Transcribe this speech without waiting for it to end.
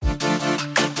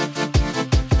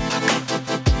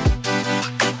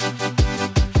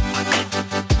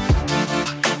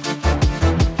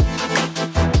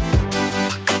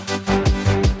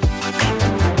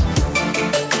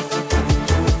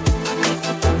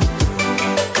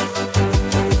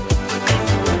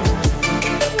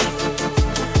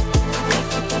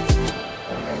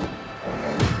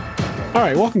All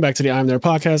right, welcome back to the I'm There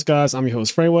podcast, guys. I'm your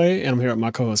host, Freeway, and I'm here with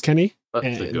my co-host, Kenny.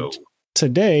 Let's go.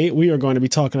 Today, we are going to be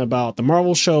talking about the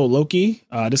Marvel show Loki.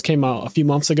 This came out a few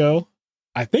months ago.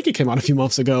 I think it came out a few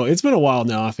months ago. It's been a while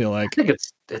now, I feel like. I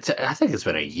think it's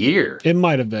been a year. It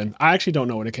might have been. I actually don't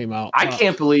know when it came out. I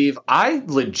can't believe I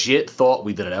legit thought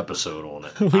we did an episode on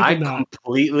it. I can't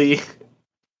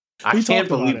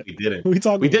believe we didn't.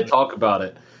 We did talk about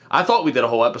it. I thought we did a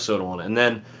whole episode on it, and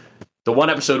then the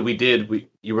one episode we did,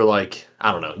 you were like,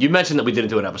 I don't know. You mentioned that we didn't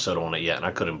do an episode on it yet, and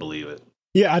I couldn't believe it.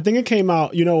 Yeah, I think it came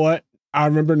out. You know what? I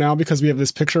remember now because we have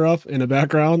this picture up in the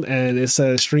background and it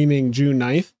says streaming June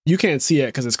 9th. You can't see it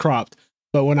because it's cropped.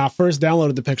 But when I first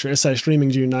downloaded the picture, it says streaming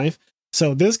June 9th.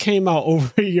 So this came out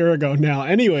over a year ago now.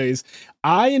 Anyways,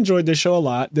 I enjoyed this show a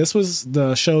lot. This was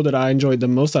the show that I enjoyed the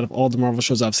most out of all the Marvel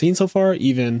shows I've seen so far,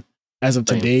 even as of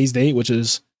today's date, which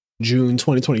is June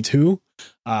 2022.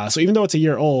 So even though it's a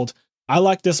year old, I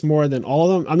like this more than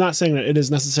all of them. I'm not saying that it is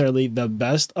necessarily the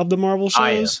best of the Marvel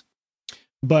shows.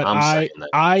 But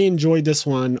I enjoyed this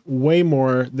one way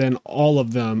more than all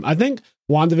of them. I think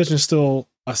WandaVision is still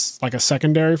a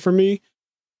secondary for me,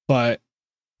 but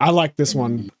I like this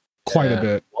one quite a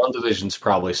bit. WandaVision's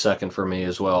probably second for me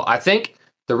as well. I think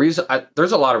the reason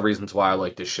there's a lot of reasons why I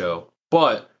like this show,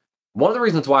 but one of the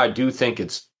reasons why I do think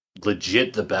it's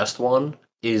legit the best one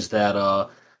is that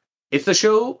it's the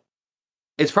show.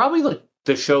 It's probably like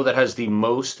the show that has the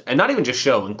most, and not even just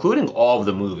show, including all of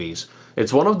the movies.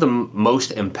 It's one of the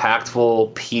most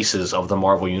impactful pieces of the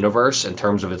Marvel Universe in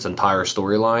terms of its entire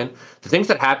storyline. The things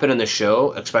that happen in the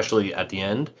show, especially at the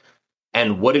end,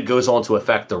 and what it goes on to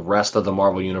affect the rest of the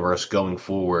Marvel Universe going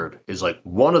forward is like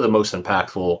one of the most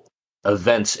impactful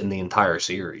events in the entire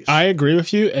series. I agree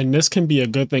with you, and this can be a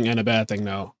good thing and a bad thing,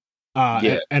 though.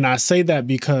 And I say that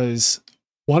because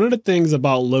one of the things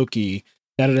about Loki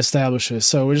that it establishes,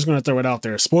 so we're just going to throw it out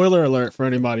there. Spoiler alert for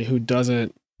anybody who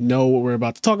doesn't know what we're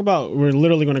about to talk about. We're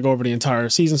literally going to go over the entire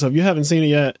season. So if you haven't seen it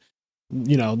yet,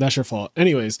 that's your fault.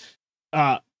 Anyways,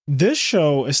 this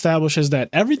show establishes that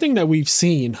everything that we've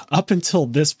seen up until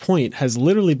this point has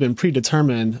literally been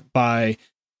predetermined by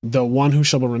the one who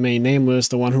shall remain nameless,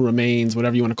 the one who remains,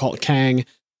 whatever you want to call it, Kang.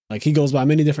 Like, he goes by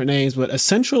many different names, but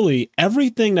essentially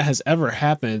everything that has ever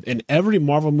happened in every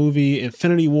Marvel movie,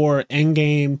 Infinity War,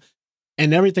 Endgame,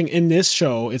 and everything in this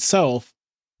show itself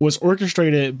was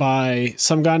orchestrated by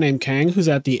some guy named Kang, who's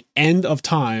at the end of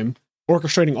time,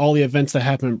 orchestrating all the events that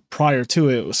happened prior to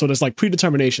it. So there's like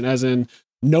predetermination, as in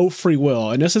no free will.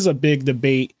 And this is a big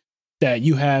debate that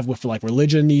you have with like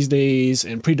religion these days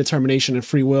and predetermination and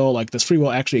free will. Like, does free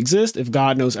will actually exist if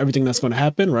God knows everything that's going to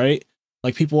happen, right?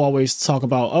 Like, people always talk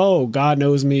about, oh, God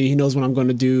knows me. He knows what I'm going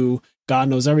to do. God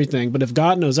knows everything. But if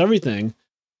God knows everything,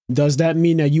 does that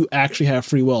mean that you actually have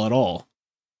free will at all?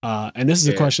 And this is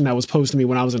a question that was posed to me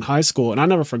when I was in high school, and I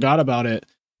never forgot about it.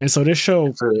 And so this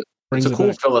show it's a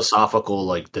cool philosophical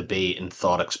like debate and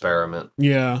thought experiment.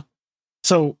 Yeah.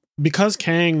 So because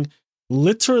Kang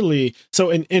literally,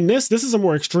 so in this is a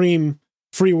more extreme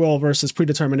free will versus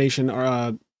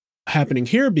predetermination happening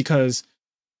here, because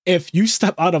if you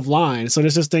step out of line, so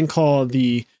there's this thing called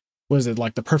the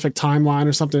perfect timeline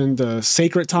or something, the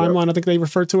sacred timeline, I think they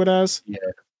refer to it as. Yeah.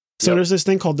 So there's this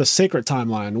thing called the sacred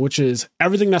timeline, which is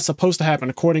everything that's supposed to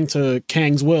happen according to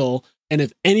Kang's will. And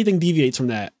if anything deviates from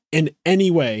that in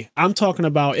any way, I'm talking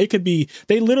about, it could be,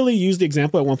 they literally used the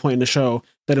example at one point in the show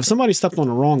that if somebody stepped on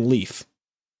the wrong leaf,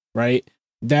 right,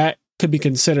 that could be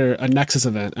considered a nexus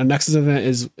event. A nexus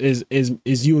event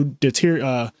is you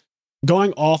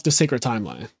going off the sacred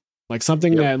timeline, like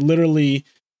something that literally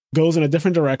goes in a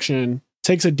different direction,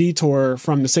 takes a detour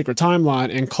from the sacred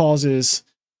timeline and causes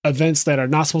events that are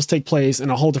not supposed to take place in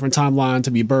a whole different timeline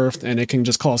to be birthed, and it can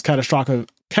just cause catastrophic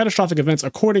events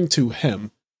according to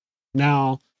him.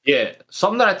 Now,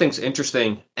 something that I think is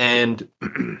interesting, and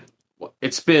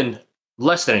it's been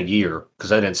less than a year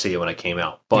because I didn't see it when it came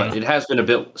out, but it has been a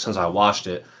bit since I watched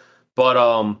it.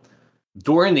 But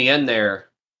during the end there,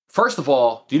 first of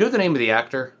all, do you know the name of the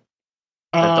actor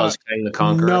that does Kang the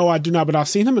Conqueror? No, I do not, but I've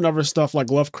seen him in other stuff like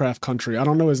Lovecraft Country. I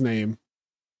don't know his name.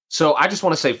 So I just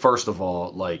want to say, first of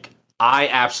all, like, I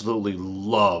absolutely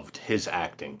loved his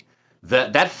acting.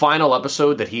 That final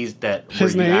episode where you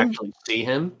actually see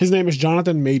him. His name is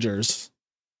Jonathan Majors.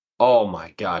 Oh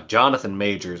my God, Jonathan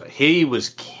Majors. He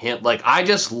was like, I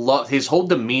just loved his whole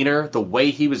demeanor, the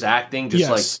way he was acting.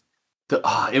 Just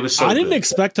it was so. I didn't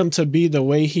expect him to be the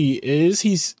way he is.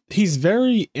 He's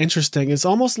very interesting. It's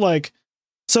almost like,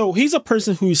 so he's a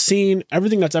person who's seen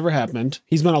everything that's ever happened.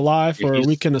 He's been alive for,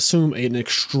 we can assume, an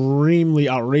extremely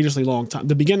outrageously long time.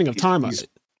 The beginning of time.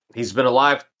 He's been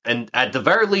alive and at the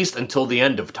very least until the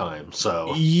end of time.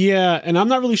 So yeah, and I'm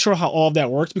not really sure how all of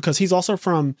that works because he's also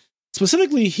from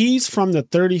specifically he's from the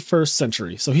 31st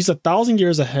century, so he's 1,000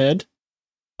 years ahead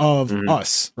of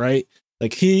us, right?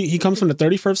 Like he comes from the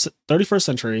 31st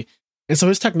century, and so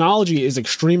his technology is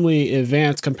extremely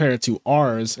advanced compared to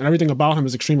ours, and everything about him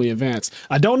is extremely advanced.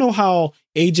 I don't know how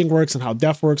aging works and how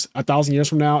death works 1,000 years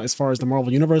from now as far as the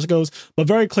Marvel universe goes, but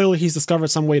very clearly he's discovered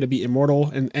some way to be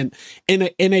immortal and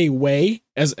in a way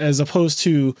as opposed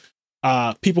to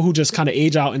people who just kind of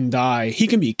age out and die. He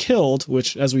can be killed,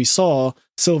 which as we saw,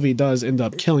 Sylvie does end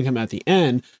up killing him at the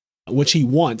end, which he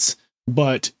wants,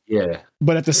 but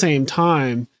at the same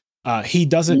time, he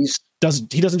doesn't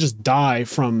just die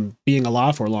from being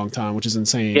alive for a long time, which is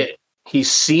insane.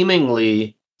 He's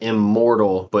seemingly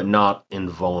immortal, but not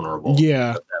invulnerable.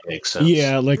 Yeah, if that makes sense.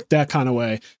 Yeah, like that kind of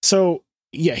way. So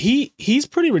yeah, he's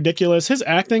pretty ridiculous. His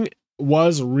acting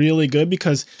was really good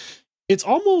because it's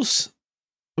almost.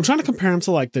 I'm trying to compare him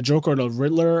to like the Joker or the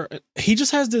Riddler. He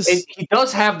just has this. He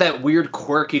does have that weird,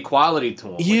 quirky quality to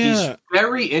him. Yeah, he's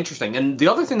very interesting. And the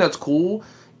other thing that's cool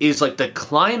is like the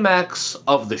climax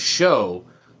of the show.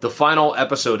 The final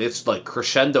episode, it's like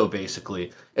crescendo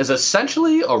basically, is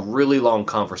essentially a really long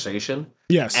conversation.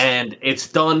 Yes. And it's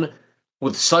done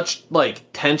with such like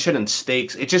tension and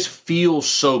stakes. It just feels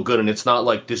so good, and it's not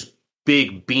like this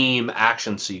big beam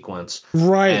action sequence.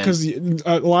 Right, because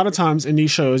a lot of times in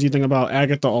these shows, you think about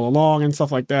Agatha All Along and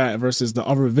stuff like that versus the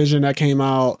other Vision that came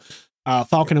out,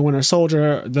 Falcon and Winter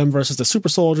Soldier, them versus the super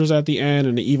soldiers at the end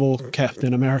and the evil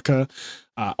Captain America.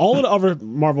 All of the other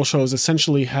Marvel shows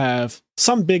essentially have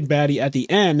some big baddie at the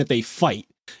end that they fight.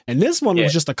 And this one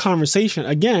was just a conversation,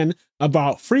 again,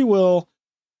 about free will,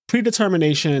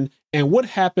 predetermination, and what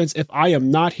happens if I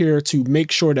am not here to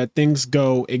make sure that things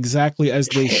go exactly as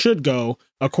they should go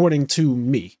according to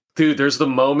me. Dude, there's the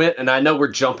moment, and I know we're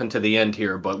jumping to the end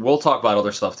here, but we'll talk about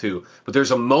other stuff too. But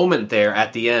there's a moment there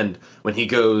at the end when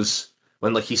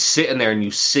like he's sitting there and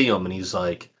you see him and he's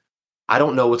like, I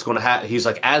don't know what's going to happen. He's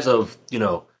like, as of,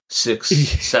 6,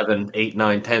 7, 8,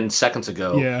 9, 10 seconds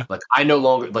ago, like I no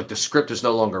longer, like the script is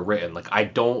no longer written. Like I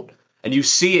don't, and you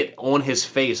see it on his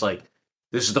face, like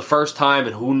this is the first time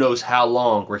in who knows how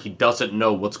long where he doesn't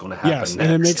know what's going to happen next.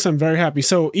 And it makes him very happy.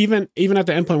 So even at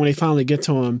the end point when they finally get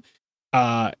to him,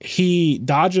 he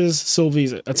dodges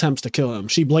Sylvie's attempts to kill him.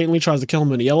 She blatantly tries to kill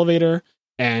him in the elevator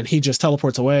and he just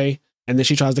teleports away. And then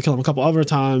she tries to kill him a couple other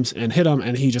times and hit him,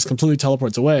 and he just completely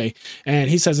teleports away.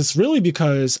 And he says, it's really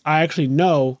because I actually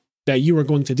know that you were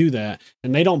going to do that.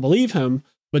 And they don't believe him,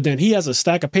 but then he has a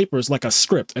stack of papers, like a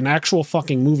script, an actual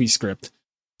fucking movie script,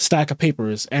 stack of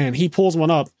papers. And he pulls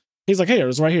one up. He's like, hey,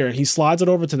 it's right here. And he slides it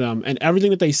over to them. And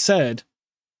everything that they said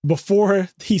before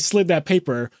he slid that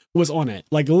paper was on it.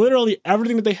 Like literally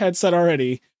everything that they had said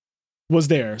already was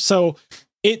there. So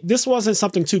this wasn't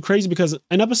something too crazy because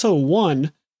in episode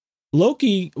 1,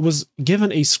 Loki was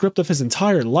given a script of his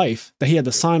entire life that he had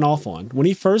to sign off on. When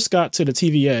he first got to the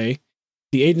TVA,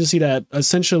 the agency that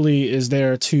essentially is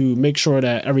there to make sure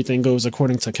that everything goes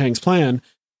according to Kang's plan,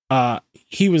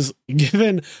 he was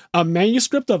given a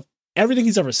manuscript of everything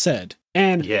he's ever said.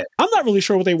 And I'm not really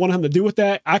sure what they want him to do with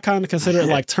that. I kind of consider it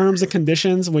like terms and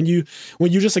conditions. When you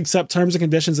just accept terms and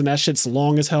conditions and that shit's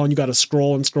long as hell and you got to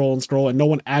scroll and scroll and scroll and no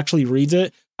one actually reads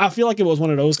it. I feel like it was one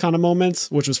of those kind of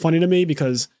moments, which was funny to me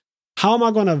because how am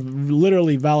I going to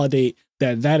literally validate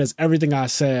that is everything I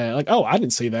said? Like, oh, I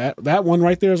didn't say that. That one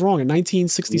right there is wrong in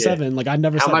 1967. Yeah. Like, I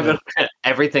never said that.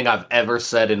 Everything I've ever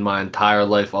said in my entire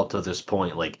life up to this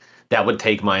point, like, that would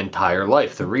take my entire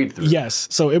life to read through. Yes.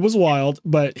 So it was wild,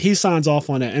 but he signs off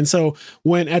on it. And so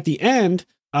when at the end,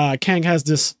 Kang has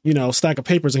this, stack of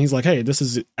papers and he's like, hey, this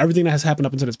is everything that has happened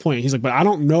up until this point. He's like, but I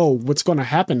don't know what's going to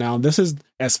happen now. This is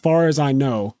as far as I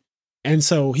know. And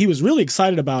so he was really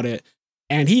excited about it.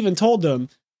 And he even told them,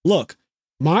 look,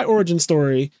 my origin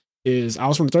story is I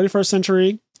was from the 31st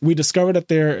century. We discovered that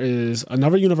there is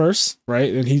another universe,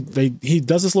 right? And he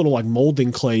does this little like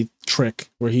molding clay trick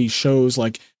where he shows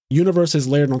like universes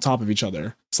layered on top of each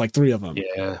other. It's like 3 of them.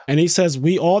 Yeah. And he says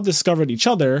we all discovered each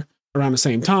other around the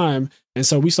same time. And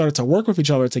so we started to work with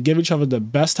each other to give each other the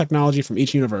best technology from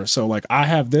each universe. So like I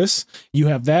have this, you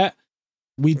have that.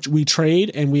 We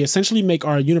trade and we essentially make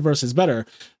our universes better.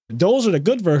 Those are the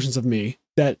good versions of me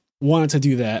that wanted to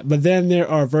do that. But then there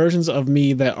are versions of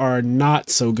me that are not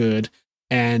so good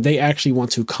and they actually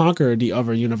want to conquer the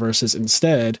other universes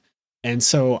instead. And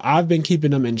so I've been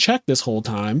keeping them in check this whole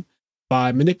time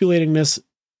by manipulating this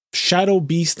shadow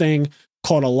beast thing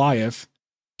called Alioth.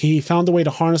 He found a way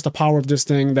to harness the power of this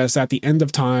thing that's at the end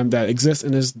of time that exists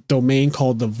in this domain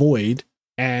called the Void.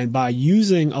 And by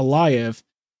using Alioth,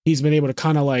 he's been able to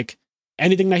kind of like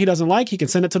anything that he doesn't like, he can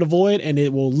send it to the void, and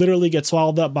it will literally get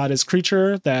swallowed up by this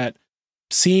creature that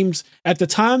seems, at the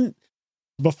time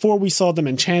before we saw them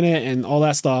enchanted and all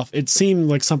that stuff, it seemed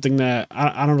like something that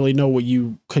I don't really know what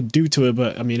you could do to it,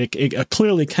 but I mean, it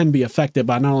clearly can be affected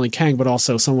by not only Kang, but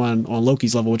also someone on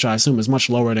Loki's level, which I assume is much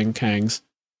lower than Kang's.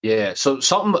 Yeah, so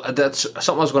something I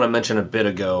was going to mention a bit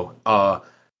ago. I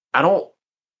don't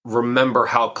remember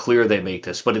how clear they make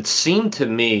this, but it seemed to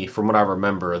me, from what I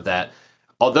remember, that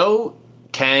although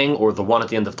Kang, or the one at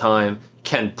the end of time,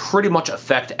 can pretty much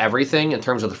affect everything in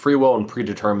terms of the free will and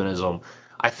predeterminism,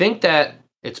 I think that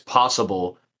it's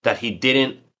possible that he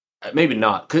didn't, maybe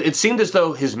not, because it seemed as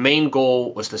though his main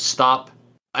goal was to stop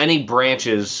any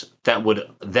branches that would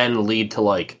then lead to,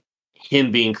 like,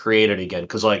 him being created again.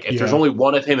 Because, like, if there's only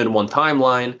one of him in one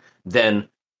timeline, then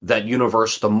that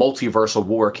universe, the multiversal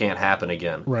war, can't happen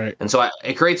again. Right. And so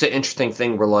it creates an interesting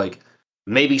thing where, like,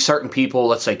 maybe certain people,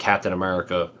 let's say Captain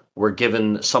America, were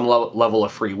given some level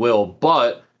of free will,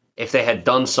 but if they had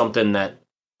done something that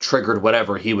triggered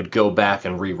whatever, he would go back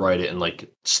and rewrite it and,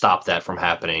 like, stop that from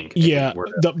happening. Yeah.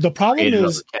 The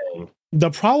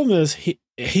problem is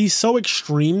he's so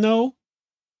extreme though.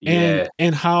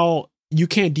 And how you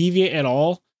can't deviate at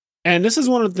all. And this is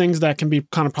one of the things that can be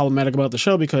kind of problematic about the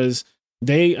show, because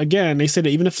they say that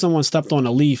even if someone stepped on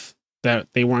a leaf that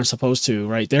they weren't supposed to,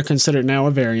 right, they're considered now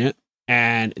a variant,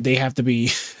 and they have to be,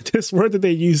 this word that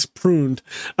they use, pruned.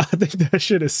 I think that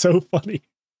shit is so funny.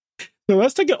 So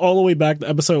let's take it all the way back to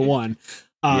episode 1.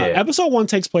 Episode 1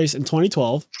 takes place in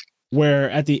 2012,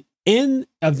 where in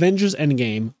Avengers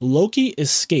Endgame, Loki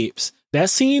escapes. That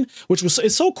scene,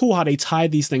 it's so cool how they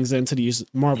tied these things into these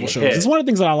Marvel shows. It's one of the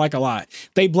things that I like a lot.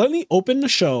 They blatantly opened the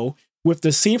show with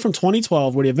the scene from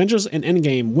 2012 where the Avengers in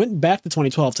Endgame went back to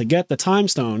 2012 to get the Time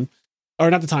Stone, or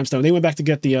not the Time Stone. They went back to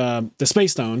get the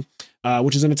Space Stone,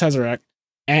 which is in the Tesseract,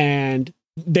 and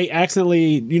they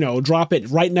accidentally, drop it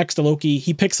right next to Loki.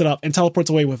 He picks it up and teleports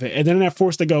away with it, and then they're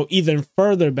forced to go even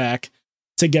further back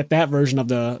to get that version of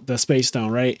the Space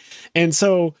Stone, right? And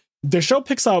so the show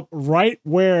picks up right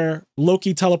where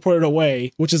Loki teleported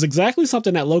away, which is exactly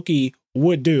something that Loki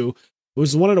would do. It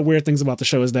was one of the weird things about the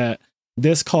show, is that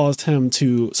this caused him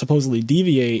to supposedly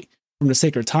deviate from the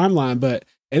sacred timeline. But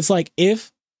it's like,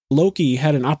 if Loki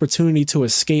had an opportunity to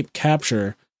escape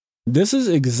capture, this is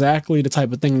exactly the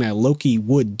type of thing that Loki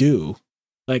would do.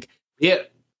 Like, yeah.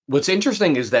 What's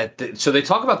interesting is that, so they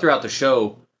talk about throughout the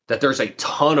show that there's a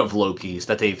ton of Lokis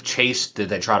that they've chased, that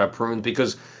they try to prune,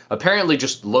 because apparently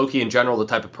just Loki in general, the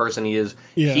type of person he is,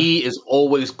 he is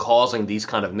always causing these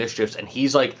kind of mischiefs, and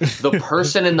he's like the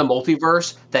person in the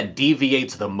multiverse that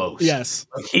deviates the most. Yes.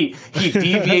 Like he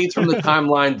deviates from the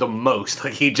timeline the most.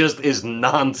 Like, he just is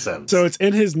nonsense. So it's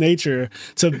in his nature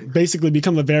to basically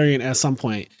become a variant at some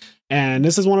point. And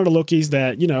this is one of the Lokis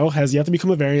that, has yet to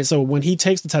become a variant. So when he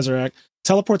takes the Tesseract,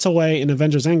 teleports away in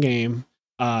Avengers Endgame,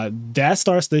 that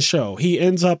starts this show. He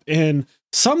ends up in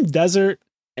some desert.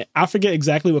 I forget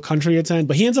exactly what country it's in,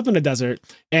 but he ends up in a desert,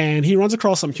 and he runs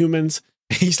across some humans.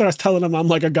 He starts telling them, "I'm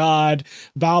like a god,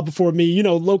 bow before me."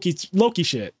 Loki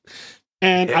shit.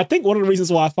 And I think one of the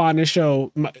reasons why I find this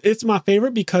show, it's my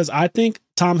favorite, because I think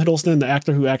Tom Hiddleston, the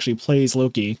actor who actually plays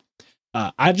Loki,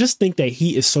 I just think that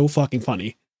he is so fucking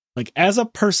funny. Like, as a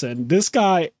person, this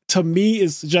guy to me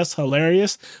is just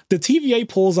hilarious. The TVA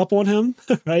pulls up on him,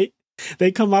 right?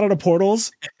 They come out of the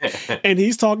portals, and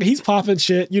he's popping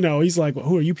shit. He's like, well,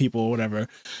 "Who are you people?" or whatever.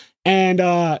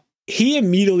 And he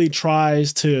immediately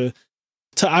tries to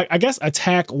I guess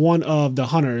attack one of the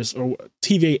hunters or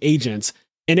TVA agents,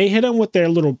 and they hit him with their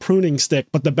little pruning stick,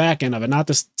 but the back end of it, not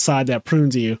the side that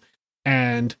prunes you.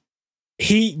 And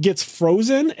he gets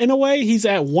frozen in a way. He's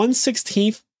at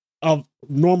 1/16 of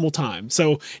normal time.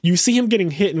 So you see him getting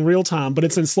hit in real time, but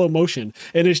it's in slow motion,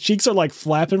 and his cheeks are like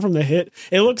flapping from the hit.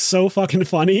 It looks so fucking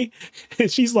funny. And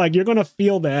she's like, "You're going to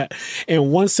feel that in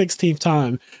 1/16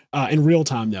 time in real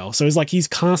time though." So it's like he's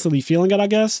constantly feeling it, I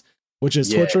guess, which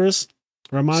is torturous.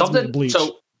 Reminds me of Bleach.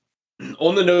 So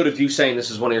on the note of you saying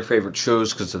this is one of your favorite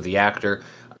shows because of the actor,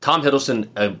 Tom Hiddleston,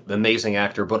 an amazing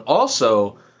actor, but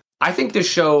also I think this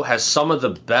show has some of the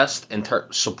best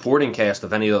supporting cast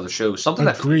of any other show. Something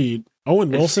Agreed.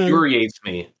 Owen Wilson infuriates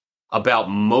me about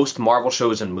most Marvel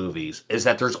shows and movies is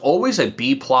that there's always a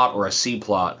B plot or a C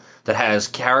plot that has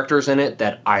characters in it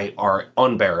that are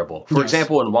unbearable. For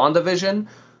example, in WandaVision,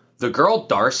 the girl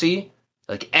Darcy,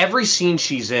 like every scene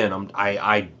she's in,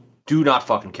 I do not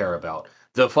fucking care about.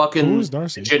 The fucking Who's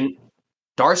Darcy?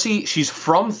 Darcy, she's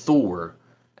from Thor.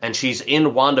 And she's in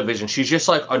WandaVision. She's just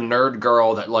like a nerd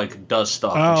girl that like does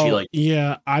stuff. Oh,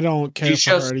 and I don't care for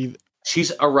her either.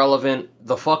 She's irrelevant.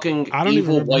 The fucking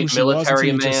evil white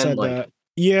military man. Like,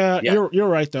 Yeah, you're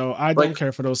right though. I don't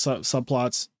care for those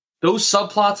subplots. Those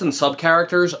subplots and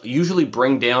sub-characters usually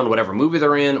bring down whatever movie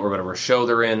they're in or whatever show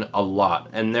they're in a lot.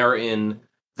 And they're in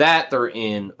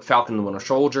Falcon and the Winter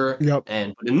Soldier. Yep.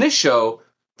 And in this show,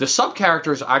 the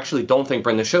sub-characters I actually don't think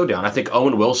bring the show down. I think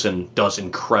Owen Wilson does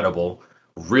incredible,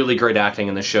 really great acting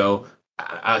in the show.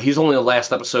 He's only the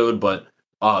last episode, but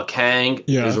Kang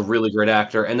is a really great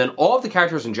actor. And then all of the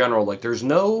characters in general, like there's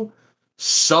no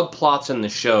subplots in the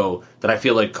show that I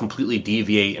feel like completely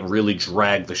deviate and really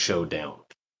drag the show down.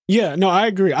 Yeah, no, I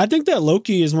agree. I think that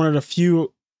Loki is one of the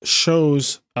few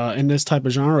shows in this type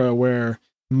of genre where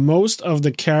most of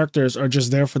the characters are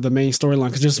just there for the main storyline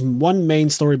because there's one main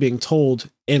story being told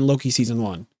in Loki season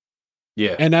 1.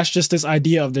 Yeah, and that's just this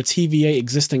idea of the TVA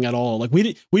existing at all. Like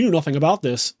we knew nothing about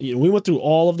this. You know, we went through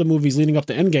all of the movies leading up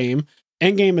to Endgame.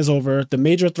 Endgame is over. The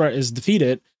major threat is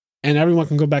defeated, and everyone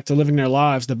can go back to living their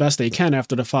lives the best they can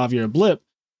after the 5-year blip.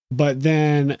 But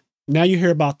then now you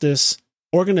hear about this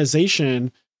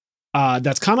organization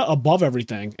that's kind of above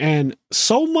everything. And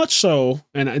so much so,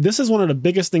 and this is one of the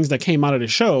biggest things that came out of the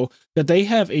show, that they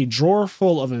have a drawer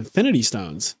full of Infinity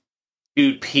Stones.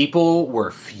 Dude, people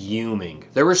were fuming.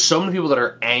 There were so many people that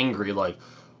are angry, like,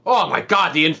 oh my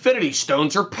god, the Infinity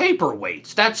Stones are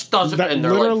paperweights. That doesn't...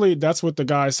 literally, that's what the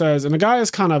guy says. And the guy is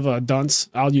kind of a dunce.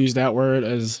 I'll use that word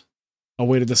as a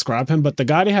way to describe him. But the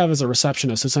guy they have is a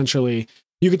receptionist, essentially.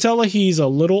 You can tell that he's a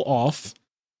little off.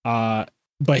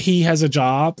 But he has a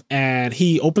job, and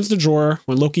he opens the drawer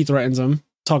when Loki threatens him,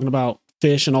 talking about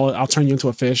fish and all. I'll turn you into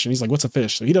a fish, and he's like, "What's a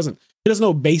fish?" So he doesn't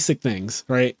know basic things,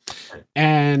 right?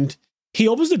 And he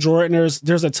opens the drawer, and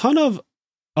there's a ton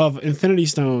of Infinity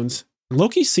Stones.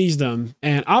 Loki sees them,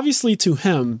 and obviously to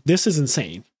him, this is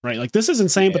insane, right? Like this is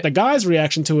insane. Yeah. But the guy's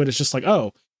reaction to it is just like,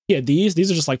 "Oh, yeah, these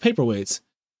are just like paperweights."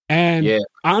 And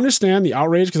I understand the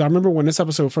outrage because I remember when this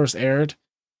episode first aired,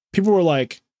 people were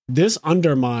like, "This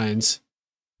undermines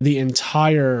the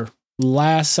entire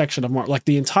last section of Marvel, like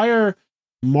the entire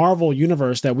Marvel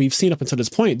universe that we've seen up until this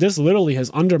point. This literally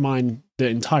has undermined the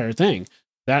entire thing.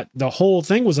 That the whole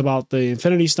thing was about the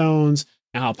Infinity Stones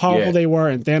and how powerful they were,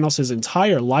 and Thanos'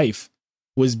 entire life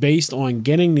was based on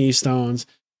getting these stones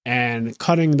and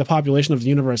cutting the population of the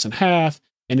universe in half.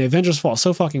 And the Avengers fought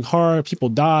so fucking hard, people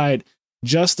died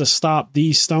just to stop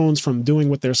these stones from doing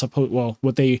what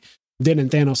what they did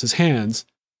in Thanos' hands.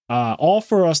 All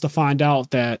for us to find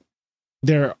out that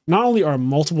there not only are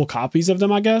multiple copies of them,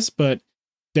 I guess, but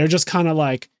they're just kind of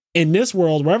like in this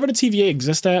world, wherever the TVA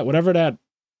exists at, whatever that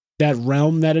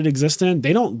realm that it exists in,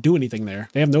 they don't do anything there.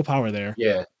 They have no power there.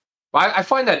 Yeah, I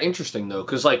find that interesting though,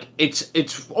 because like it's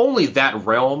only that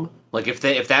realm. Like if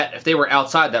they were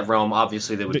outside that realm,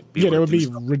 obviously they would be they would be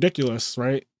ridiculous,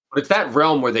 right? But it's that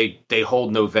realm where they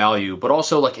hold no value. But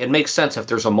also, like, it makes sense if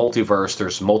there's a multiverse,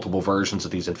 there's multiple versions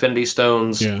of these Infinity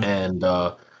Stones. Yeah. And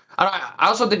I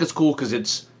also think it's cool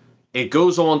because it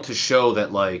goes on to show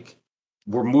that, like,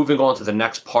 we're moving on to the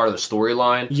next part of the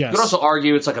storyline. Yes. You could also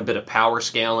argue it's like a bit of power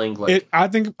scaling. Like, I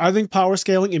think power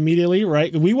scaling immediately,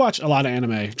 right? We watch a lot of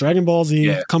anime. Dragon Ball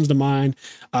Z comes to mind.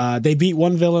 They beat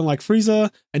one villain like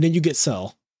Frieza, and then you get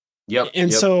Cell. Yep.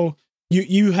 And so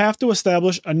you have to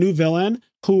establish a new villain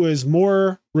who is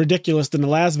more ridiculous than the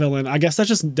last villain. I guess that's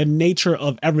just the nature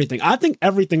of everything. I think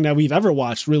everything that we've ever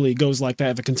watched really goes like that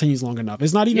if it continues long enough.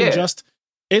 It's not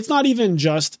even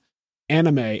just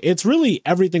anime. It's really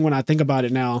everything when I think about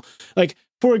it now. Like,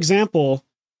 for example,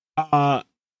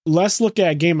 let's look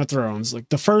at Game of Thrones. Like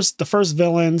the first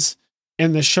villains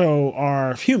in the show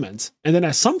are humans. And then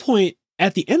at some point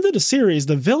at the end of the series,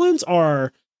 the villains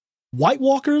are White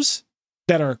Walkers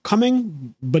that are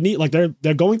coming beneath, like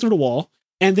they're going through the wall.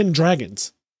 And then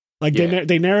dragons, like they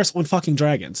Daenerys on fucking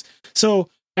dragons. So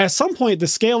at some point, the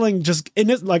scaling just in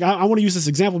this, like I want to use this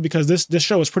example because this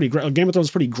show is pretty Game of Thrones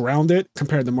is pretty grounded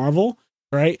compared to Marvel,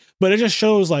 right? But it just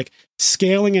shows like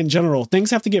scaling in general.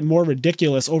 Things have to get more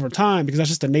ridiculous over time because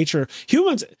that's just the nature.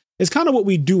 Humans is kind of what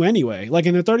we do anyway. Like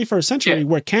in the 31st century,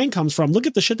 where Kang comes from, look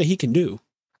at the shit that he can do.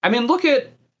 I mean, look at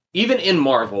even in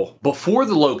Marvel before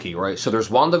the Loki, right? So there's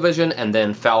WandaVision and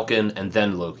then Falcon and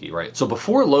then Loki, right? So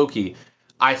before Loki,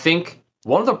 I think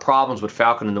one of the problems with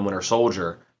Falcon and the Winter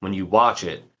Soldier, when you watch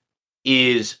it,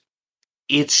 is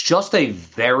it's just a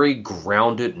very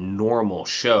grounded, normal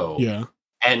show. Yeah.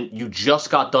 And you just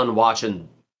got done watching...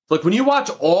 Like, when you watch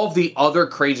all the other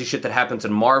crazy shit that happens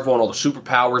in Marvel and all the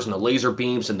superpowers and the laser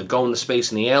beams and the going to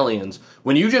space and the aliens,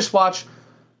 when you just watch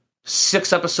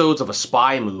 6 episodes of a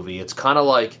spy movie, it's kind of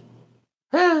like,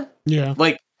 Yeah.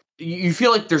 Like, you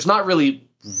feel like there's not really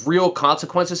real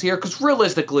consequences here, because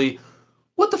realistically...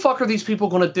 what the fuck are these people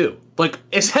going to do? Like,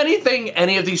 is anything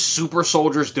any of these super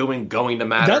soldiers doing going to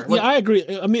matter? Yeah, I agree.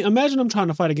 I mean, imagine them trying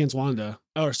to fight against Wanda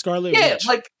or Scarlet Witch. Yeah,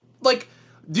 like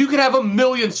you could have 1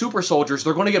 million super soldiers.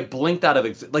 They're going to get blinked out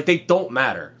of like they don't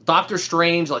matter. Doctor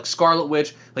Strange, like Scarlet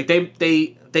Witch, like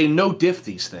they no diff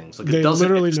these things. Like it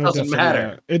doesn't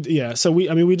matter. So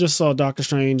we just saw Doctor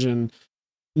Strange, and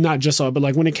not just saw it, but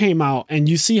like when it came out, and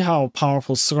you see how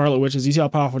powerful Scarlet Witch is, you see how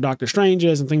powerful Doctor Strange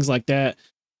is, and things like that.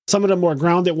 Some of the more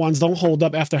grounded ones don't hold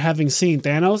up after having seen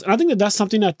Thanos. And I think that that's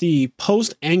something that the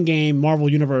post-Endgame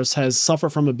Marvel Universe has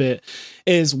suffered from a bit,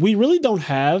 is we really don't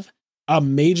have a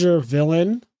major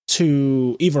villain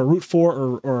to either root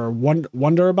for or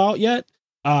wonder about yet.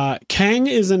 Kang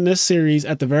is in this series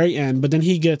at the very end, but then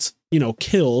he gets,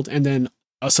 killed. And then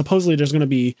supposedly there's going to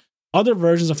be other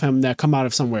versions of him that come out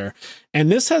of somewhere.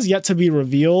 And this has yet to be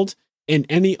revealed in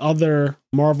any other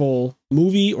Marvel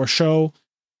movie or show.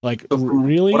 Like,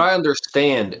 really? What I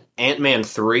understand, Ant-Man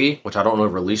 3, which I don't know the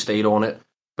release date on it,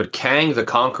 but Kang the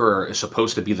Conqueror is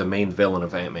supposed to be the main villain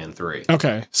of Ant-Man 3.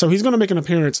 Okay, so he's going to make an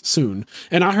appearance soon.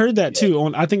 And I heard that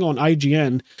too, I think on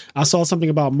IGN, I saw something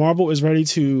about Marvel is ready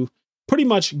to pretty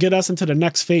much get us into the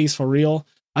next phase for real.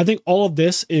 I think all of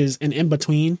this is an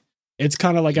in-between. It's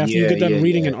kind of like after you get done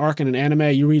reading an arc in an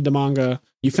anime, you read the manga,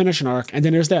 you finish an arc, and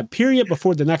then there's that period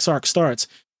before the next arc starts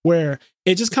where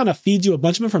it just kind of feeds you a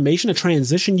bunch of information to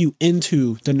transition you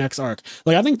into the next arc.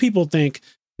 Like, I think people think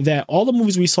that all the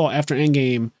movies we saw after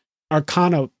Endgame are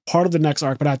kind of part of the next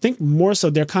arc, but I think more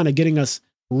so they're kind of getting us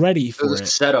ready for it.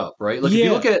 Set up, right? Like, if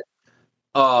you look at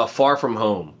Far From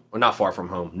Home, or not Far From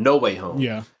Home, No Way Home.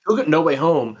 Yeah. If you look at No Way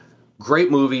Home, great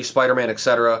movie, Spider-Man,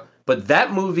 etc., but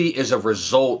that movie is a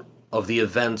result of the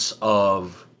events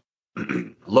of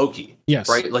Loki. Yes.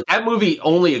 Right? Like, that movie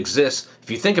only exists, if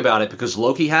you think about it, because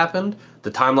Loki happened,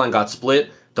 the timeline got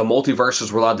split, the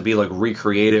multiverses were allowed to be, like,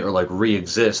 recreated or, like,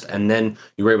 re-exist, and then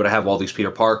you were able to have all these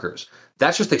Peter Parkers.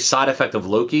 That's just a side effect of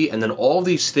Loki, and then all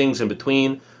these things in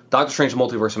between, Doctor Strange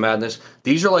Multiverse of Madness,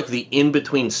 these are, like, the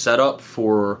in-between setup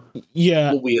for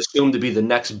what we assume to be the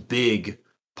next big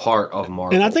part of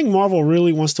Marvel. And I think Marvel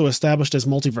really wants to establish this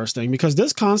multiverse thing, because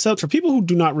this concept, for people who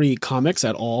do not read comics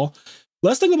at all,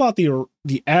 let's think about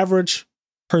the average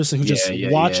person who just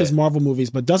watches Marvel movies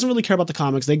but doesn't really care about the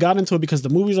comics. They got into it because the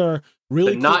movies are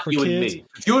really cool not for you kids. And me.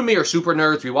 You and me are super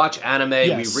nerds. We watch anime.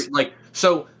 Yes.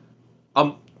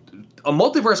 A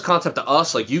multiverse concept to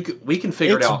us, like we can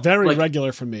figure it out. It's very like,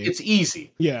 regular for me. It's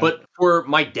easy. Yeah. But for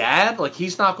my dad, like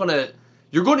he's not gonna.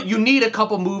 You need a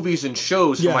couple movies and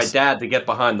shows for my dad to get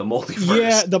behind the multiverse.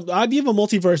 Yeah, the idea of a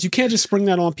multiverse, you can't just spring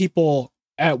that on people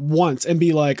at once and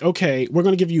be like, okay, we're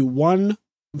going to give you one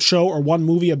show or one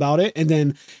movie about it, and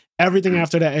then everything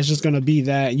after that is just going to be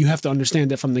that. You have to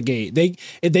understand it from the gate. They've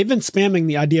been spamming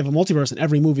the idea of a multiverse in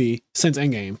every movie since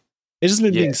Endgame. It's just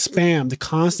been being spammed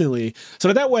constantly.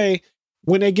 So that way,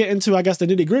 when they get into, I guess, the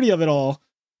nitty gritty of it all,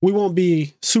 we won't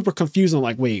be super confused on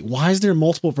like, wait, why is there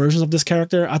multiple versions of this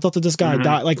character? I thought that this guy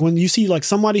died. Like when you see like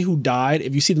somebody who died,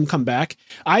 if you see them come back,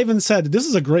 I even said that this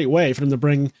is a great way for them to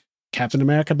bring Captain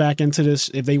America back into this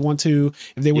if they want to.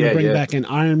 If they want to bring back in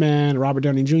Iron Man, Robert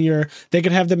Downey Jr., they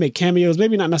could have them make cameos.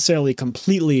 Maybe not necessarily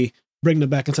completely bring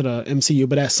them back into the MCU,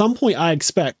 but at some point I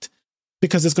expect,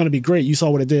 because it's going to be great. You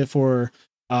saw what it did for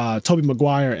Tobey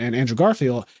Maguire and Andrew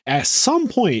Garfield. At some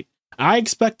point, I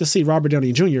expect to see Robert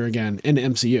Downey Jr. again in the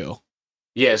MCU.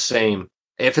 Yeah, same.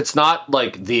 If it's not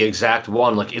like the exact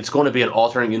one, like it's going to be an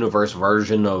alternate universe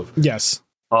version of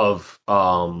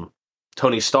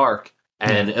Tony Stark,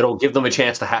 and it'll give them a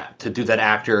chance to do that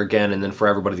actor again, and then for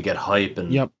everybody to get hype.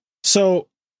 And So,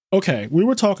 okay, we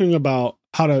were talking about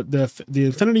how the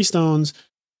Infinity Stones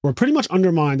were pretty much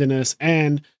undermined in this,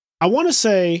 and I want to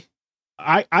say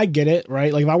I get it,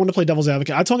 right? Like if I want to play devil's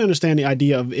advocate, I totally understand the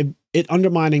idea of it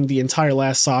undermining the entire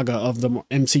last saga of the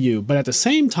MCU. But at the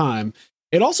same time,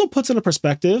 it also puts into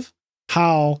perspective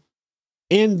how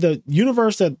in the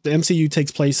universe that the MCU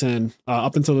takes place in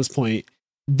up until this point,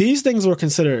 these things were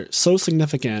considered so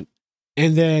significant.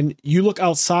 And then you look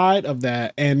outside of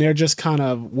that and they're just kind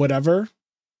of whatever.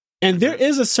 And there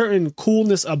is a certain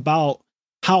coolness about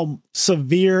how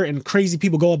severe and crazy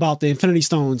people go about the Infinity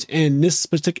Stones in this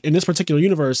particular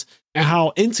universe, and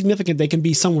how insignificant they can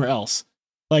be somewhere else.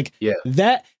 Like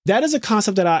that is a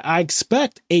concept that I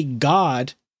expect a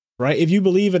god, right? If you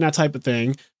believe in that type of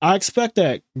thing, I expect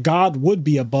that God would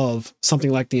be above something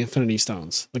like the Infinity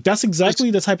Stones. Like that's exactly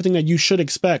the type of thing that you should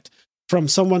expect from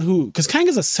someone who, because Kang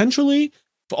is essentially,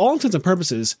 for all intents and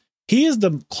purposes, he is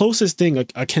the closest thing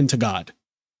akin to God.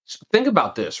 Think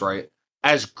about this, right?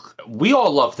 As we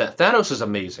all love that Thanos is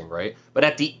amazing, right? But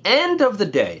at the end of the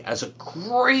day, as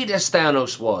great as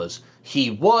Thanos was,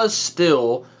 he was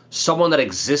still someone that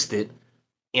existed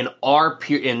in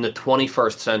in the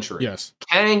 21st century. Yes.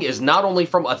 Kang is not only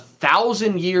from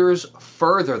 1,000 years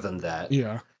further than that.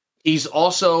 Yeah. He's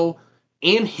also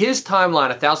in his timeline,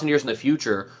 1,000 years in the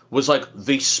future, was like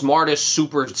the smartest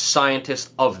super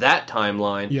scientist of that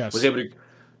timeline. Yes. Was able to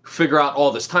figure out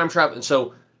all this time travel. And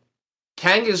so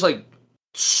Kang is like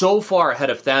so far ahead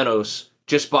of Thanos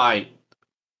just by,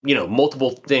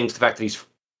 multiple things. The fact that he's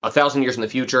 1,000 years in the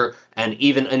future, and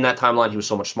even in that timeline, he was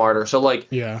so much smarter. So,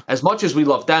 as much as we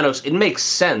love Thanos, it makes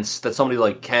sense that somebody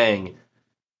like Kang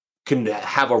can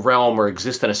have a realm or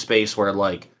exist in a space where,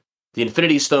 the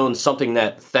Infinity Stone's something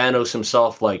that Thanos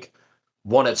himself,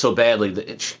 wanted so badly that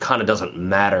it kind of doesn't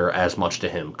matter as much to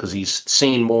him because he's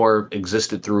seen more,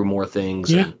 existed through more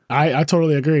things. Yeah, I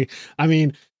totally agree. I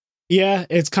mean, yeah,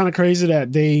 it's kind of crazy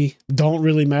that they don't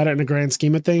really matter in the grand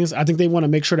scheme of things. I think they want to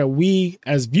make sure that we,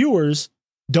 as viewers,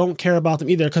 don't care about them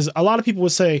either, because a lot of people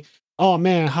would say, oh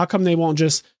man, how come they won't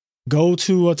just go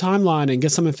to a timeline and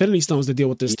get some Infinity Stones to deal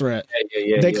with this threat?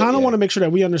 They kind of want to make sure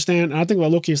that we understand, and I think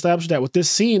Loki established that with this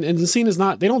scene, and the scene is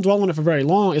not, they don't dwell on it for very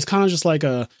long. It's kind of just like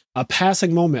a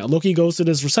passing moment. Loki goes to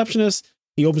this receptionist,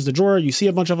 he opens the drawer, you see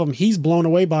a bunch of them, he's blown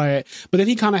away by it, but then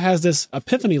he kind of has this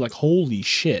epiphany, like, holy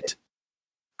shit.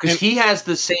 Because he has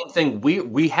the same thing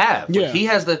we have. Yeah. He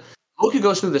has Loki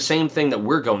goes through the same thing that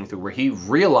we're going through, where he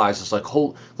realizes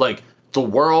the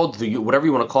world, whatever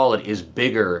you want to call it, is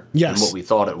bigger than what we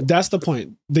thought it was. That's the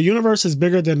point. The universe is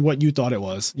bigger than what you thought it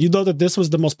was. You thought that this was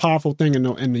the most powerful thing in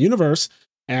the universe,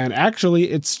 and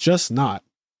actually, it's just not.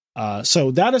 So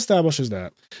that establishes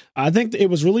that. I think it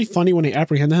was really funny when they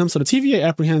apprehended him. So the TVA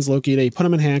apprehends Loki. They put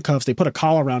him in handcuffs. They put a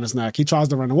collar around his neck. He tries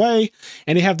to run away,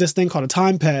 and they have this thing called a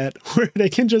time pad where they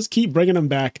can just keep bringing him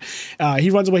back. He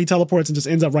runs away, he teleports, and just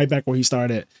ends up right back where he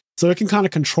started. So it can kind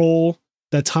of control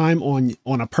the time on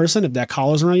a person if that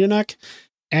collar's around your neck.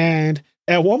 And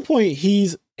at one point,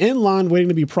 he's in line waiting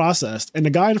to be processed, and the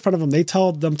guy in front of him, they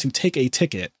tell them to take a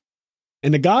ticket.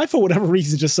 And the guy, for whatever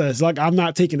reason, just says, I'm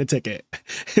not taking a ticket.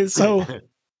 And so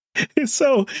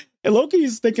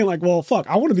Loki's thinking well, fuck,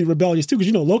 I want to be rebellious too.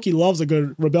 Because, Loki loves a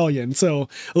good rebellion. So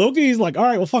Loki's like, all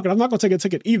right, well, fuck it. I'm not going to take a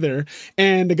ticket either.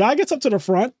 And the guy gets up to the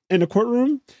front in the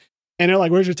courtroom and they're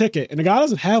like, where's your ticket? And the guy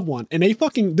doesn't have one. And this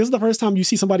is the first time you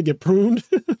see somebody get pruned.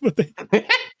 but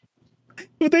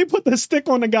they put the stick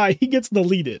on the guy. He gets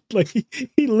deleted.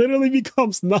 He literally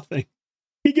becomes nothing.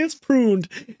 He gets pruned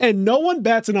and no one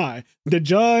bats an eye. The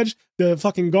judge, the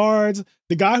fucking guards,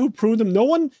 the guy who pruned him, no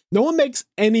one makes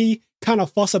any kind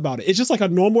of fuss about it. It's just like a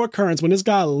normal occurrence when this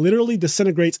guy literally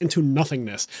disintegrates into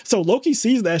nothingness. So Loki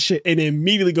sees that shit and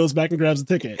immediately goes back and grabs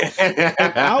the ticket. And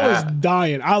I was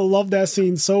dying. I love that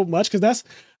scene so much because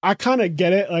I kind of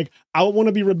get it. I would want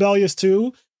to be rebellious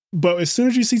too. But as soon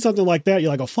as you see something like that,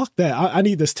 you're like, oh, fuck that. I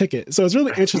need this ticket. So it's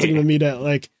really interesting to me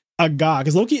that a god,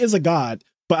 because Loki is a god,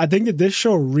 but I think that this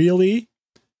show really,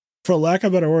 for lack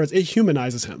of better words, it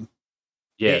humanizes him.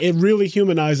 Yeah, it really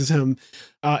humanizes him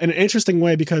in an interesting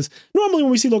way, because normally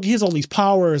when we see Loki, he has all these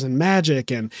powers and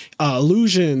magic and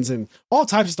illusions and all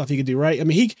types of stuff he could do, right? I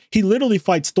mean, he literally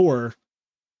fights Thor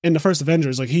in the first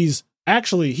Avengers.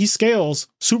 He scales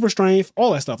super strength,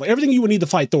 all that stuff. Everything you would need to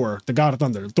fight Thor, the God of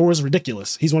Thunder. Thor is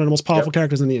ridiculous. He's one of the most powerful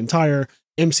characters in the entire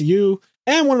MCU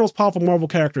and one of the most powerful Marvel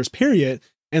characters, period.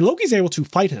 And Loki's able to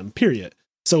fight him, period.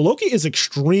 So Loki is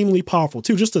extremely powerful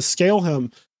too, just to scale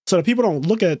him so that people don't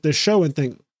look at this show and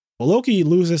think, well, Loki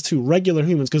loses to regular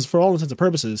humans, because for all intents and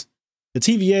purposes, the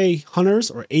TVA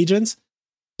hunters or agents,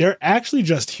 they're actually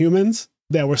just humans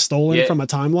that were stolen from a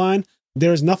timeline.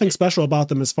 There's nothing special about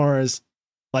them as far as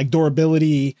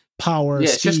durability, power,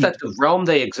 it's just that the realm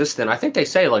they exist in, I think they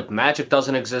say magic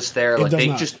doesn't exist there.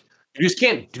 You just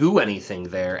can't do anything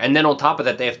there. And then on top of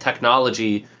that, they have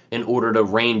technology in order to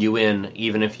rein you in,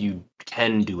 even if you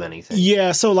can do anything.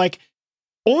 Yeah, so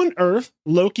on Earth,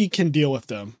 Loki can deal with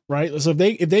them, right? So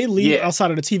if they leave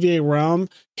outside of the TVA realm,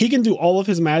 he can do all of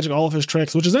his magic, all of his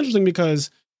tricks, which is interesting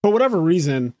because for whatever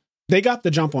reason, they got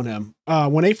the jump on him.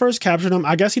 When they first captured him,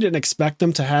 I guess he didn't expect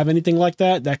them to have anything like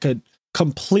that could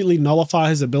completely nullify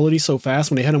his ability so fast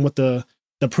when they hit him with the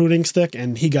pruning stick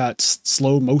and he got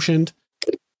slow motioned.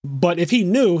 But if he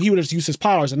knew, he would have just used his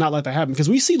powers and not let that happen. Because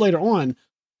we see later on,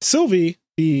 Sylvie,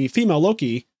 the female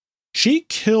Loki, she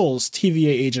kills TVA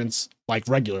agents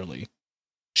regularly.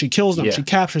 She kills them, she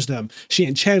captures them, she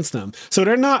enchants them. So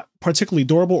they're not particularly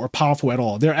durable or powerful at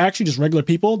all. They're actually just regular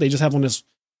people. They just have on this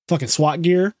fucking SWAT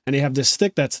gear, and they have this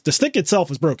stick the stick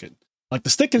itself is broken. The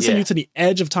stick can send you to the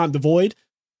edge of time, the void,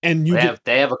 and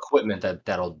they have equipment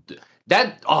that'll do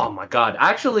that. Oh my god.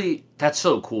 Actually, that's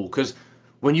so cool, because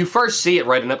when you first see it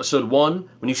right in episode 1,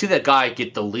 when you see that guy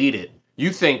get deleted,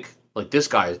 you think like this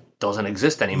guy doesn't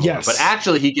exist anymore. Yes. But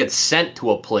actually, he gets sent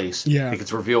to a place. Yeah. That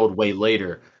gets revealed way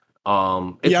later. It's I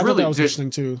thought really that was just interesting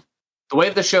too. the way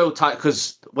the show,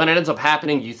 because when it ends up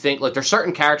happening, you think like there's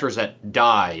certain characters that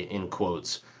die in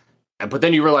quotes, but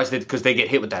then you realize that because they get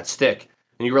hit with that stick,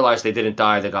 and you realize they didn't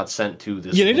die, they got sent to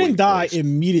this. Yeah, they didn't die place.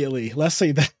 Immediately. Let's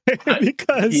say that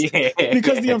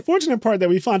because the unfortunate part that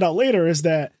we find out later is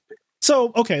that.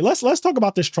 So okay, let's talk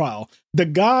about this trial. The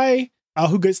guy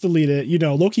who gets deleted,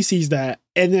 Loki sees that,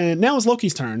 and then now it's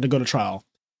Loki's turn to go to trial.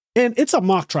 And it's a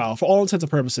mock trial for all intents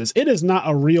and purposes. It is not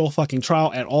a real fucking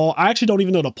trial at all. I actually don't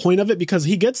even know the point of it because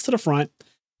he gets to the front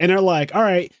and they're like, all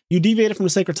right, you deviated from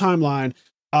the sacred timeline.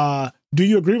 Do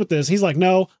you agree with this? He's like,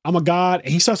 no, I'm a god.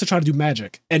 And he starts to try to do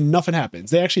magic and nothing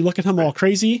happens. They actually look at him all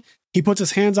crazy. He puts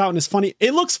his hands out and it's funny.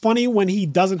 It looks funny when he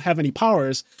doesn't have any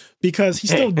powers because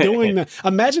he's still doing that.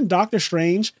 Imagine Doctor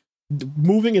Strange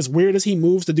moving as weird as he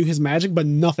moves to do his magic, but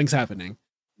nothing's happening.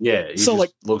 Yeah, he so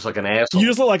just looks like an asshole. You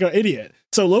just look like an idiot.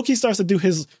 So Loki starts to do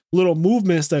his little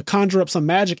movements to conjure up some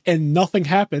magic and nothing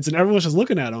happens and everyone's just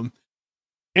looking at him.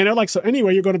 And they're like, so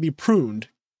anyway, you're going to be pruned.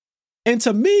 And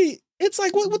to me, it's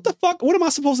like, what the fuck? What am I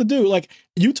supposed to do? Like,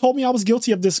 you told me I was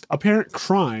guilty of this apparent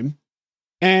crime.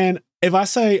 And if I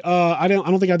say, I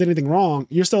don't think I did anything wrong,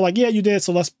 you're still like, yeah, you did.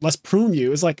 So let's prune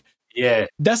you. It's like, yeah,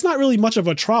 that's not really much of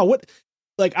a trial. What?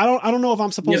 Like, I don't know if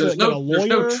I'm supposed to get a lawyer.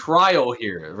 There's no trial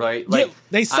here, right? Like, yeah,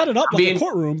 they set it up like a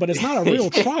courtroom, but it's not a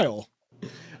real trial.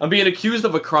 I'm being accused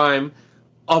of a crime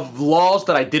of laws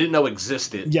that I didn't know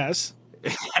existed. Yes.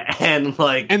 And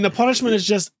the punishment is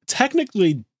just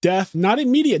technically death, not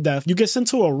immediate death. You get sent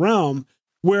to a realm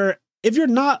where if you're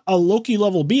not a Loki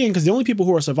level being, because the only people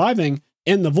who are surviving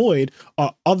in the void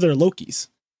are other Lokis.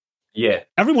 Yeah.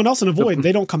 Everyone else in the void,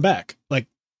 they don't come back. Like,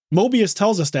 Mobius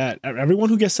tells us that everyone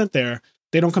who gets sent there,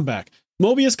 they don't come back.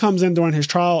 Mobius comes in during his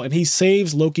trial and he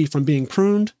saves Loki from being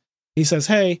pruned. He says,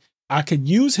 hey, I could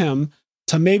use him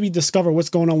to maybe discover what's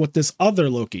going on with this other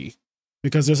Loki.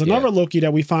 Because there's another Loki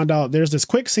that we find out. There's this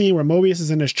quick scene where Mobius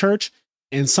is in his church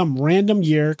in some random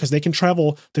year, because they can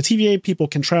travel, the TVA people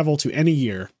can travel to any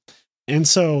year. And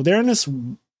so they're in this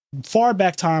far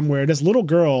back time where this little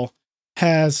girl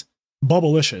has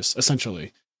Bubblicious,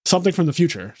 essentially. Something from the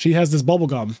future. She has this bubble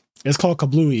gum. It's called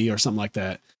Kablooey or something like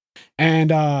that.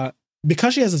 And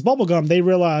because she has this bubble gum, they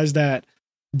realize that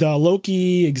the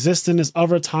Loki exists in this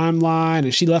other timeline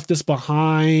and she left this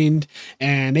behind,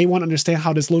 and they want to understand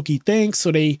how this Loki thinks.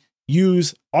 So they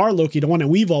use our Loki, the one that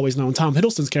we've always known, Tom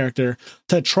Hiddleston's character,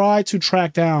 to try to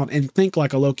track down and think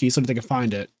like a Loki so that they can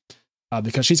find it,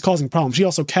 because she's causing problems. She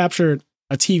also captured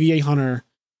a TVA hunter,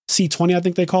 C20, I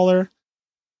think they call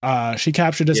her. She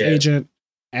captured this agent,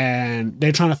 and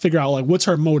they're trying to figure out, like, what's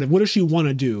her motive? What does she want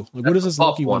to do? Like, what does this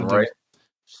Loki want to do?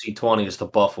 C20 is the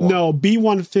buff one. No,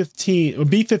 B115 or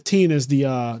B15 is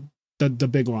the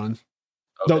big one.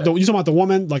 Okay. You talking about the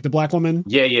woman, like the black woman?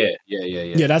 Yeah.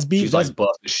 Yeah, that's B. She's like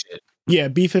buff as shit. Yeah,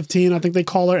 B15, I think they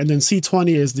call her, and then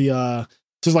C20 is the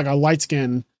just like a light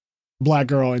skinned black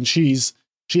girl, and she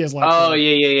has like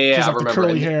yeah. She's I like remember the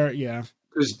curly hair, yeah.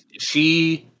 Because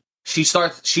she's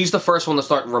the first one to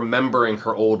start remembering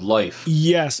her old life.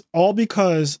 Yes, all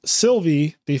because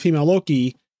Sylvie, the female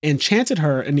Loki, enchanted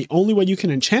her, and the only way you can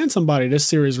enchant somebody, this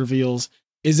series reveals,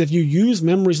 is if you use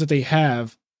memories that they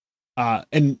have,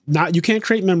 and you can't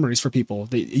create memories for people.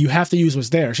 You have to use what's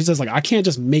there. She says, like, I can't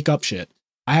just make up shit.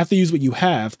 I have to use what you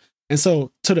have. And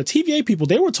so to the TVA people,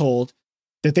 they were told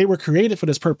that they were created for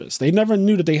this purpose. They never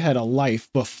knew that they had a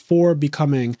life before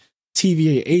becoming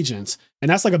TVA agents. And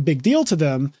that's like a big deal to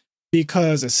them,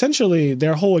 because essentially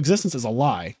their whole existence is a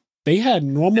lie. They had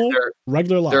normal,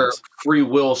 regular lives. Their free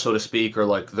will, so to speak, or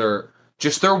like their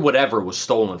whatever was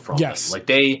stolen from them. Like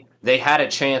they had a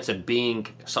chance at being,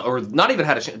 or not even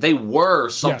had a chance. They were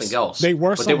something else. They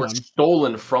were, but they were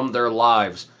stolen from their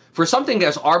lives for something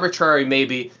as arbitrary,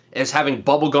 maybe, as having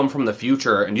bubblegum from the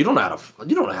future. And you don't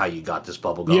know how you got this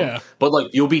bubblegum. Yeah. But like,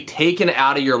 you'll be taken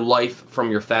out of your life from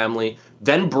your family,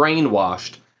 then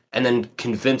brainwashed, and then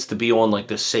convinced to be on like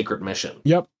this sacred mission.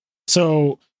 Yep.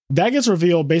 So that gets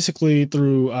revealed basically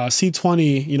through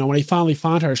C20. When they finally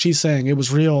find her, she's saying it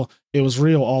was real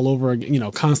all over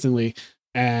again, constantly.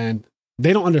 And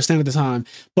they don't understand at the time.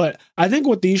 But I think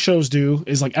what these shows do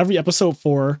is, like, every episode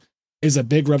 4 is a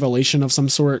big revelation of some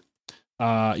sort.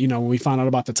 When we find out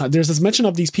about the time, there's this mention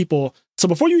of these people. So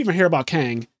before you even hear about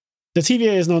Kang, the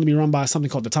TVA is known to be run by something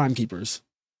called the Timekeepers.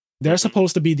 They're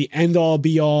supposed to be the end all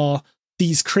be all,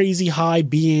 these crazy high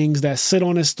beings that sit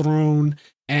on his throne.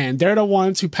 And they're the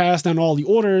ones who pass down all the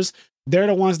orders. They're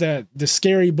the ones that the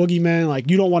scary boogeymen, like,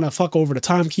 you don't want to fuck over the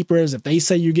Timekeepers. If they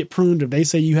say you get pruned, if they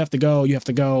say you have to go, you have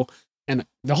to go. and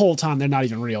the whole time they're not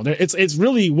even real. It's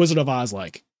really Wizard of Oz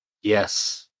like.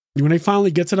 Yes. When they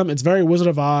finally get to them, it's very Wizard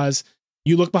of Oz.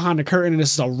 You look behind the curtain, and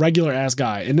this is a regular ass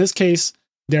guy. In this case,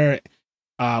 they're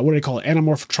what do they call it?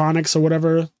 Animorphitronics or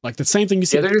whatever. Like the same thing you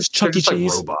see. Yeah, they're just Chuck E. like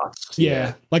Cheese. robots.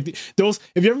 Yeah. Like those.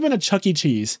 If you've ever been to Chuck E.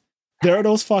 Cheese, there are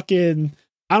those fucking.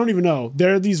 I don't even know.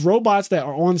 There are these robots that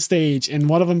are on stage, and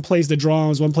one of them plays the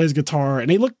drums, one plays guitar, and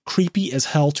they look creepy as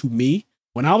hell to me.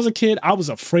 When I was a kid, I was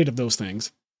afraid of those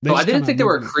things. No, I didn't think they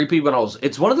were creepy when I was.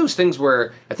 It's one of those things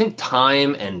where I think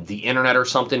time and the internet or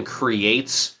something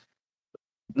creates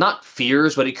not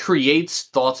fears, but it creates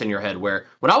thoughts in your head. Where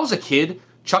when I was a kid,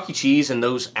 Chuck E. Cheese and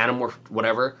those Animorph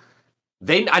whatever,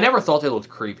 I never thought they looked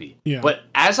creepy. Yeah. But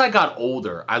as I got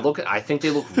older, I think they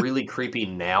look really creepy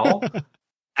now.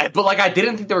 But like I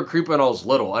didn't think they were creepy when I was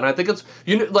little, and I think it's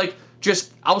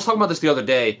I was talking about this the other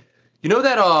day. You know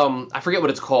that I forget what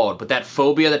it's called, but that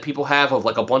phobia that people have of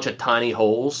like a bunch of tiny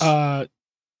holes.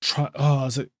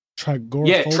 Is it trigonophobia?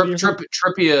 Yeah,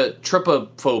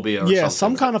 trypophobia. Yeah,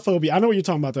 some kind of phobia. I know what you're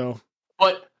talking about though.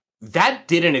 But that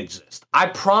didn't exist. I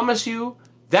promise you,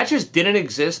 that just didn't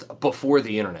exist before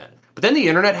the internet. But then the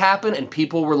internet happened, and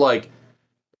people were like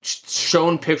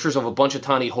shown pictures of a bunch of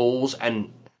tiny holes,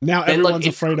 and now everyone's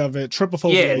afraid of it.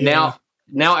 Trypophobia. Yeah,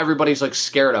 now everybody's like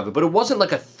scared of it, but it wasn't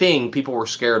like a thing people were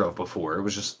scared of before. It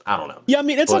was just, I don't know. Yeah, I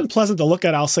mean, it's unpleasant to look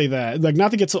at. I'll say that. Like,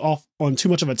 not to get off on too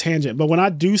much of a tangent, but when I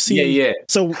do see,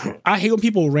 so I hate when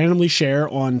people randomly share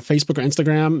on Facebook or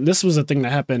Instagram. This was a thing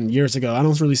that happened years ago. I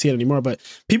don't really see it anymore, but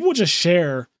people would just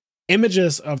share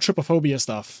images of trypophobia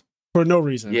stuff for no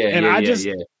reason.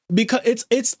 Because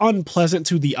it's unpleasant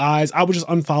to the eyes. I would just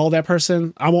unfollow that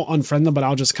person. I won't unfriend them, but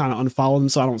I'll just kind of unfollow them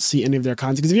so I don't see any of their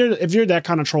content. Because if you're that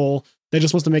kind of troll that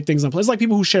just wants to make things unpleasant, it's like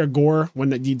people who share gore when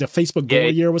the Facebook gore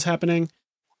year was happening.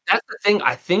 That's the thing.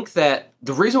 I think that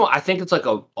the reason why I think it's like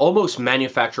a almost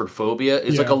manufactured phobia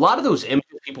is like a lot of those images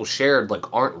people shared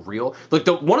like aren't real. Like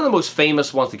one of the most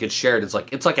famous ones that gets shared is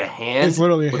like it's like a hand it's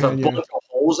literally with a bunch of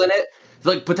holes in it.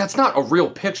 Like, but that's not a real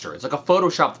picture. It's like a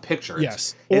photoshopped picture.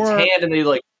 Yes, it's hand, and they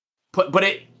like. But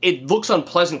it looks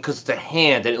unpleasant because it's a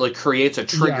hand and it like creates a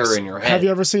trigger in your head. Have you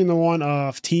ever seen the one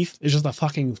of teeth? It's just a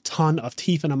fucking ton of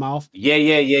teeth in a mouth. Yeah.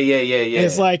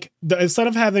 It's like instead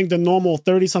of having the normal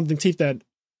 30-something teeth that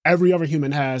every other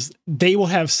human has, they will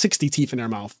have 60 teeth in their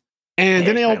mouth. And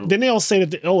then they'll say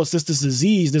that it's this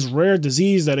disease, this rare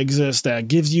disease that exists that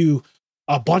gives you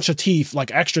a bunch of teeth,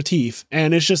 like extra teeth,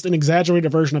 and it's just an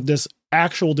exaggerated version of this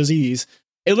actual disease.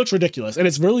 It looks ridiculous, and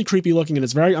it's really creepy looking, and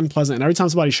it's very unpleasant. And every time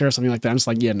somebody shares something like that, I'm just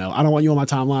like, yeah, no, I don't want you on my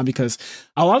timeline, because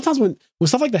a lot of times when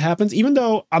stuff like that happens, even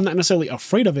though I'm not necessarily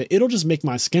afraid of it, it'll just make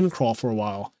my skin crawl for a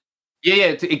while.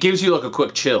 Yeah, it gives you like a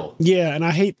quick chill. Yeah, and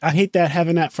I hate that,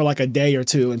 having that for like a day or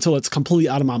two until it's completely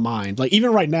out of my mind. Like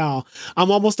even right now, I'm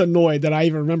almost annoyed that I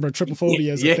even remember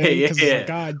trypophobia as a thing. Because it's like,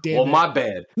 God damn it. Well, my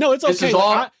bad. No, it's okay.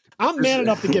 I'm man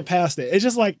enough to get past it. It's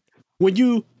just like when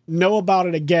you know about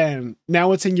it again,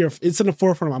 now it's in the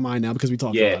forefront of my mind now because we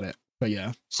talked about it. But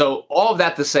yeah. So all of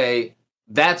that to say,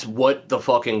 that's what the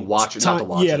fucking Watchers, not the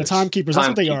Watchers. Yeah, the Timekeepers. That's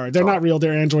what they are. They're not real.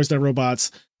 They're androids. They're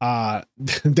robots.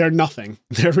 They're nothing.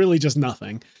 They're really just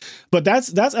nothing. But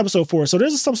that's episode 4. So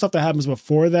there's some stuff that happens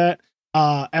before that.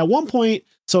 At one point,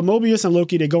 so Mobius and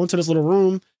Loki, they go into this little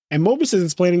room, and Mobius is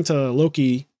explaining to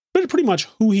Loki pretty much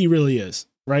who he really is,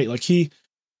 right? Like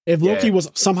if Loki was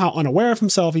somehow unaware of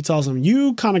himself, he tells him,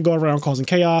 you kind of go around causing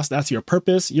chaos. That's your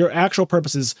purpose. Your actual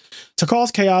purpose is to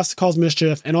cause chaos, to cause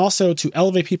mischief, and also to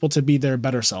elevate people to be their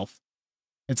better self.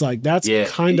 It's like, that's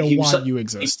kind of why you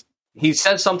exist. He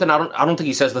says something, I don't think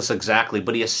he says this exactly,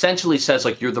 but he essentially says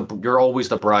like you're always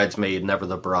the bridesmaid, never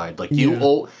the bride. Like you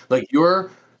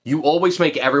always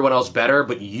make everyone else better,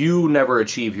 but you never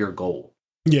achieve your goal.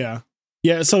 Yeah.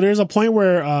 Yeah, so there's a point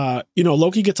where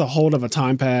Loki gets a hold of a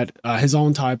time pad, his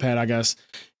own time pad, I guess,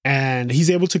 and he's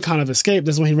able to kind of escape.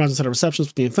 This is when he runs into the receptionist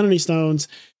with the Infinity Stones,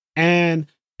 and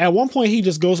at one point he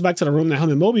just goes back to the room that him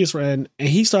and Mobius were in, and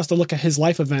he starts to look at his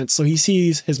life events. So he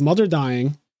sees his mother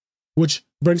dying, which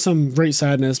brings some great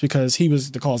sadness because he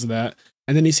was the cause of that,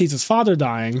 and then he sees his father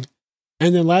dying,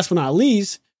 and then last but not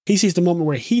least, he sees the moment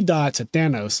where he died to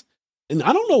Thanos. And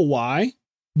I don't know why,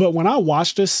 but when I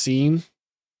watched this scene,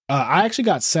 I actually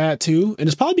got sad too. And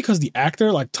it's probably because the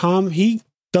actor, like Tom, he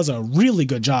does a really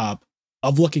good job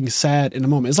of looking sad in the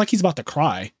moment. It's like he's about to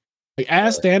cry. Like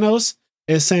as Thanos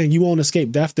is saying, you won't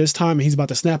escape death this time, and he's about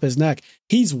to snap his neck,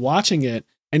 he's watching it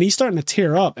and he's starting to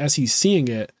tear up as he's seeing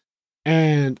it.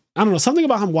 And I don't know, something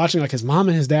about him watching like his mom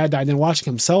and his dad die, and then watching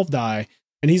himself die.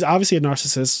 And he's obviously a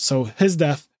narcissist, so his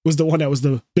death was the one that was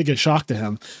the biggest shock to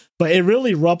him. But it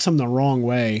really rubs him the wrong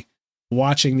way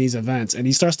watching these events, and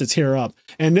he starts to tear up.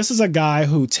 And this is a guy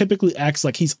who typically acts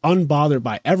like he's unbothered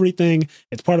by everything.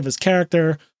 It's part of his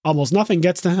character. Almost nothing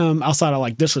gets to him outside of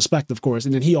like disrespect, of course,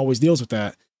 and then he always deals with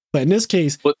that. But in this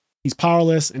case, he's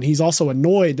powerless, and he's also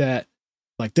annoyed that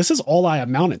like this is all I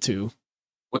amounted to.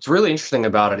 What's really interesting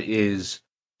about it is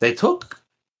they took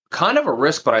kind of a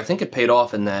risk, but I think it paid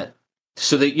off in that.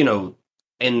 So that, you know,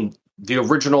 in the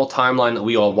original timeline that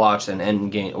we all watched in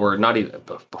Endgame, or not even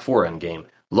before Endgame,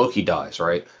 Loki dies,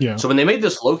 right? Yeah. So when they made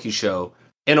this Loki show,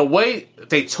 in a way,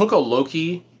 they took a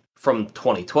Loki from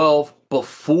 2012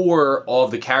 before all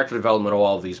of the character development of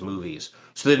all of these movies.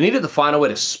 So they needed to find a way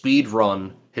to speed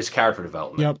run his character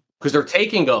development. Yep. Because they're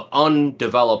taking an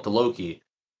undeveloped Loki.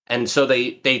 And so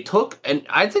they took, and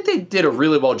I think they did a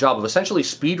really well job of essentially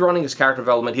speed running his character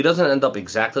development. He doesn't end up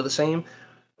exactly the same,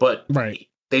 but right.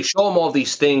 They show him all of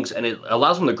these things, and it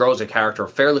allows him to grow as a character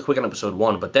fairly quick in episode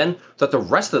 1. But then that the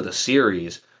rest of the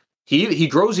series, he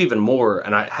grows even more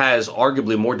and has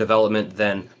arguably more development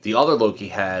than the other Loki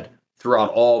had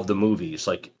throughout all of the movies.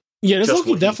 Like, yeah, this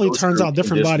Loki definitely turns out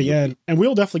different by the end, and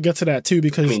we'll definitely get to that too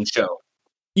because show.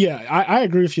 Yeah, I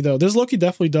agree with you though. This Loki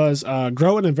definitely does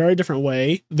grow in a very different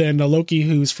way than the Loki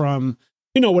who's from,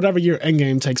 you know, whatever year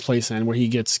Endgame takes place in, where he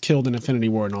gets killed in Infinity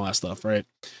War and all that stuff, right?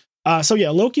 So yeah,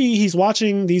 Loki, he's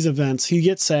watching these events, he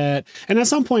gets sad, and at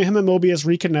some point him and Mobius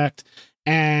reconnect,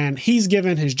 and he's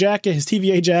given his jacket, his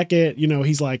TVA jacket, you know,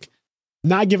 he's like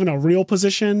not given a real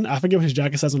position. I forget what his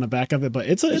jacket says on the back of it, but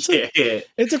it's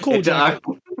a cool jacket.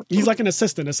 He's like an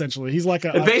assistant, essentially. He's like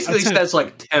it basically says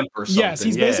like temp or something. Yes,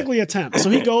 he's basically a temp.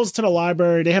 So he goes to the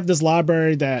library. They have this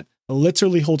library that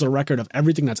literally holds a record of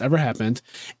everything that's ever happened.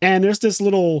 And there's this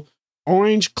little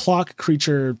orange clock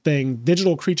creature thing,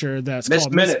 digital creature that's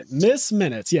called Miss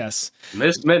Minutes. Yes.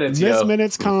 Miss Minutes. Miss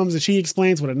Minutes comes and she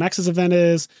explains what a Nexus event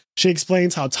is. She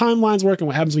explains how timelines work and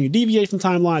what happens when you deviate from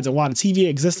timelines and why the TVA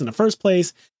exists in the first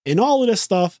place and all of this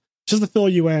stuff just to fill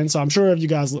you in. So I'm sure if you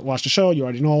guys watch the show, you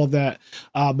already know all of that.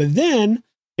 But then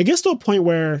it gets to a point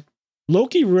where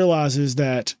Loki realizes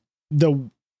that the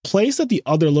place that the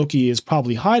other Loki is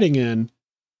probably hiding in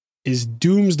is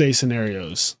doomsday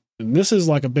scenarios. And this is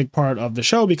like a big part of the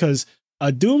show because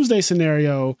a doomsday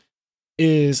scenario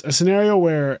is a scenario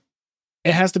where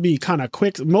it has to be kind of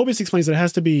quick. Mobius explains that it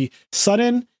has to be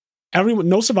sudden. Everyone,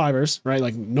 no survivors, right?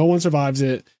 Like no one survives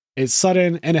it. It's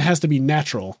sudden and it has to be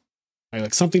natural, right?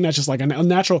 Like something that's just like a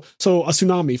natural. So a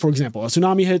tsunami, for example, a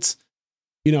tsunami hits,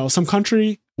 you know, some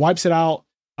country, wipes it out.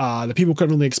 The people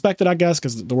couldn't really expect it, I guess,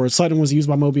 because the word sudden was used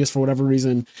by Mobius for whatever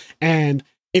reason. And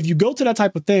if you go to that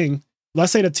type of thing,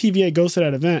 let's say the TVA goes to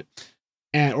that event,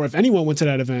 or if anyone went to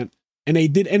that event and they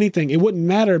did anything, it wouldn't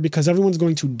matter because everyone's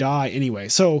going to die anyway.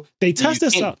 So they test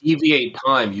this out. Deviate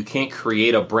time. You can't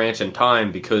create a branch in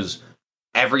time because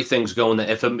everything's going to,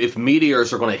 if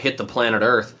meteors are going to hit the planet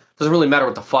Earth, it doesn't really matter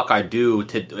what the fuck I do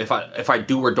if I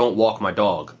do or don't walk my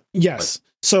dog. Yes.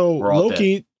 So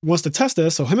Loki wants to test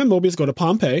this. So him and Mobius go to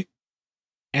Pompeii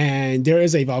and there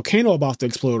is a volcano about to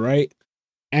explode, right?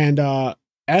 And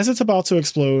as it's about to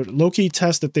explode, Loki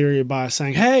tests the theory by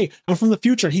saying, hey, I'm from the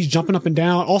future. He's jumping up and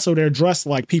down. Also, they're dressed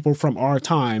like people from our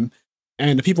time.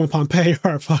 And the people in Pompeii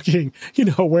are fucking, you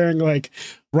know, wearing like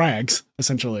rags,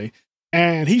 essentially.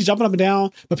 And he's jumping up and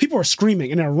down, but people are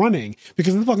screaming and they're running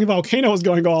because the fucking volcano is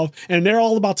going off and they're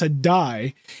all about to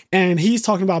die. And he's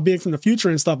talking about being from the future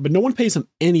and stuff, but no one pays him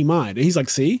any mind. And he's like,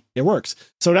 see, it works.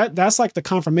 So that's like the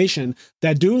confirmation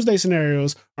that doomsday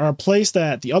scenarios are a place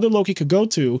that the other Loki could go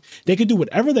to. They could do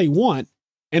whatever they want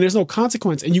and there's no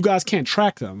consequence and you guys can't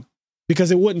track them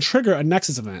because it wouldn't trigger a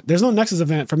Nexus event. There's no Nexus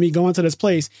event for me going to this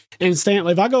place and staying.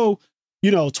 Like if I go,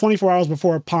 you know, 24 hours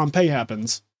before Pompeii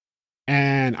happens,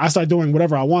 and I start doing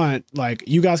whatever I want, like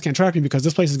you guys can't track me because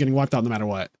this place is getting wiped out no matter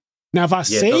what. Now, if I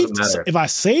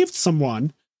saved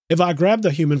someone, if I grabbed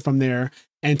a human from there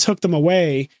and took them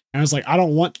away and I was like, I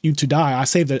don't want you to die. I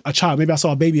saved a child. Maybe I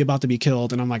saw a baby about to be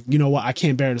killed. And I'm like, you know what? I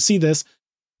can't bear to see this.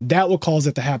 That will cause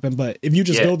it to happen. But if you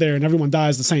just go there and everyone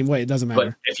dies the same way, it doesn't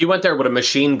matter. But if you went there with a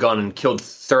machine gun and killed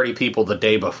 30 people the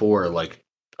day before, like,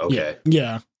 okay.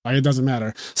 Yeah. Like, it doesn't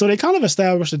matter. So they kind of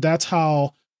established that that's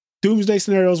how doomsday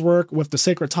scenarios work with the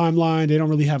sacred timeline. They don't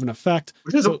really have an effect.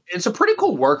 It's a pretty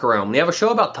cool workaround. When you have a show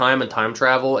about time and time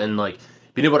travel and like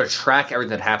being able to track everything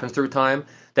that happens through time,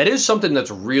 that is something that's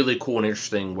really cool and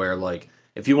interesting where like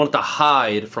if you want to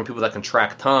hide from people that can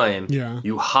track time,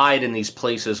 you hide in these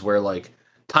places where like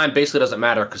time basically doesn't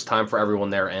matter because time for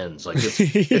everyone there ends. Like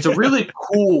it's a really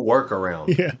cool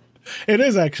workaround. Yeah, it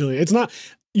is actually. It's not,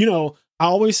 you know, I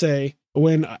always say,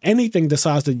 when anything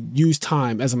decides to use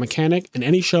time as a mechanic in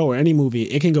any show or any movie,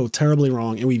 it can go terribly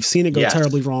wrong. And we've seen it go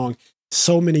terribly wrong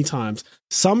so many times.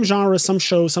 Some genres, some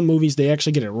shows, some movies, they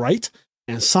actually get it right,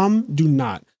 and some do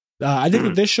not. I think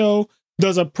that this show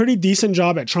does a pretty decent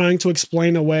job at trying to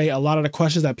explain away a lot of the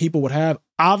questions that people would have.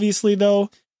 Obviously,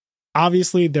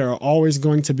 there are always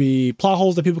going to be plot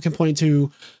holes that people can point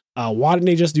to. Why didn't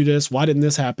they just do this? Why didn't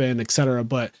this happen? Etc.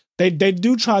 But they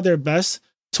do try their best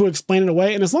to explain it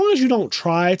away. And as long as you don't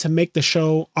try to make the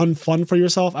show unfun for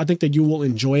yourself, I think that you will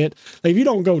enjoy it. Like if you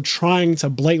don't go trying to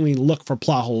blatantly look for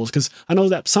plot holes, because I know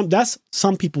that that's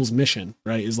some people's mission,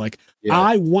 right? Is like,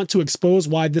 I want to expose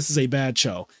why this is a bad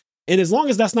show. And as long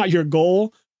as that's not your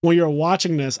goal when you're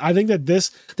watching this, I think that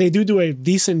they do a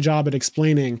decent job at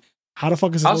explaining how the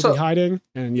fuck is this Loki hiding.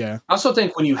 And I also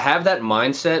think when you have that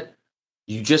mindset,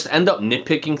 you just end up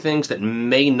nitpicking things that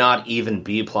may not even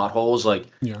be plot holes. Like,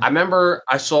 I remember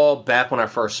I saw back when I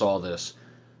first saw this,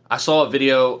 I saw a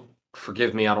video,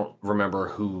 forgive me, I don't remember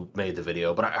who made the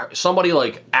video, but somebody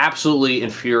like absolutely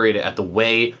infuriated at the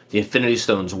way the Infinity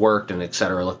Stones worked and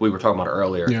etc. Like we were talking about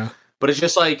earlier. Yeah. But it's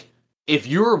just like, if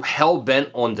you're hell-bent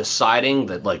on deciding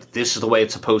that like this is the way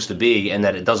it's supposed to be and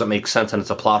that it doesn't make sense and it's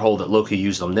a plot hole that Loki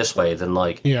used them this way, then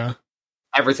like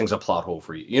everything's a plot hole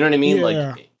for you. You know what I mean?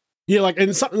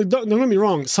 And don't get me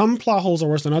wrong, some plot holes are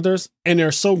worse than others, and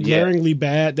they're so glaringly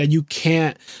bad that you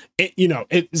can't,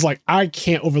 it's like, I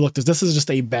can't overlook this. This is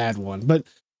just a bad one. But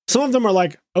some of them are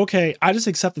like, okay, I just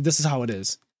accept that this is how it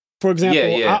is. For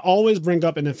example, I always bring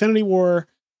up in Infinity War,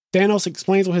 Thanos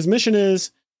explains what his mission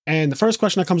is, and the first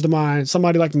question that comes to mind,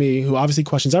 somebody like me who obviously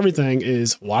questions everything,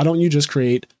 is why don't you just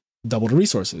create double the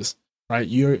resources, right?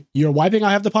 You're wiping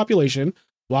out half the population.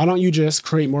 Why don't you just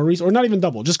create more resources, or not even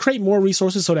double, just create more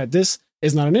resources so that this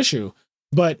is not an issue?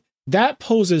 But that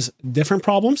poses different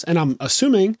problems. And I'm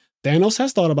assuming Thanos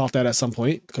has thought about that at some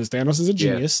point, because Thanos is a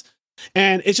genius.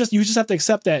 And it's just, you just have to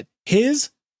accept that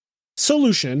his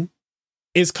solution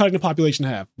is cutting the population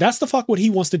in half. That's the fuck what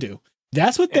he wants to do.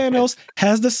 That's what Thanos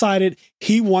has decided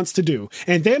he wants to do.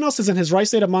 And Thanos is in his right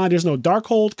state of mind. There's no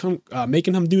Darkhold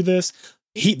making him do this.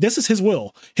 This is his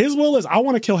will. His will is, I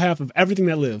want to kill half of everything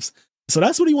that lives. So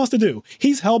that's what he wants to do.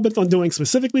 He's hell-bent on doing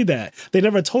specifically that. They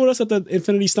never told us that the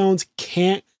Infinity Stones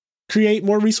can't create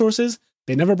more resources.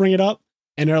 They never bring it up.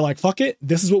 And they're like, fuck it.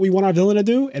 This is what we want our villain to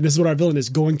do. And this is what our villain is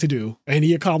going to do. And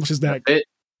he accomplishes that.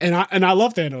 And I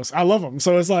love Thanos. I love him.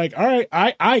 So it's like, all right,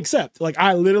 I accept. Like,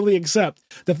 I literally accept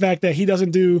the fact that he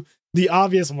doesn't do the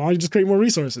obvious, why don't you just create more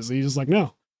resources? And he's just like,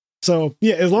 no. So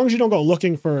yeah, as long as you don't go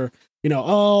looking for,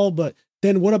 but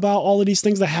then what about all of these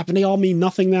things that happen? They all mean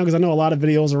nothing now. Because I know a lot of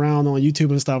videos around on YouTube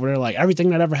and stuff where they're like,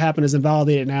 everything that ever happened is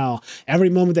invalidated now. Every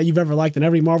moment that you've ever liked in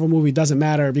every Marvel movie doesn't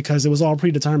matter because it was all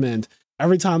predetermined.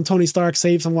 Every time Tony Stark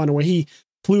saved someone, where he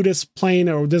flew this plane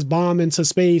or this bomb into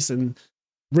space and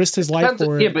risked his life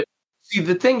for it. Yeah, but see,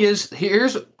 the thing is,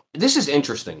 this is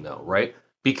interesting though, right?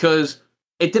 Because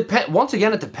it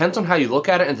depends on how you look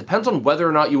at it, and it depends on whether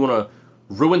or not you want to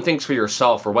ruin things for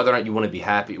yourself or whether or not you want to be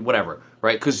happy, whatever,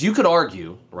 right? Because you could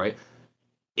argue, right?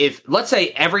 If, let's say,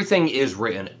 everything is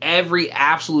written, every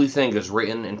absolute thing is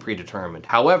written and predetermined.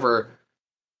 However,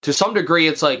 to some degree,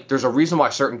 it's like there's a reason why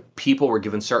certain people were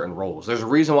given certain roles. There's a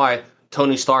reason why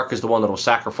Tony Stark is the one that will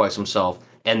sacrifice himself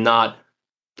and not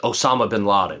Osama bin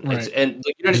Laden.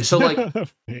 Right. So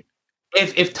like,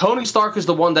 if Tony Stark is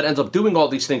the one that ends up doing all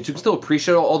these things, you can still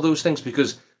appreciate all those things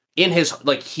because in his,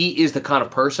 like, he is the kind of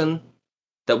person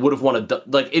that would have wanted,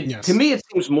 to me, it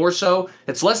seems more so,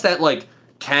 it's less that, like,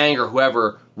 Kang or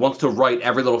whoever wants to write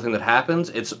every little thing that happens.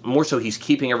 It's more so he's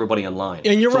keeping everybody in line.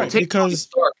 And you're right, because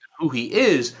Stark, who he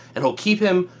is, and he'll keep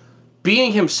him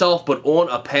being himself, but on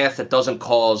a path that doesn't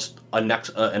cause an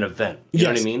event. You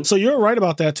know what I mean? So you're right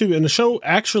about that too. And the show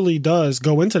actually does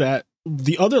go into that.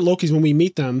 The other Lokis, when we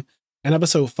meet them in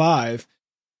episode 5,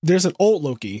 there's an old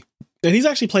Loki, and he's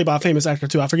actually played by a famous actor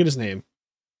too. I forget his name,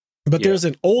 but there's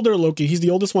an older Loki. He's the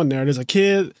oldest one there. There's a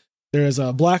kid. There's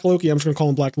a Black Loki. I'm just gonna call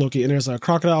him Black Loki. And there's a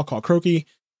crocodile called Croaky.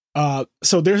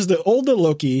 So there's the older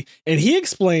Loki, and he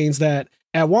explains that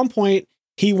at one point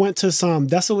he went to some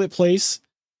desolate place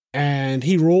and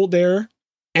he ruled there,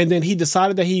 and then he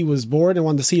decided that he was bored and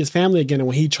wanted to see his family again. And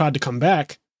when he tried to come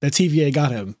back, the TVA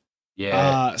got him.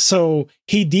 Yeah. So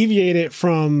he deviated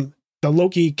from the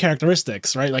Loki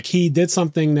characteristics, right? Like he did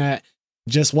something that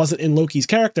just wasn't in Loki's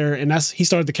character, and he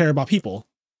started to care about people.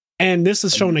 And this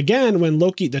is shown again when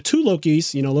Loki, the two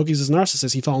Lokis, Loki's is a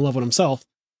narcissist. He fell in love with himself.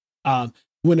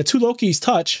 When the two Lokis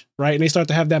touch, right, and they start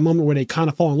to have that moment where they kind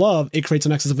of fall in love, it creates a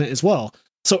Nexus event as well.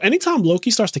 So anytime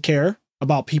Loki starts to care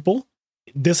about people,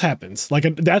 this happens. Like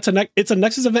it's a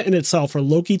Nexus event in itself for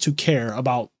Loki to care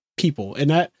about people, and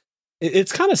that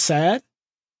it's kind of sad,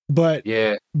 but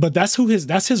that's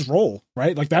his role,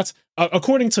 right? Like that's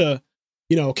according to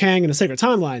Kang in a sacred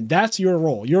timeline. That's your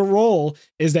role. Your role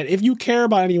is that if you care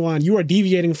about anyone, you are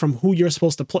deviating from who you're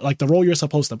supposed to play, like the role you're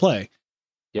supposed to play.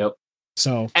 Yep.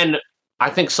 So, and I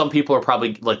think some people are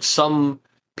probably like some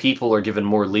people are given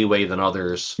more leeway than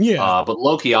others. Yeah. But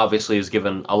Loki obviously is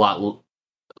given a lot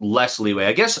less leeway.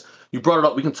 I guess you brought it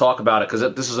up. We can talk about it because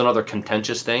this is another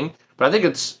contentious thing. But I think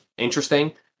it's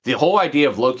interesting. The whole idea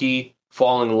of Loki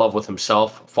falling in love with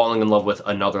himself, falling in love with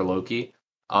another Loki.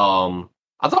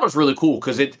 I thought it was really cool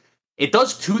because it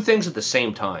does two things at the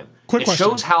same time. Quick question.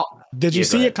 Shows how. Did you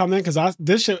see it coming? Because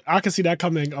I can see that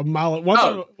coming a mile.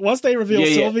 Once they revealed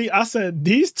Sylvie, I said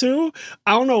these two.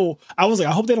 I don't know. I was like,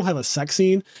 I hope they don't have a sex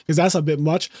scene because that's a bit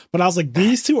much. But I was like,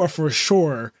 these two are for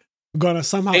sure gonna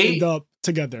somehow end up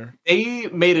together. They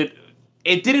made it.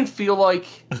 It didn't feel like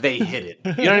they hit it.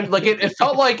 You know what I mean? Like it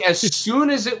felt like as soon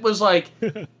as it was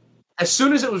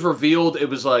revealed, it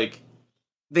was like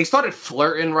they started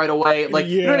flirting right away. Like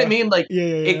you know what I mean? Like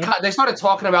they started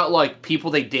talking about like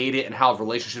people they dated and how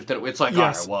relationships did. It's like all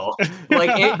right, well, like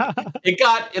it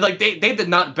got like they did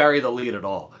not bury the lead at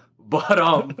all. But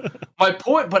my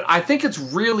point. But I think it's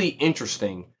really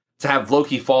interesting to have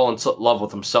Loki fall in love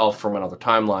with himself from another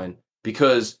timeline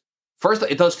because first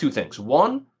it does two things.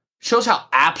 One, shows how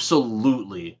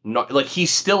absolutely like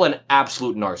he's still an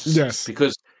absolute narcissist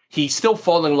because he's still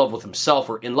falling in love with himself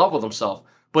or in love with himself.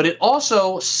 But it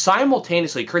also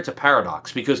simultaneously creates a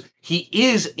paradox because he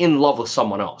is in love with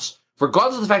someone else.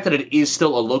 Regardless of the fact that it is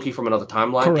still a Loki from another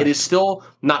timeline, Correct. It is still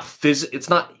not it's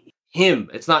not him.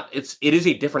 It is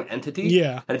a different entity.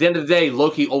 Yeah. And at the end of the day,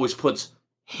 Loki always puts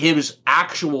his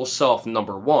actual self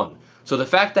number one. So the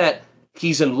fact that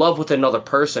he's in love with another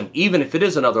person, even if it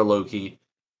is another Loki,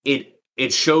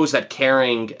 it shows that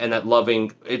caring and that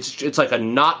loving, it's like a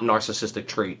not narcissistic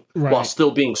trait while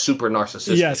still being super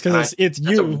narcissistic. Yes, because it's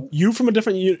you from a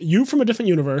different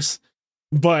universe,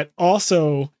 but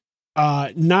also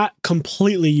not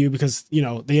completely you because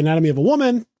the anatomy of a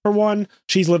woman for one,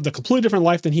 she's lived a completely different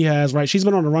life than he has. Right, she's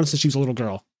been on the run since she was a little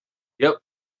girl. Yep.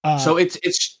 So it's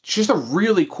just a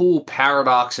really cool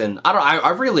paradox, and I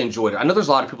really enjoyed it. I know there's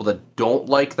a lot of people that don't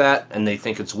like that and they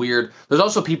think it's weird. There's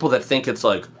also people that think it's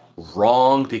like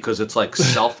wrong because it's like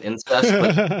self-incest.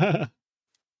 But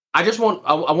I just want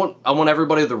I want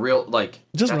everybody the real like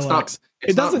just relax.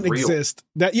 It doesn't exist.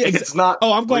 It's not.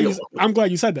 Oh, I'm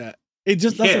glad you said that. It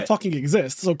just doesn't fucking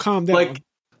exist. So calm down.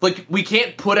 Like we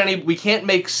can't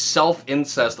make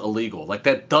self-incest illegal. Like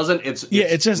that doesn't it's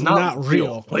just not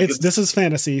real. This is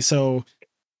fantasy, so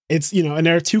it's and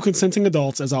there are two consenting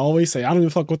adults, as I always say. I don't give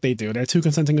a fuck what they do. There are two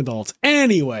consenting adults.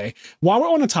 Anyway, while we're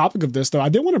on the topic of this though, I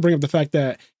did want to bring up the fact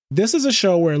that this is a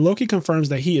show where Loki confirms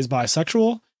that he is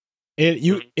bisexual.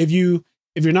 If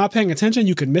you're not paying attention,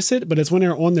 you could miss it, but it's when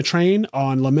they're on the train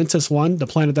on Lamentus 1, the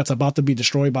planet that's about to be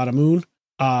destroyed by the moon.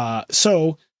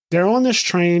 So they're on this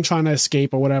train trying to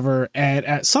escape or whatever, and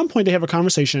at some point they have a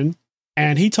conversation,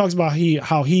 and he talks about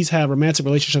how he's had romantic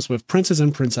relationships with princes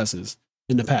and princesses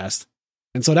in the past.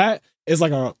 And so that is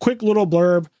like a quick little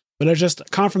blurb, but it's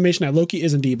just confirmation that Loki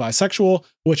is indeed bisexual,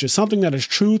 which is something that is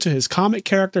true to his comic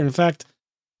character. In fact,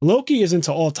 Loki is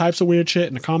into all types of weird shit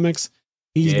in the comics.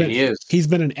 He is. He's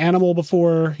been an animal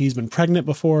before. He's been pregnant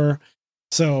before.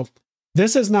 So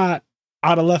this is not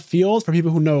out of left field for people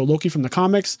who know Loki from the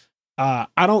comics. I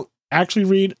don't actually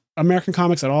read American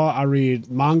comics at all. I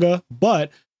read manga,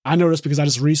 but I know this because I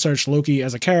just researched Loki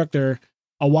as a character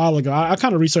a while ago. I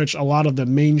kind of researched a lot of the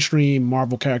mainstream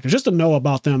Marvel characters just to know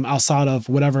about them outside of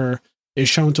whatever is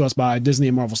shown to us by Disney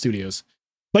and Marvel Studios.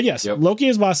 But yes, Loki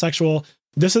is bisexual.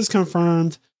 This is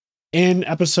confirmed in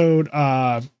episode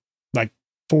like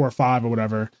 4 or 5 or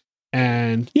whatever.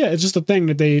 And yeah, it's just a thing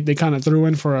that they kind of threw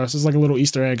in for us. It's like a little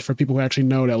Easter egg for people who actually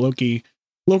know that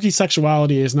Loki's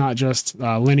sexuality is not just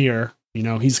linear.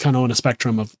 He's kind of on a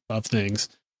spectrum of things.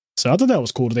 So I thought that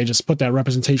was cool that they just put that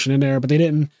representation in there, but they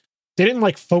didn't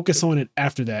like focus on it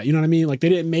after that. You know what I mean? Like they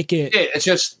didn't make it. It's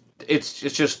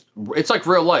like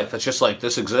real life. It's just like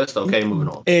this exists. Okay, moving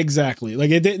on. Exactly.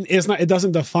 Like it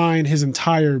doesn't define his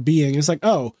entire being. It's like,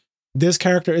 oh, this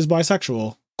character is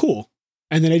bisexual. Cool.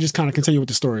 And then they just kind of continue with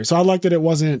the story. So I liked that it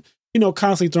wasn't,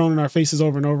 constantly thrown in our faces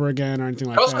over and over again or anything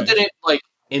like that. It also didn't like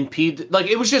impede, like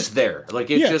it was just there. Like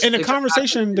and the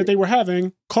conversation that they were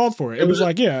having called for it. It was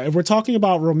like, if we're talking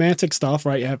about romantic stuff,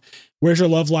 right? Where's your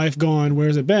love life gone?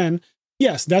 Where's it been?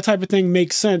 Yes, that type of thing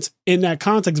makes sense in that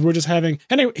context. We're just having,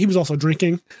 and he was also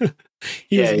drinking.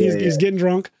 He's getting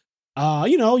drunk.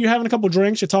 You're having a couple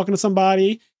drinks, you're talking to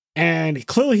somebody, and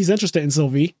clearly he's interested in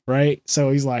Sylvie, right? So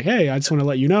he's like, hey, I just want to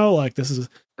let you know, like, this is...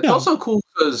 It's also cool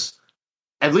because,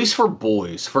 at least for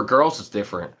boys, for girls it's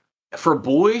different. For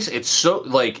boys, it's so,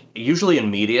 like, usually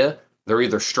in media, they're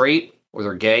either straight or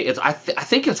they're gay. I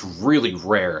think it's really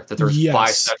rare that there's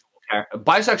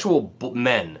bisexual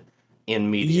men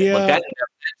in media. Yeah. Like that,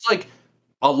 it's like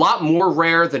a lot more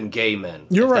rare than gay men.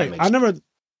 You're right. I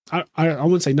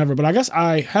wouldn't say never, but I guess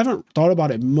I haven't thought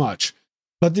about it much.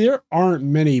 But there aren't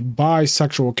many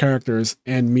bisexual characters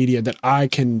in media that I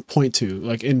can point to,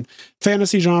 like in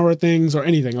fantasy genre things or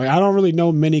anything. Like I don't really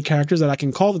know many characters that I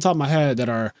can call off the top of my head that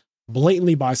are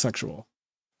blatantly bisexual.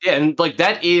 Yeah, and like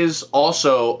that is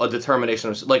also a determination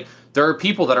of like there are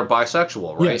people that are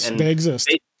bisexual, right? Yes, and they exist.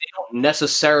 They don't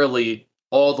necessarily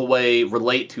all the way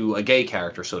relate to a gay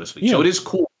character, so to speak. Yeah. So it is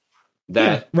cool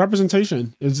that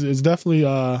representation is definitely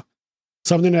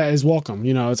something that is welcome.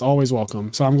 You know, it's always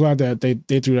welcome. So I'm glad that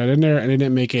they threw that in there and they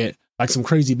didn't make it like some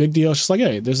crazy big deal. It's just like,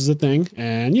 hey, this is a thing.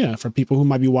 And yeah, for people who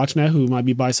might be watching that, who might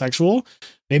be bisexual,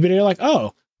 maybe they're like,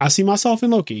 oh, I see myself in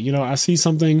Loki. You know, I see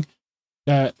something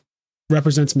that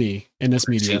represents me in this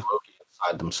media. See Loki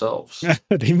inside themselves.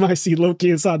 They might see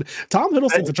Loki inside. Tom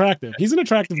Hiddleston's attractive. He's an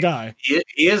attractive guy. He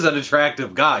is an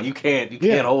attractive guy. You can't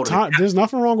hold Tom, it. There's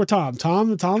nothing wrong with Tom.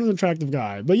 Tom's an attractive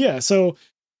guy. But yeah, so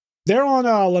they're on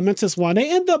Lamentis 1.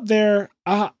 They end up there.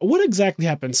 What exactly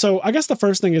happened? So I guess the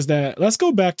first thing is that let's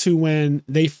go back to when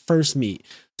they first meet.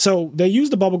 So they use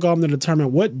the bubblegum to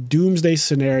determine what doomsday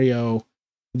scenario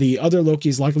the other Loki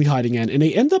is likely hiding in. And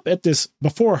they end up at this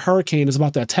before a hurricane is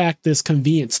about to attack this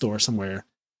convenience store somewhere.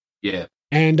 Yeah.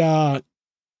 And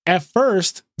at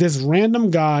first, this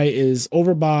random guy is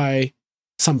over by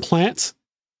some plants.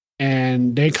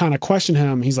 And they kind of question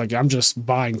him. He's like, I'm just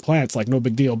buying plants, like no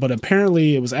big deal. But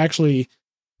apparently it was actually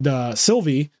the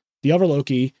Sylvie, the other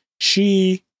Loki.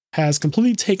 She has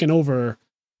completely taken over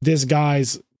this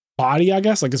guy's body, I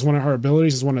guess. Like it's one of her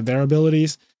abilities, it's one of their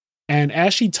abilities. And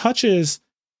as she touches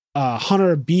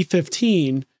Hunter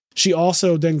B-15, she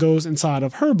also then goes inside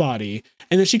of her body.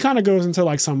 And then she kind of goes into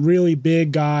like some really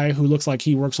big guy who looks like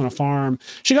he works on a farm.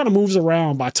 She kind of moves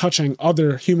around by touching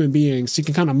other human beings. She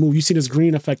can kind of move. You see this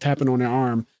green effect happen on her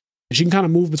arm. And she can kind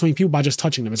of move between people by just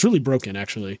touching them. It's really broken,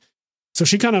 actually. So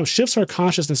she kind of shifts her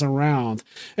consciousness around.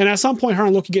 And at some point, her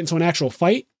and Loki get into an actual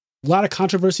fight. A lot of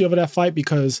controversy over that fight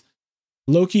because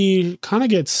Loki kind of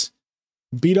gets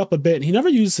beat up a bit. And he never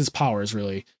used his powers,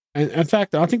 really. And in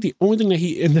fact, I think the only thing that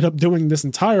he ended up doing this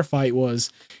entire fight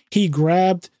was he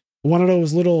grabbed one of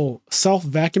those little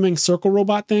self-vacuuming circle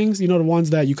robot things, you know, the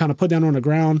ones that you kind of put down on the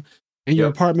ground in your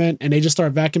apartment and they just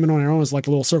start vacuuming on their own. It's like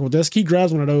a little circle disc. He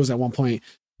grabs one of those at one point,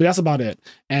 but that's about it.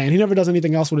 And he never does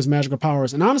anything else with his magical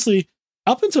powers. And honestly,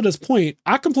 up until this point,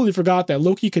 I completely forgot that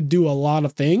Loki could do a lot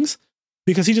of things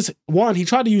because he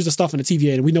tried to use the stuff in the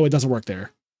TVA and we know it doesn't work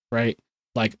there, right?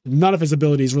 Like none of his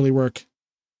abilities really work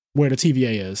where the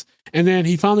TVA is. And then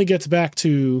he finally gets back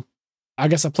to, I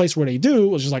guess, a place where they do,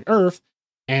 which is like Earth,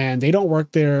 and they don't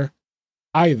work there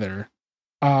either.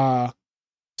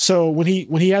 So when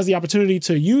he has the opportunity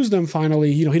to use them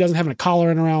finally, you know, he doesn't have any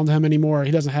collar around him anymore.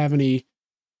 He doesn't have anything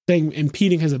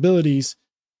impeding his abilities.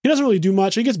 He doesn't really do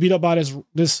much. He gets beat up by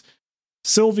this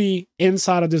Sylvie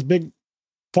inside of this big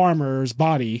farmer's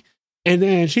body. And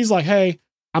then she's like, hey,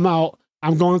 I'm out.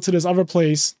 I'm going to this other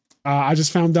place. I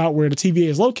just found out where the TVA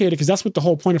is located because that's what the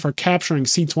whole point of her capturing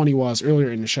C-20 was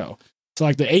earlier in the show. So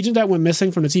like the agent that went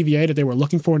missing from the TVA that they were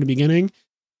looking for in the beginning,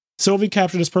 Sylvie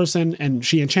captured this person and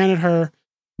she enchanted her,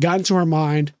 got into her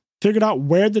mind, figured out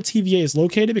where the TVA is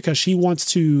located because she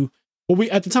wants to,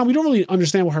 at the time, we don't really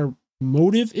understand what her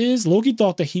motive is. Loki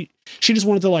thought that she just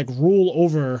wanted to like rule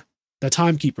over the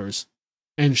timekeepers.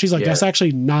 And she's like, that's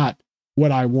actually not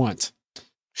what I want.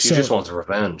 She just wants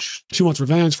revenge. She wants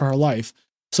revenge for her life.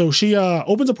 So she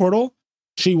opens a portal.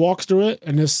 She walks through it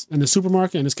in the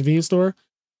supermarket, in this convenience store.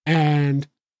 And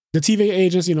the TVA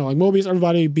agents, you know, like Mobius,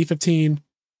 everybody, B-15,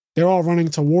 they're all running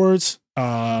towards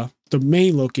the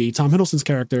main Loki, Tom Hiddleston's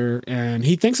character. And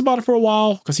he thinks about it for a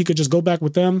while because he could just go back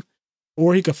with them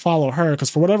or he could follow her because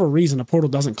for whatever reason, the portal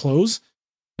doesn't close.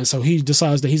 And so he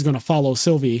decides that he's going to follow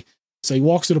Sylvie. So he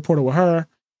walks through the portal with her.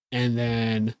 And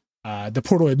then the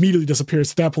portal immediately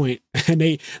disappears at that point.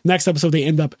 And next episode, they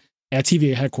end up at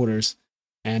TVA headquarters.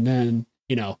 And then,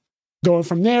 you know, going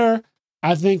from there,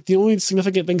 I think the only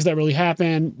significant things that really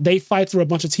happen, they fight through a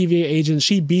bunch of TVA agents.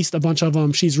 She beasts a bunch of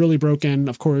them. She's really broken,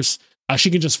 of course. She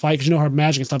can just fight because you know her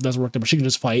magic and stuff doesn't work there, but she can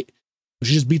just fight.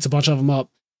 She just beats a bunch of them up.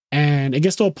 And it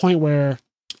gets to a point where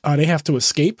they have to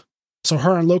escape. So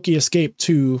her and Loki escape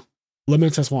to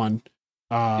Lamentis 1.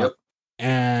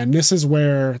 And this is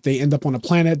where they end up on a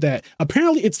planet that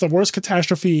apparently it's the worst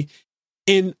catastrophe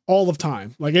in all of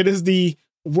time. Like it is the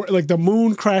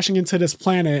moon crashing into this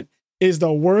planet is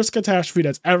the worst catastrophe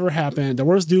that's ever happened. The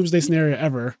worst doomsday scenario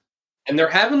ever. And they're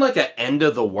having like an end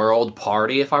of the world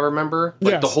party, if I remember.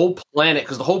 Like the whole planet,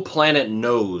 because the whole planet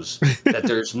knows that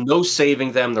there's no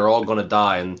saving them. They're all going to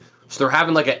die. And so they're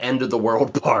having like an end of the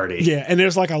world party. Yeah. And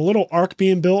there's like a little ark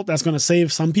being built that's going to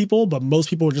save some people, but most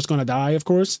people are just going to die, of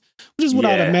course, which is what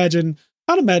I'd imagine.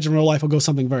 I'd imagine real life will go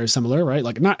something very similar, right?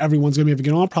 Like not everyone's going to be able to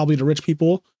get on, probably the rich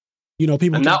people. You know,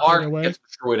 people. And that ark gets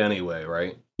destroyed anyway,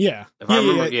 right? Yeah. If I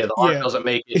remember, the ark doesn't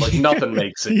make it. Like nothing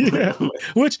makes it.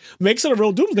 Which makes it a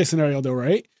real doomsday scenario, though,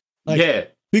 right?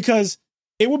 Like, because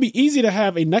it would be easy to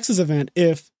have a Nexus event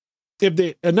if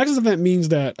a Nexus event means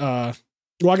that.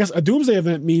 Well, I guess a doomsday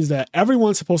event means that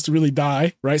everyone's supposed to really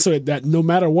die, right? So that no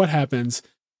matter what happens,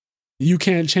 you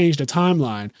can't change the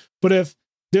timeline. But if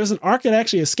there's an ark that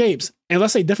actually escapes, and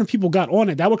let's say different people got on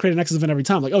it, that would create a Nexus event every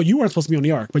time. Like, oh, you weren't supposed to be on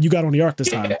the ark, but you got on the ark this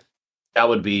time. That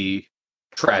would be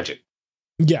tragic.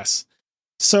 Yes.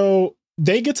 So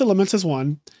they get to Lamentis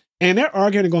 1, and they're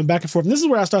arguing and going back and forth. And this is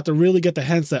where I start to really get the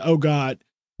hints that, oh God,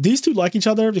 these two like each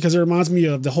other, because it reminds me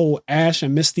of the whole Ash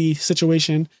and Misty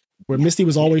situation where Misty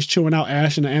was always chewing out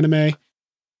Ash in the anime.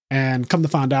 And come to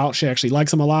find out, she actually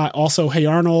likes him a lot. Also, Hey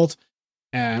Arnold,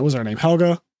 and what was her name?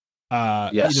 Helga.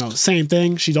 Yes. You know, same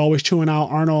thing. She's always chewing out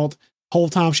Arnold. Whole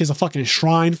time she has a fucking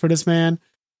shrine for this man.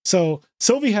 So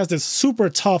Sylvie has this super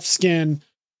tough skin.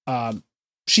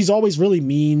 She's always really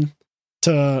mean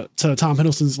to Tom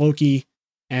Hiddleston's Loki.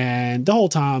 And the whole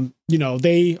time, you know,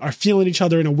 they are feeling each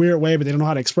other in a weird way, but they don't know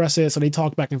how to express it. So they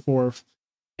talk back and forth.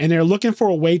 And they're looking for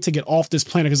a way to get off this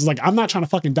planet. Because it's like, I'm not trying to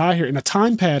fucking die here. And the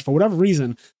time pad, for whatever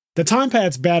reason, the time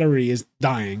pad's battery is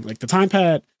dying. Like the time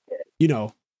pad, you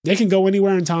know, they can go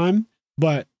anywhere in time,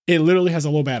 but it literally has a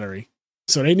low battery.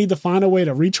 So they need to find a way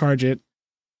to recharge it.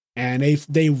 And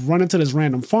they run into this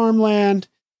random farmland.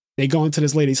 They go into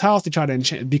this lady's house. They try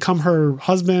to become her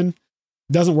husband.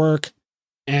 Doesn't work.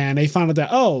 And they find out that,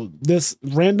 oh, this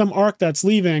random arc that's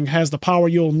leaving has the power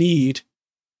you'll need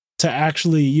to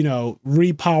actually, you know,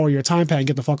 repower your time pad and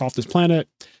get the fuck off this planet.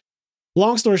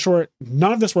 Long story short,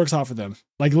 none of this works out for them.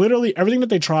 Like literally everything that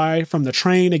they try, from the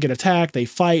train, they get attacked, they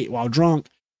fight while drunk.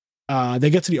 They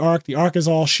get to the arc. The arc is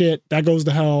all shit. That goes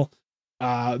to hell.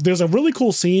 There's a really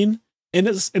cool scene in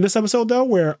this episode though,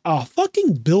 where a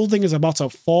fucking building is about to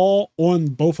fall on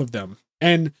both of them.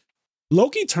 And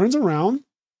Loki turns around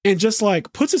and just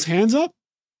like puts his hands up.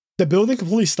 The building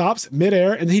completely stops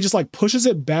midair, and he just like pushes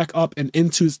it back up and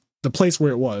into the place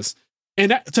where it was.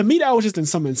 And that, to me, that was just in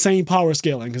some insane power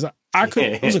scaling, because I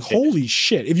was like, holy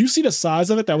shit. If you see the size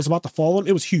of it that was about to fall on,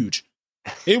 it was huge.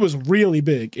 It was really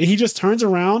big. And he just turns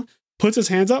around, puts his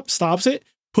hands up, stops it,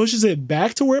 pushes it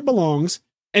back to where it belongs,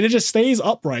 and it just stays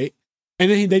upright. And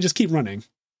then they just keep running.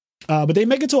 But they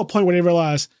make it to a point where they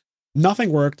realize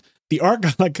nothing worked. The arc,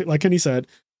 like Kenny said,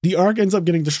 the arc ends up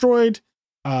getting destroyed.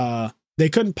 They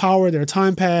couldn't power their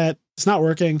time pad. It's not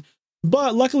working.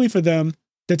 But luckily for them,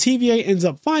 the TVA ends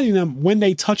up finding them when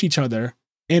they touch each other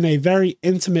in a very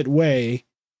intimate way.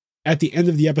 At the end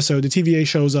of the episode, the TVA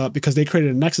shows up because they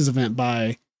created a Nexus event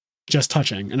by just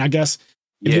touching. And I guess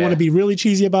if you want to be really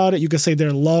cheesy about it, you could say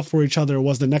their love for each other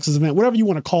was the Nexus event, whatever you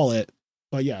want to call it.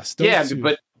 But yes.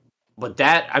 But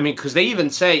that, I mean, because they even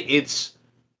say it's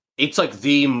like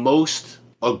the most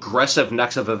aggressive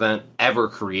Nexus event ever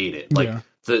created. Like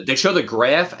they show the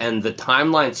graph and the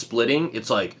timeline splitting. It's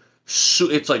like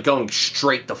going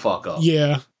straight the fuck up.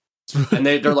 Yeah. And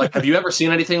they're like, have you ever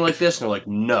seen anything like this? And they're like,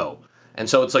 no. And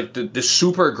so it's like this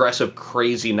super aggressive,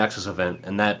 crazy Nexus event,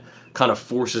 and that kind of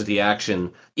forces the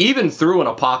action, even through an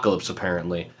apocalypse,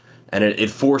 apparently. And it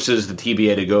forces the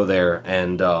TVA to go there,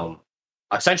 and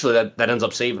essentially that ends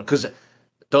up saving. Because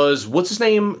does what's his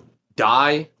name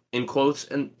die in quotes?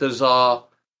 And does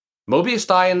Mobius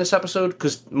die in this episode?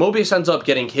 Because Mobius ends up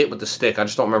getting hit with the stick. I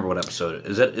just don't remember what episode.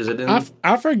 Is it in?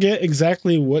 I forget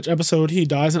exactly which episode he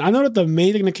dies. And I know that the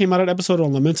main thing that came out of that episode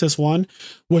on Lamentis 1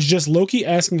 was just Loki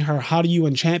asking her, how do you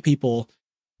enchant people?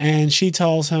 And she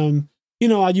tells him, you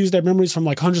know, I use their memories from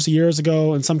like hundreds of years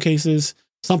ago. In some cases,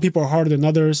 some people are harder than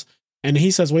others. And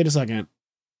he says, wait a second.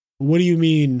 What do you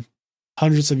mean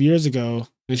hundreds of years ago?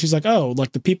 And she's like, oh,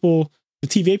 like the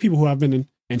TVA people who I've been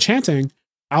enchanting,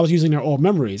 I was using their old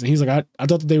memories. And he's like, I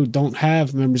thought that they don't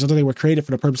have memories. I thought they were created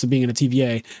for the purpose of being in a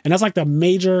TVA. And that's like the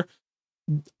major,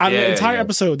 the entire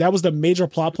episode, that was the major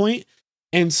plot point.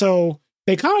 And so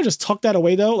they kind of just tuck that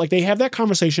away though. Like they have that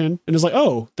conversation and it's like,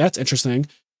 oh, that's interesting.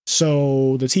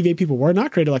 So the TVA people were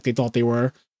not created like they thought they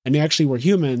were. And they actually were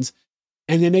humans.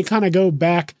 And then they kind of go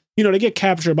back, you know, they get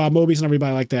captured by Mobius and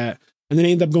everybody like that. And then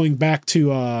they end up going back to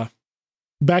the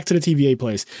TVA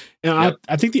place. And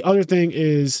I think the other thing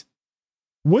is,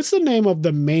 what's the name of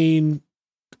the main?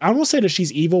 I don't want to say that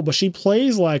she's evil, but she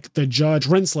plays like the judge,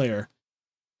 Renslayer.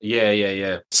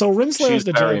 Yeah. So Renslayer is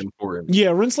the very judge. Important. Yeah,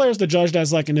 Renslayer is the judge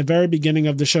that's like in the very beginning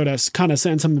of the show that's kind of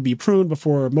sentenced him to be pruned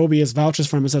before Mobius vouches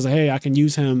for him and says, hey, I can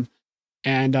use him.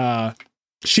 And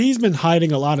she's been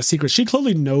hiding a lot of secrets. She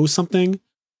clearly knows something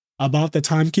about the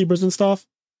timekeepers and stuff.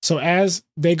 So as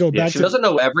they go back, she doesn't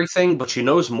know everything, but she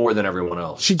knows more than everyone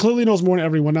else. She clearly knows more than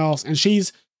everyone else, and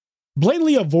she's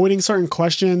blatantly avoiding certain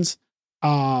questions.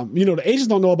 The agents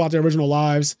don't know about their original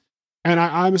lives, and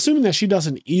I'm assuming that she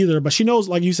doesn't either. But she knows,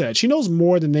 like you said, she knows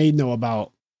more than they know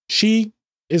about. She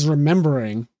is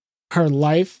remembering her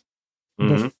life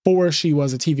before she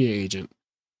was a TVA agent,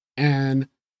 and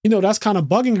that's kind of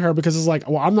bugging her because it's like,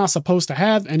 well, I'm not supposed to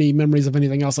have any memories of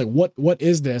anything else. Like, what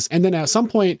is this? And then at some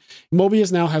point,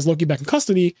 Mobius now has Loki back in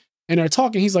custody and they're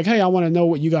talking. He's like, hey, I want to know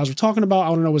what you guys were talking about. I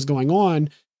want to know what's going on.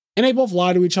 And they both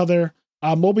lie to each other.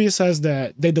 Mobius says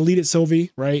that they deleted Sylvie,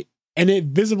 right? And it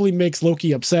visibly makes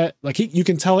Loki upset. Like you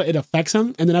can tell it affects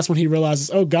him. And then that's when he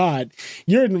realizes, oh God,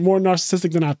 you're more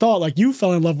narcissistic than I thought. Like you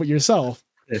fell in love with yourself.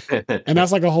 And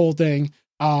that's like a whole thing.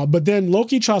 But then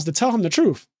Loki tries to tell him the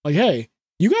truth. Like, hey,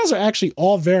 you guys are actually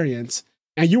all variants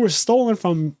and you were stolen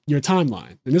from your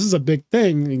timeline. And this is a big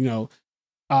thing,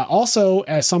 Also,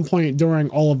 at some point during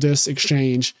all of this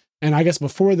exchange, and I guess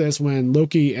before this, when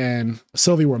Loki and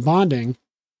Sylvie were bonding,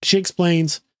 she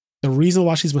explains the reason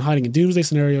why she's been hiding in doomsday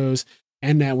scenarios.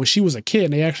 And that when she was a kid,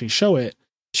 and they actually show it,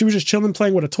 she was just chilling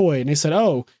playing with a toy. And they said,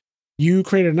 oh, you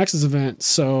created a Nexus event,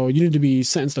 so you need to be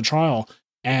sentenced to trial.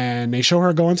 And they show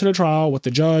her going to the trial with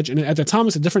the judge. And at the time,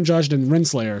 it's a different judge than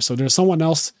Renslayer. So there's someone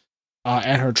else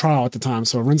at her trial at the time.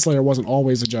 So Renslayer wasn't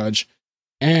always a judge.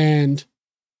 And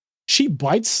she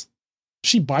bites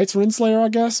Renslayer, I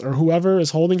guess, or whoever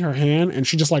is holding her hand. And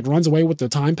she just like runs away with the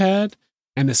time pad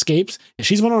and escapes. And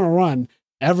she's been on a run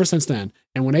ever since then.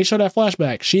 And when they show that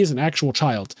flashback, she is an actual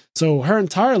child. So her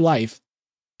entire life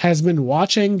has been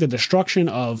watching the destruction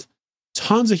of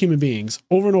tons of human beings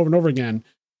over and over and over again,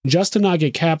 just to not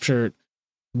get captured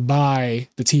by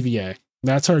the TVA.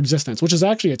 That's her existence, which is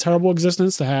actually a terrible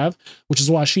existence to have, which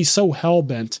is why she's so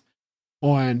hell-bent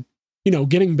on,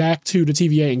 getting back to the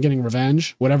TVA and getting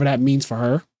revenge, whatever that means for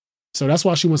her. So that's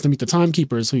why she wants to meet the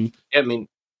timekeepers who...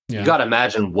 You got to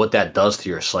imagine what that does to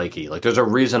your psyche. Like, there's a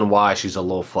reason why she's a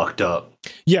little fucked up.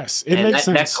 Yes, it makes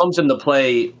sense. That comes into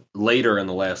play later in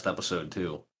the last episode,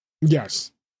 too.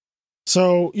 Yes.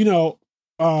 So,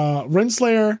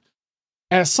 Renslayer...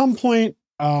 At some point,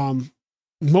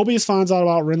 Mobius finds out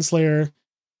about Renslayer,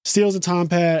 steals the time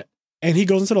pad, and he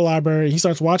goes into the library. He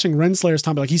starts watching Renslayer's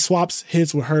time pad. Like he swaps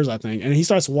his with hers, I think. And he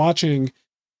starts watching,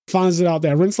 finds it out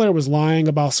that Renslayer was lying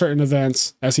about certain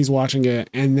events as he's watching it.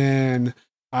 And then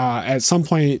at some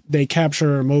point, they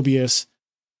capture Mobius.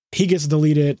 He gets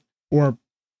deleted, or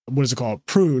what is it called?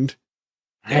 Pruned.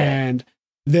 And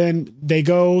then they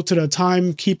go to the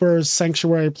Timekeeper's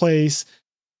sanctuary place.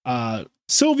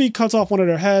 Sylvie cuts off one of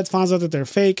their heads, finds out that they're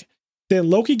fake. Then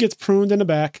Loki gets pruned in the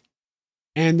back.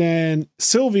 And then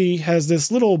Sylvie has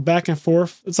this little back and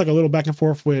forth. It's like a little back and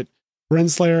forth with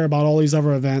Renslayer about all these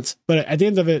other events. But at the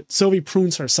end of it, Sylvie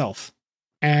prunes herself.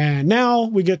 And now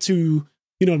we get to,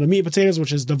 the meat and potatoes,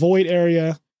 which is the void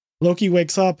area. Loki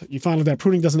wakes up. You find out that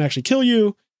pruning doesn't actually kill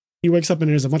you. He wakes up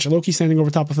and there's a bunch of Loki standing over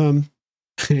top of him,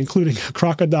 including a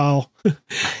crocodile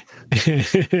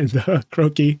and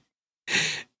Croaky.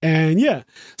 And yeah,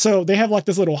 so they have like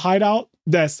this little hideout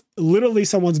that's literally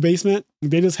someone's basement.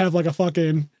 They just have like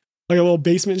a little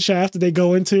basement shaft that they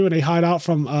go into and they hide out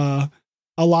from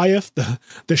Alioth,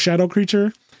 the shadow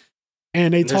creature.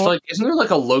 And they talk. Isn't there like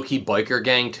a Loki biker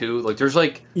gang too? Like there's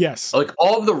yes, like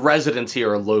all of the residents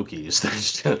here are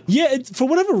Lokis. Yeah, for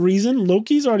whatever reason,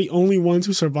 Lokis are the only ones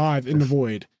who survive in the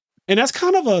void. And that's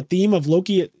kind of a theme of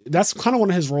Loki. That's kind of one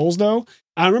of his roles though.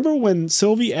 I remember when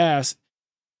Sylvie asked,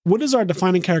 what is our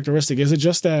defining characteristic? Is it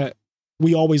just that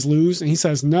we always lose? And he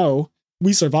says, no,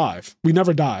 we survive. We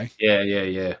never die.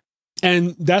 Yeah.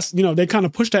 And that's, they kind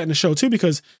of push that in the show too,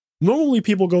 because normally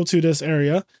people go to this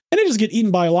area and they just get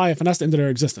eaten by a life and that's the end of their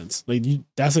existence. Like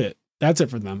that's it. That's it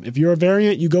for them. If you're a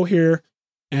variant, you go here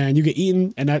and you get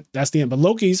eaten and that's the end. But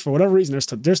Lokis, for whatever reason,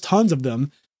 there's tons of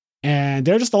them and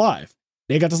they're just alive.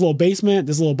 They got this little basement,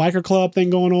 this little biker club thing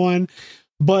going on.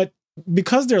 But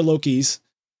because they're Lokis,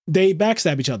 they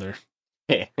backstab each other.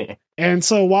 And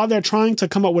so while they're trying to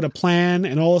come up with a plan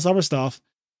and all this other stuff,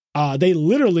 they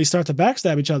literally start to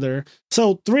backstab each other.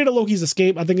 So 3 of the Lokis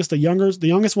escape. I think it's the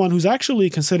youngest one, who's actually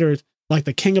considered like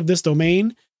the king of this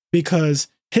domain because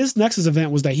his Nexus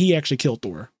event was that he actually killed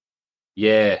Thor.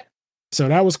 Yeah. So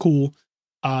that was cool.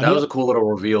 That was a cool little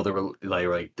reveal. They were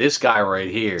like this guy right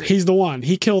here. He's the one.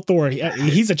 He killed Thor.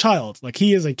 He's a child. Like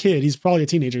he is a kid. He's probably a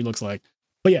teenager, he looks like.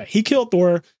 But yeah, he killed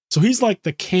Thor. So he's like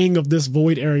the king of this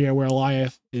void area where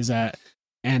Alioth is at.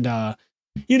 And,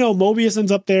 Mobius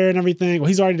ends up there and everything. Well,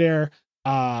 he's already there.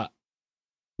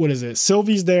 What is it?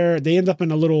 Sylvie's there. They end up in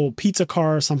a little pizza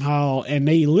car somehow. And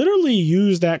they literally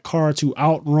use that car to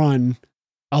outrun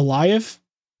Alioth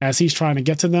as he's trying to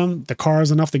get to them. The car is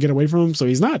enough to get away from him. So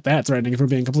he's not that threatening, if we're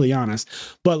being completely honest.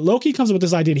 But Loki comes up with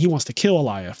this idea that he wants to kill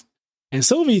Alioth. And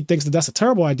Sylvie thinks that that's a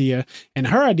terrible idea. And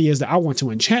her idea is that I want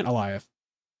to enchant Alioth.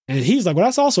 And he's like, well,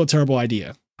 that's also a terrible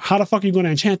idea. How the fuck are you going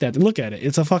to enchant that? And look at it.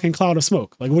 It's a fucking cloud of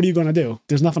smoke. Like, what are you going to do?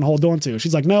 There's nothing to hold on to.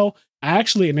 She's like, no,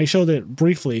 actually, and they showed it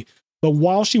briefly. But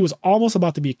while she was almost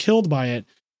about to be killed by it,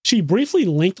 she briefly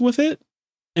linked with it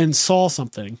and saw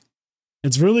something.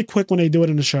 It's really quick when they do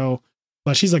it in the show.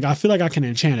 But she's like, I feel like I can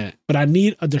enchant it, but I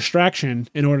need a distraction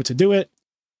in order to do it.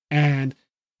 And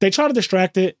they try to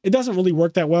distract it. It doesn't really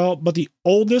work that well. But the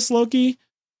oldest Loki,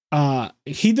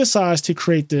 he decides to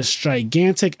create this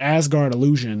gigantic Asgard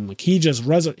illusion. Like he just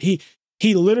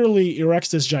he literally erects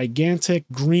this gigantic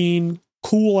green,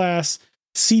 cool ass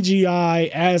CGI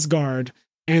Asgard,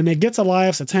 and it gets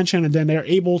Alioth's attention. And then they're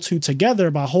able to together,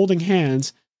 by holding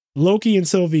hands, Loki and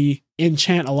Sylvie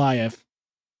enchant Alioth.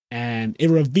 And it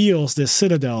reveals this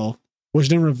citadel, which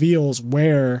then reveals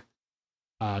where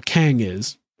Kang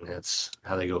is. That's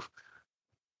how they go.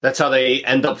 That's how they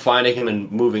end up finding him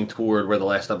and moving toward where the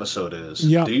last episode is.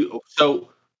 Yeah. So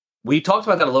we talked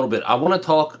about that a little bit. I want to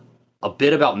talk a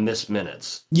bit about Miss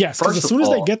Minutes. Yes, because as soon as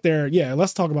they get there,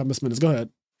 let's talk about Miss Minutes. Go ahead.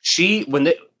 When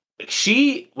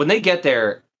they get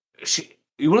there,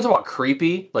 you want to talk about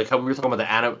creepy? Like how we were talking about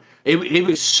the anime. It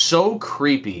was so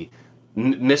creepy.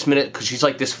 Miss Minute, because she's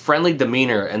like this friendly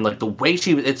demeanor, and like the way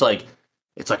it's like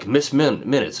Miss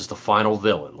Minutes is the final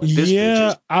villain. Like this bitch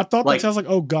is, I thought that. I was like,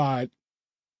 oh god,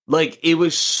 like it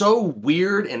was so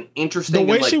weird and interesting. The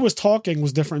way she was talking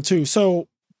was different too. So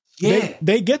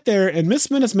they get there, and Miss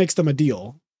Minutes makes them a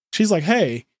deal. She's like,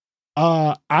 hey,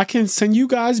 I can send you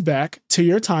guys back to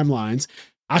your timelines.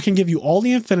 I can give you all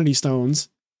the Infinity Stones,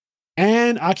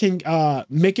 and I can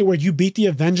make it where you beat the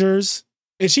Avengers.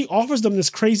 And she offers them this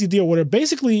crazy deal where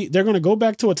they're going to go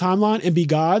back to a timeline and be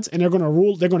gods, and they're going to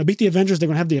rule. They're going to beat the Avengers. They're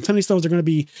going to have the Infinity Stones.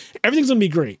 Everything's going to be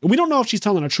great. And we don't know if she's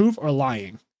telling the truth or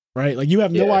lying, right? Like you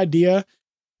have no idea.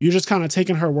 You're just kind of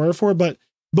taking her word for it. But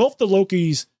both the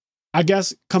Lokis, I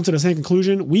guess, come to the same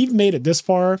conclusion. We've made it this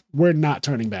far. We're not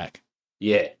turning back.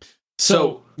 Yeah.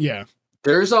 So yeah,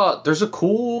 there's a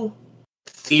cool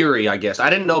theory, I guess. I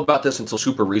didn't know about this until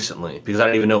super recently because I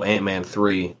didn't even know Ant-Man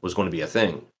 3 was going to be a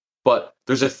thing. But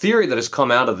there's a theory that has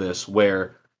come out of this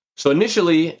where, so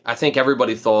initially, I think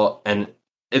everybody thought, and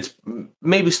it's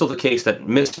maybe still the case, that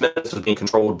Miss Minutes was being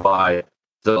controlled by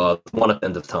the one at the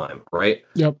end of time, right?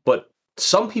 Yep. But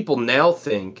some people now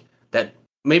think that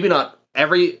maybe not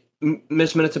every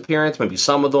Miss Minutes appearance, maybe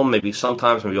some of them, maybe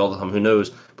sometimes, maybe all the time, who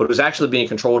knows, but it was actually being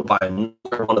controlled by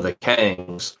another one of the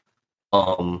Kangs,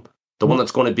 the one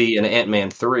that's going to be in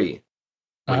Ant-Man 3.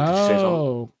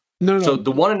 No. So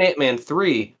the one in Ant-Man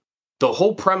 3... The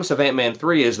whole premise of Ant-Man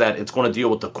 3 is that it's going to deal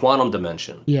with the quantum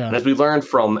dimension. Yeah. And as we learned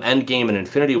from Endgame and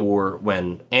Infinity War,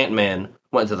 when Ant-Man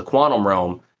went into the quantum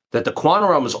realm, that the quantum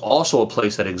realm is also a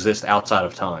place that exists outside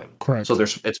of time. Correct. So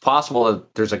it's possible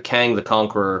that there's a Kang the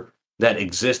Conqueror that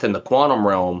exists in the quantum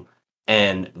realm,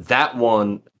 and that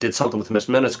one did something with Miss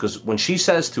Minutes, because when she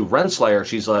says to Renslayer,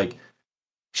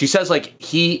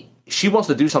 she wants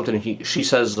to do something. She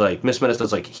says, like, Miss Minutes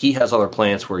does, like, he has other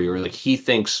plans for you, or like he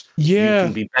thinks you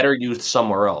can be better used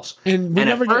somewhere else. And we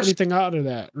never get anything out of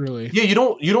that, really. Yeah, you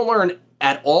don't learn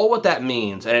at all what that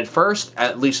means. And at first,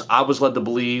 at least I was led to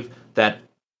believe that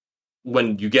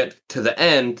when you get to the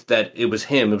end, that it was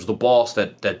him, it was the boss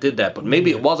that did that. But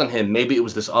maybe it wasn't him. Maybe it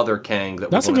was this other Kang.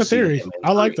 That's a good theory.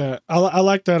 I like that. I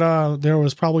like that. There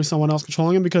was probably someone else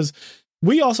controlling him, because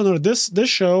we also know that this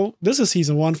show, this is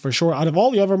season 1 for sure. Out of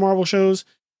all the other Marvel shows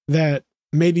that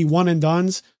maybe one and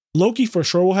dones, Loki for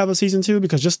sure will have a season 2,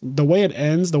 because just the way it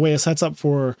ends, the way it sets up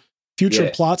for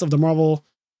future plots of the Marvel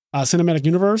cinematic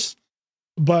universe.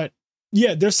 But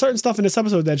yeah, there's certain stuff in this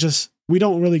episode that just we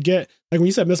don't really get. Like when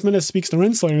you said Miss Minutes speaks to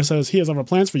Renslayer and says he has other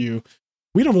plans for you,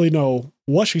 we don't really know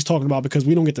what she's talking about, because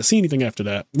we don't get to see anything after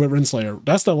that with Renslayer.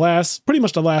 That's pretty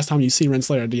much the last time you see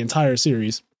Renslayer the entire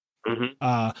series.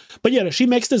 Mm-hmm. But yeah, she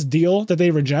makes this deal that they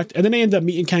reject, and then they end up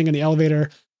meeting Kang in the elevator.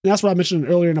 And that's what I mentioned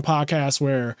earlier in the podcast,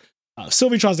 where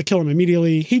Sylvie tries to kill him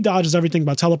immediately. He dodges everything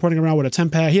by teleporting around with a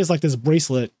TemPad. He has like this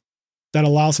bracelet that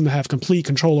allows him to have complete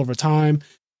control over time,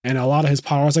 and a lot of his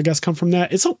powers, I guess, come from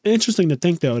that. It's so interesting to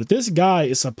think, though, that this guy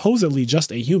is supposedly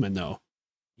just a human, though.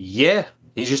 Yeah,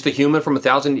 He's just a human from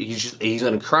 1,000. He's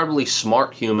an incredibly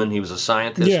smart human. He was a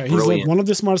scientist. Yeah, he's like one of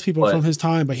the smartest people from his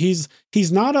time, but he's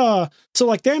not so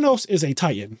like Thanos is a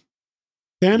Titan.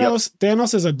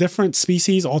 Thanos is a different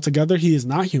species altogether. He is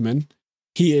not human.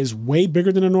 He is way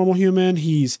bigger than a normal human.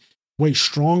 He's way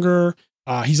stronger.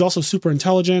 He's also super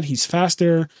intelligent. He's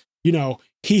faster. You know,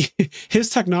 his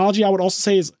technology, I would also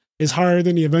say, is higher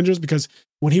than the Avengers, because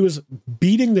when he was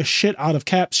beating the shit out of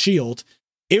Cap's shield,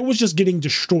 it was just getting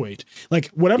destroyed. Like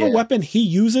whatever weapon he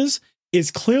uses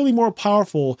is clearly more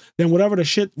powerful than whatever the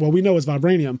shit, well, we know is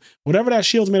vibranium. Whatever that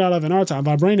shield's made out of in our time,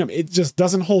 vibranium, it just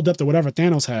doesn't hold up to whatever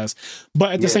Thanos has.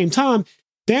 But at the same time,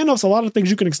 Thanos, a lot of things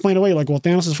you can explain away. Like, well,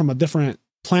 Thanos is from a different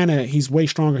planet. He's way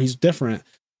stronger. He's different.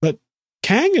 But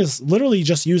Kang is literally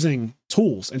just using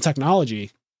tools and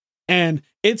technology. And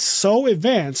it's so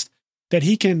advanced that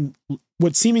he can,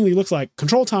 what seemingly looks like,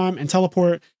 control time and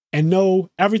teleport and know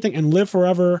everything and live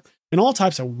forever and all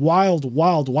types of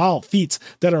wild feats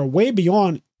that are way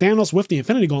beyond Thanos with the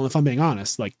Infinity Gauntlet, if I'm being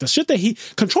honest. Like the shit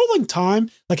that controlling time,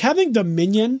 like having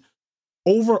dominion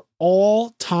over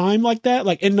all time like that,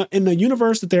 like in the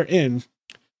universe that they're in,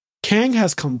 Kang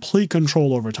has complete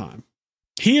control over time.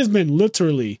 He has been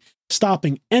literally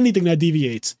stopping anything that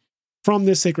deviates from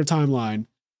this sacred timeline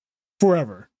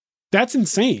forever. That's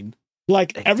insane.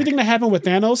 Like everything that happened with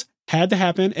Thanos had to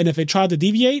happen, and if it tried to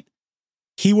deviate,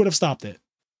 he would have stopped it.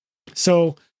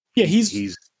 So yeah,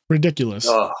 he's ridiculous.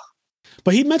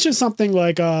 But he mentioned something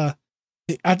like I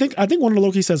think one of the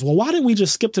Loki says, well, why didn't we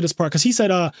just skip to this part? Because he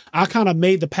said, I kind of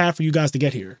made the path for you guys to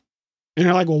get here. And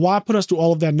they're like, well, why put us through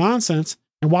all of that nonsense?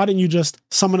 And why didn't you just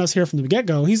summon us here from the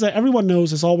get-go? He's like, everyone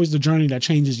knows it's always the journey that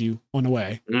changes you on the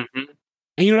way. Mm-hmm.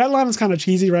 And you know, that line is kind of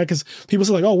cheesy, right? Because people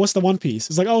say like, oh, what's the One Piece?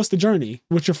 It's like, oh, it's the journey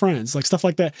with your friends, like stuff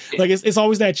like that. Like it's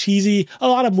always that cheesy. A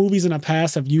lot of movies in the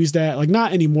past have used that, like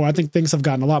not anymore. I think things have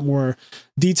gotten a lot more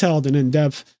detailed and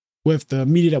in-depth with the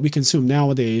media that we consume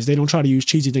nowadays. They don't try to use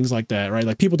cheesy things like that, right?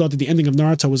 Like people thought that the ending of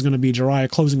Naruto was going to be Jiraiya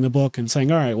closing the book and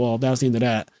saying, all right, well, that was the end of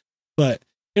that. But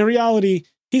in reality,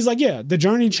 he's like, yeah, the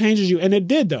journey changes you. And it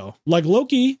did though. Like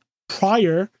Loki,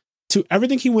 prior to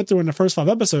everything he went through in the first 5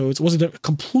 episodes, was a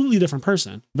completely different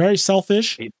person. Very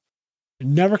selfish.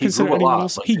 Never considered anyone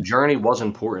else. The journey was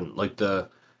important.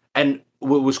 And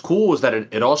what was cool was that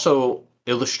it also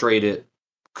illustrated,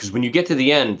 because when you get to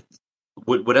the end,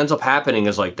 what ends up happening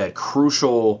is like that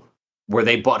crucial where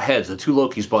they butt heads. The two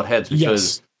Lokis butt heads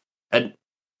because and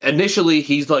initially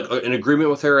he's like in agreement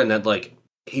with her, and that like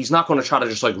he's not going to try to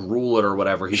just like rule it or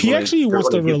whatever. He actually wants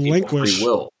to relinquish.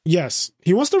 Yes,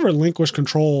 he wants to relinquish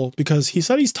control because he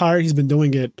said he's tired. He's been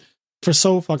doing it for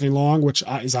so fucking long, which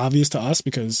is obvious to us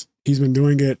because he's been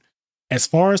doing it as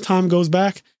far as time goes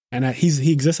back, and that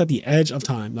he exists at the edge of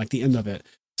time, like the end of it.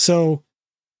 So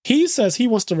he says he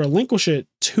wants to relinquish it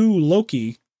to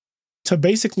Loki to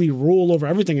basically rule over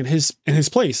everything in his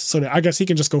place, so that I guess he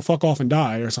can just go fuck off and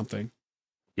die or something.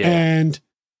 Yeah. And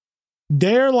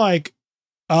they're like,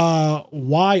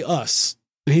 why us?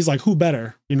 And he's like, who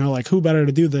better? You know, like who better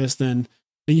to do this than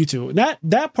you two?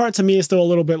 That part to me is still a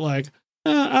little bit like,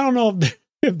 I don't know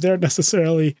if they're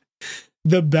necessarily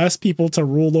the best people to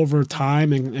rule over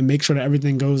time and make sure that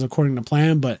everything goes according to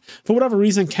plan. But for whatever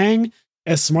reason, Kang,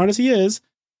 as smart as he is,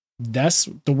 that's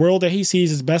the world that he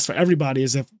sees is best for everybody,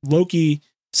 is if Loki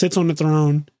sits on the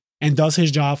throne and does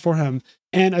his job for him.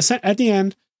 And at the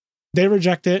end, they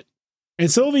reject it.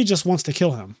 And Sylvie just wants to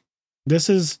kill him.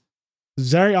 This is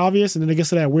very obvious. And then it gets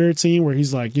to that weird scene where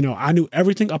he's like, you know, I knew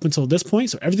everything up until this point.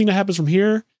 So everything that happens from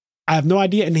here, I have no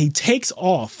idea. And he takes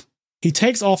off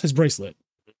his bracelet.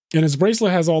 And his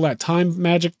bracelet has all that time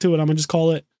magic to it, I'm going to just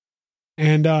call it.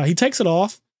 And he takes it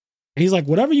off. And he's like,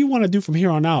 whatever you want to do from here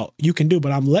on out, you can do.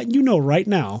 But I'm letting you know right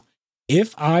now,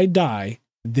 if I die,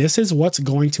 this is what's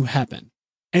going to happen.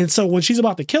 And so when she's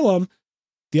about to kill him,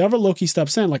 the other Loki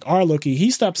steps in, like our Loki, he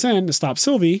steps in to stop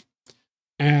Sylvie.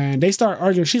 And they start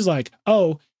arguing. She's like,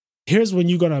 oh, here's when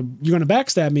you're gonna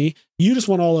backstab me. You just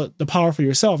want all the power for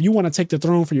yourself. You want to take the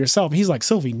throne for yourself. And he's like,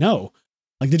 Sylvie, no.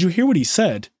 Like, did you hear what he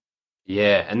said?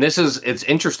 Yeah, and it's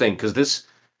interesting because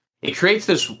it creates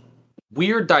this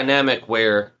weird dynamic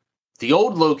where the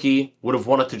old Loki would have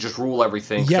wanted to just rule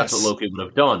everything. Yes. That's what Loki would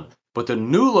have done. But the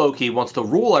new Loki wants to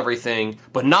rule everything,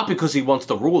 but not because he wants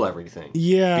to rule everything.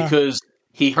 Yeah. Because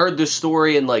he heard this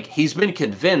story and like he's been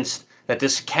convinced that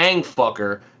this Kang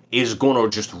fucker is going to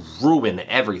just ruin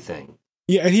everything.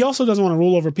 Yeah, and he also doesn't want to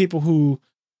rule over people who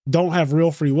don't have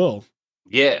real free will.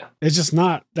 Yeah. It's just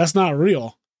that's not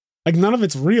real. Like, none of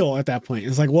it's real at that point.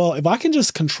 It's like, well, if I can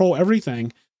just control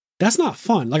everything, that's not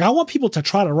fun. Like, I want people to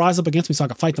try to rise up against me so I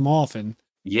can fight them off. And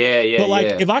yeah. But,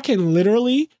 like, if I can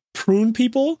literally prune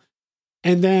people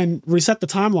and then reset the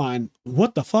timeline,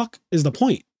 what the fuck is the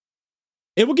point?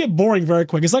 It would get boring very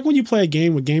quick. It's like when you play a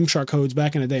game with Game Shark codes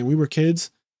back in the day when we were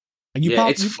kids. And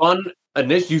it's fun. And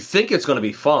you think it's going to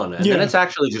be fun, and then it's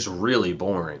actually just really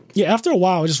boring. Yeah, after a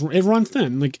while, it runs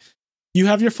thin. Like, you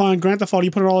have your fun, Grand Theft Auto,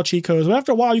 you put in all the cheat codes, but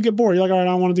after a while, you get bored. You're like, all right,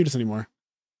 I don't want to do this anymore.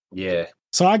 Yeah.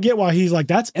 So I get why he's like,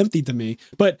 that's empty to me.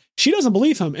 But she doesn't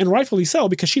believe him, and rightfully so,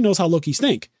 because she knows how Loki's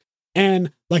think.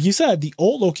 And like you said, the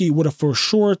old Loki would have for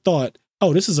sure thought,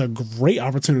 oh, this is a great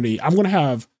opportunity. I'm going to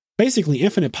have basically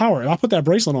infinite power. If I put that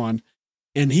bracelet on,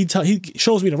 and he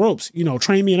shows me the ropes,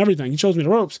 train me and everything. He shows me the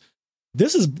ropes.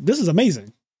 This is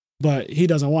amazing. But he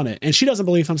doesn't want it. And she doesn't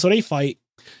believe him, so they fight.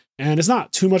 And it's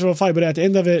not too much of a fight, but at the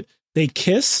end of it, they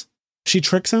kiss. She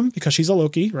tricks him because she's a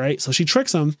Loki, right? So she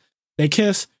tricks him. They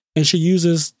kiss. And she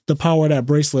uses the power of that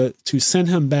bracelet to send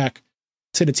him back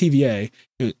to the TVA.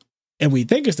 And we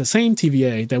think it's the same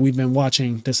TVA that we've been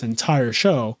watching this entire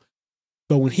show.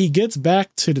 But when he gets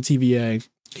back to the TVA,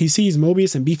 he sees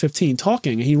Mobius and B-15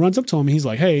 talking. And he runs up to him and he's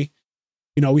like, hey,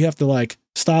 we have to like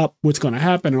stop what's going to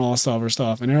happen and all this other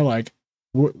stuff. And they're like,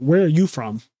 where are you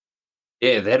from?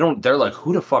 Yeah, they're like,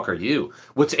 who the fuck are you?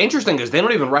 What's interesting is they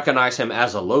don't even recognize him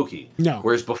as a Loki. No.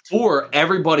 Whereas before,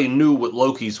 everybody knew what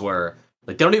Lokis were.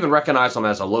 Like, they don't even recognize him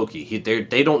as a Loki.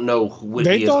 They don't know what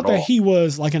he is at all. They thought that he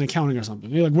was like in accounting or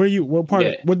something. They're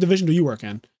like, what division do you work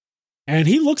in? And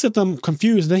he looks at them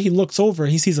confused. Then he looks over.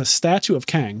 He sees a statue of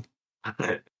Kang.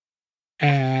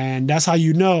 And that's how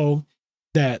you know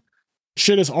that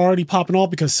shit is already popping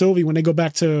off, because Sylvie, when they go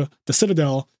back to the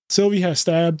Citadel, Sylvie has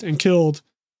stabbed and killed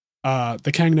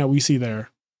the Kang that we see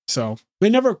there. So they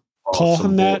never call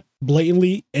him that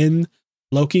blatantly in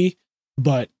Loki,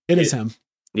 but it is him.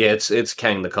 Yeah, it's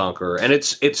Kang the Conqueror, and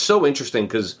it's so interesting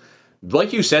because,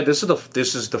 like you said, this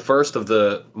is the first of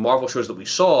the Marvel shows that we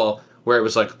saw where it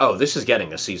was like, oh, this is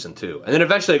getting a season 2, and then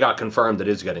eventually it got confirmed it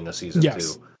is getting a season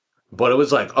 2. But it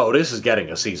was like, oh, this is getting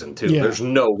a season 2. Yeah. There's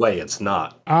no way it's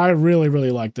not. I really,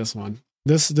 really like this one.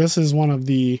 This is one of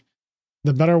the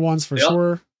better ones for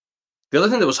sure. The other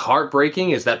thing that was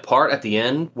heartbreaking is that part at the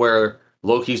end where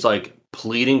Loki's like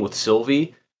pleading with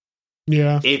Sylvie.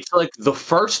 Yeah. It's like the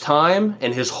first time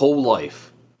in his whole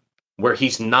life where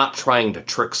he's not trying to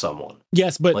trick someone.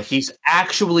 Yes, but like he's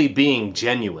actually being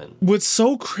genuine. What's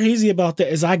so crazy about that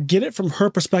is I get it from her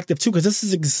perspective too, because this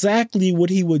is exactly what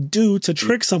he would do to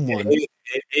trick someone. It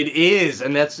is,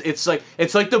 and it's like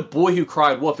the boy who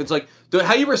cried wolf. It's like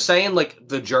how you were saying, like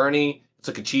the journey. It's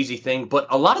like a cheesy thing, but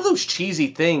a lot of those cheesy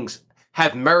things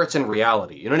have merits in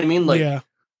reality. You know what I mean? Like,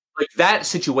 like that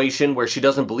situation where she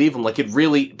doesn't believe him. Like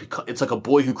it's like a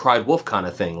boy who cried wolf kind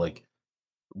of thing. Like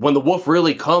when the wolf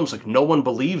really comes, like no one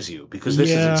believes you because this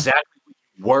is exactly what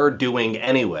you were doing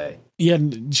anyway. Yeah,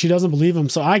 she doesn't believe him.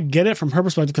 So I get it from her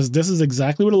perspective because this is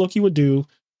exactly what a Loki would do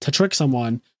to trick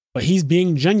someone, but he's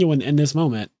being genuine in this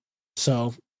moment.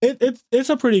 So it's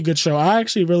a pretty good show. I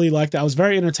actually really liked it. I was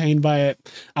very entertained by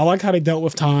it. I like how they dealt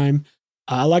with time.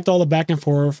 I liked all the back and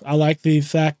forth. I like the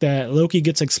fact that Loki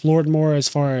gets explored more as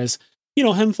far as,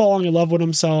 him falling in love with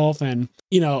himself and,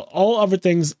 all other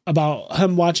things about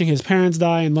him watching his parents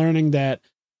die and learning that,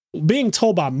 being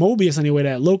told by Mobius anyway,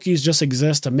 that Loki's just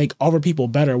exist to make other people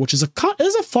better, which is a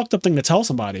fucked up thing to tell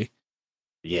somebody.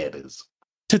 Yeah, it is.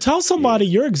 To tell somebody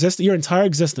your entire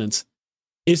existence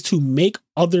is to make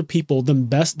other people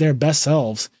their best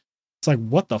selves. It's like,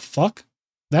 what the fuck?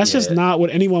 That's just not what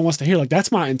anyone wants to hear. Like,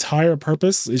 that's my entire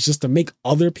purpose, is just to make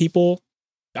other people.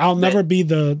 I'll never be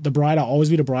the bride. I'll always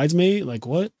be the bridesmaid. Like,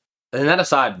 what? And that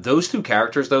aside, those two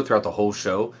characters, though, throughout the whole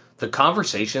show, the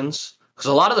conversations, because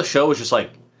a lot of the show is just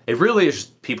like, it really is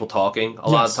just people talking. A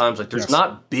lot of times, like, there's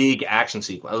not big action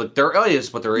sequence. Like, there is,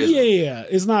 but there isn't. Yeah.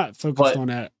 It's not focused on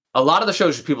that. A lot of the show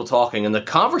is just people talking, and the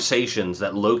conversations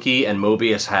that Loki and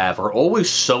Mobius have are always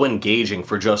so engaging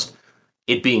for just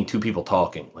it being two people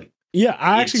talking. Like, yeah,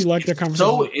 I actually like their conversation.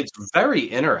 So it's very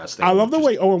interesting. I love the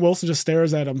way Owen Wilson just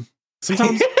stares at him.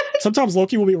 Sometimes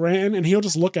Loki will be ranting and he'll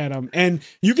just look at him, and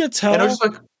you could tell. And I'm just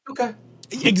like, okay,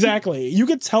 exactly. You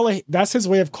could tell that's his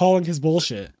way of calling his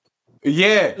bullshit.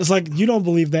 Yeah, it's like, you don't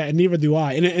believe that, and neither do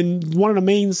I. And one of the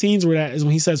main scenes where that is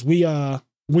when he says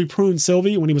we pruned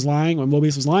Sylvie when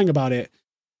Mobius was lying about it.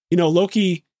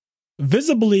 Loki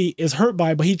visibly is hurt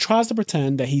by it, but he tries to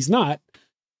pretend that he's not.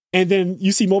 And then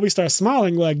you see Mobius start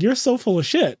smiling, like, you're so full of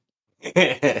shit.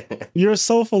 You're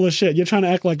so full of shit. You're trying to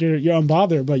act like you're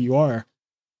unbothered, but you are.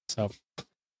 So,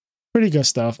 pretty good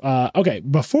stuff. Okay,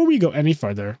 before we go any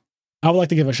further, I would like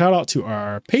to give a shout out to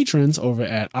our patrons over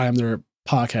at I Am Their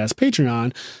Podcast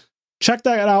Patreon. Check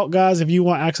that out, guys. If you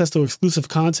want access to exclusive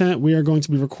content, we are going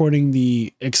to be recording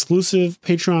the exclusive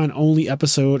Patreon only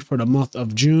episode for the month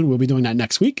of June. We'll be doing that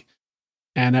next week.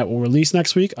 and that will release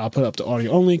next week. I'll put up the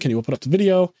audio only. Kenny will put up the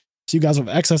video, so you guys will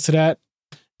have access to that.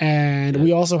 And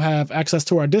we also have access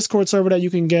to our Discord server that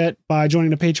you can get by joining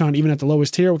the Patreon, even at the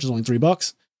lowest tier, which is only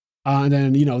 $3. And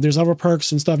then, there's other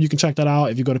perks and stuff. You can check that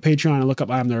out if you go to Patreon and look up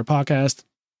I Am Nerd Podcast.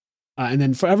 And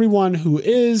then for everyone who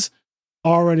is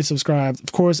already subscribed,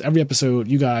 of course, every episode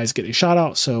you guys get a shout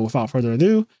out. So without further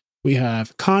ado, we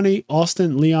have Connie,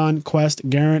 Austin, Leon, Quest,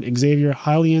 Garrett, Xavier,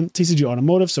 Hylian, TCG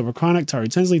Automotive, Silver Chronic, Tari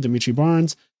Tinsley, Dimitri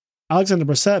Barnes, Alexander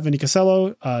Brissett, Vinny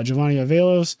Casello, Giovanni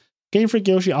Avelos, Game Freak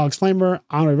Yoshi, Alex Flamer,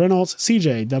 Andre Reynolds,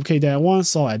 CJ, WK-1,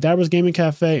 Saul at Dabbers Gaming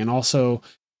Cafe, and also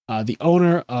the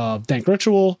owner of Dank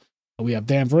Ritual. We have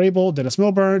Dan Vrabel, Dennis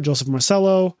Milburn, Joseph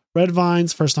Marcello, Red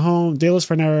Vines, First to Home, Dallas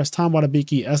Fernandez, Tom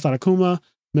Wadabiki, S. Akuma,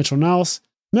 Mitchell Nels,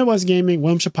 Midwest Gaming,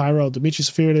 William Shapiro, Dimitri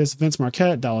Sophiridis, Vince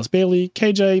Marquette, Dallas Bailey,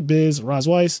 KJ, Biz, Roz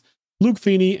Weiss, Luke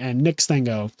Feeney, and Nick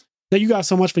Stengo. Thank you guys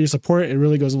so much for your support. It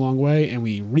really goes a long way, and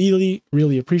we really,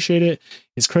 really appreciate it.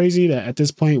 It's crazy that at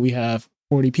this point we have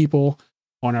 40 people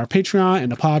on our Patreon,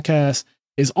 and the podcast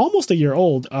is almost a year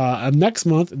old. Next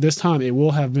month, this time, it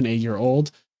will have been a year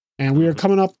old. And we are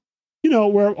coming up,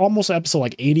 we're almost at episode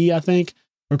like 80, I think.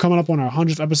 We're coming up on our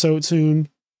 100th episode soon.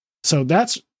 So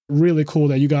that's really cool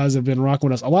that you guys have been rocking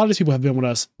with us. A lot of these people have been with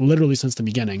us literally since the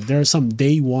beginning. There are some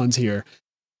day ones here.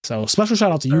 So special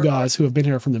shout out to you guys who have been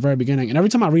here from the very beginning. And every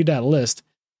time I read that list,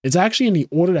 it's actually in the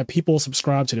order that people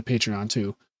subscribe to the Patreon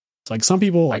too. It's like some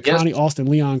people like Connie, Austin,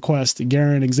 Leon, Quest,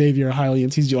 Garen, Xavier, Hylian,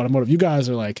 and TCG Automotive. You guys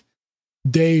are like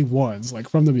day ones, like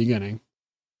from the beginning.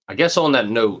 I guess on that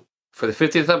note, for the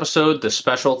 50th episode, the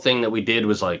special thing that we did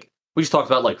was we just talked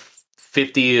about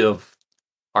 50 of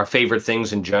our favorite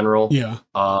things in general. Yeah.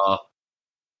 I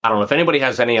don't know if anybody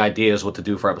has any ideas what to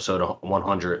do for episode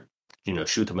 100.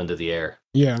 Shoot them into the air.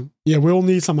 Yeah. We'll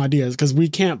need some ideas because we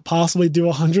can't possibly do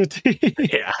 100 things.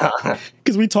 Yeah.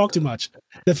 Because we talk too much.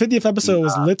 The 50th episode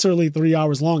was literally 3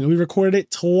 hours long, and we recorded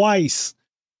it twice.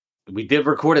 We did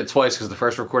record it twice because the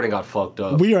first recording got fucked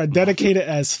up. We are dedicated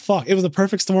as fuck. It was a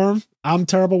perfect storm. I'm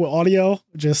terrible with audio.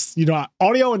 Just,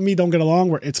 audio and me don't get along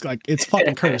where it's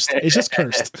fucking cursed. It's just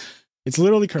cursed. It's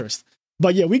literally cursed.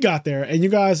 But yeah, we got there, and you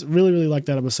guys really, really liked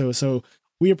that episode. So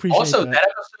we appreciate also, that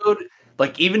episode,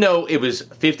 even though it was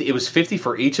 50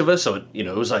 for each of us. So,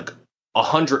 it was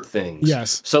 100 things.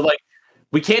 Yes. So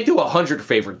we can't do 100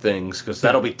 favorite things because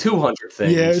that'll be 200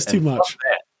 things. Yeah, it's too much.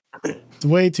 It's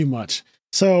way too much.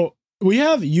 So we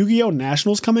have Yu-Gi-Oh!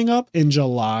 Nationals coming up in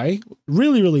July,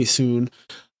 really, really soon.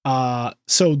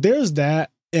 So there's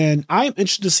that. And I'm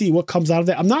interested to see what comes out of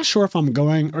that. I'm not sure if I'm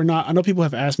going or not. I know people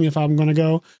have asked me if I'm going to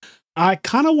go. I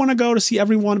kind of want to go to see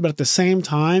everyone, but at the same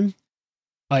time,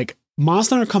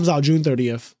 Monster Hunter comes out June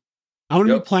 30th. I'm going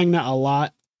to be playing that a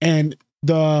lot. And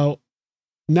the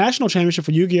national championship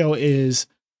for Yu-Gi-Oh! Is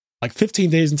 15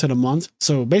 days into the month.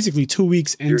 So basically 2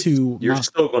 weeks into... You're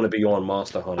still going to be on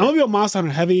Monster Hunter. I'm going to be on Monster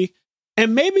Hunter heavy.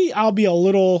 And maybe I'll be a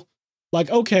little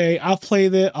okay, I've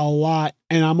played it a lot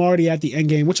and I'm already at the end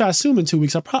game, which I assume in 2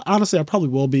 weeks. Honestly, I probably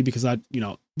will be because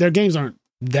their games aren't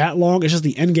that long. It's just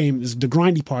the end game is the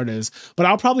grindy part is. But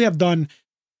I'll probably have done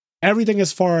everything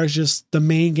as far as just the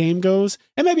main game goes.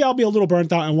 And maybe I'll be a little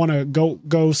burnt out and want to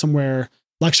go somewhere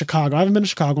like Chicago. I haven't been to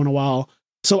Chicago in a while.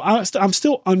 So I'm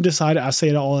still undecided. I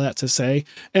say all that to say.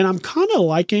 And I'm kind of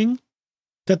liking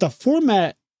that the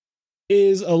format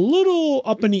is a little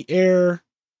up in the air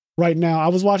right now. I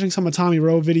was watching some of Tommy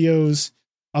Rowe videos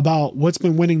about what's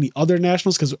been winning the other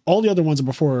nationals because all the other ones are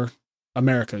before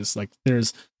America's.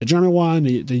 There's the German one,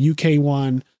 the UK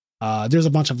one. There's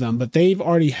a bunch of them, but they've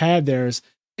already had theirs.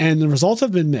 And the results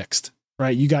have been mixed,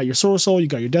 right? You got your Soul, you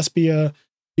got your Despia,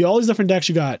 you all these different decks.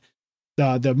 You got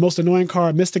the most annoying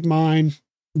card, Mystic Mine.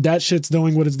 That shit's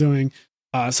doing what it's doing.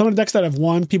 Some of the decks that have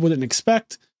won, people didn't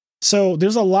expect. So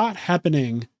there's a lot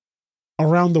happening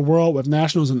around the world with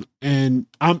nationals, and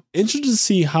I'm interested to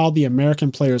see how the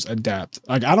American players adapt.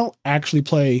 I don't actually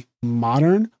play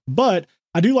Modern, but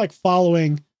I do like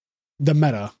following the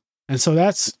meta. And so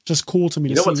that's just cool to me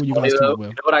to see what you guys come up with.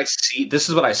 You know what I see? This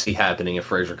is what I see happening if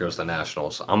Fraser goes to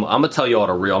nationals. I'm going to tell you all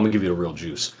I'm going to give you the real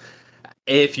juice.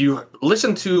 If you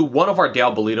listen to one of our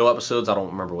Dale Bolito episodes, I don't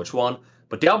remember which one,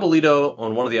 but Dale Bolito,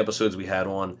 on one of the episodes we had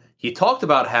on, he talked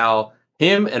about how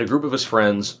him and a group of his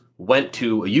friends went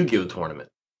to a Yu-Gi-Oh! Tournament,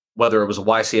 whether it was a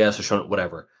YCS or shown,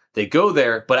 whatever. They go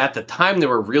there, but at the time they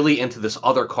were really into this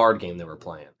other card game they were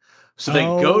playing. So they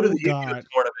go to the Yu-Gi-Oh!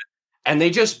 Tournament, and they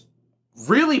just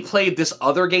really played this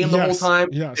other game the whole time.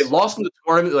 Yes. They lost in the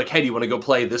tournament. Hey, do you want to go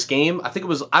play this game? I think it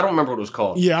was, I don't remember what it was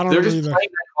called. Yeah, I don't They're remember just either. playing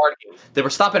that card game. They were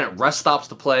stopping at rest stops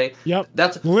to play. Yep.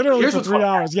 That's literally here's for what's 3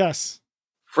 hours. Yes.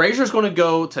 Frazier's going to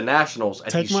go to Nationals,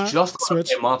 and he's just going to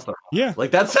play Monster Hunter. Yeah.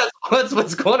 Like, that's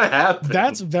what's going to happen.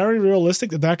 That's very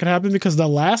realistic that could happen, because the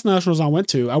last Nationals I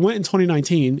went in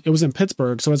 2019. It was in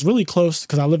Pittsburgh, so it's really close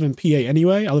because I live in PA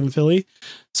anyway. I live in Philly.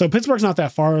 So Pittsburgh's not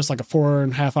that far. It's like a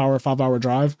 4.5 hour, 5 hour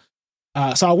drive.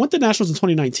 So I went to Nationals in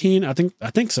 2019.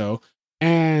 I think so.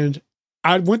 And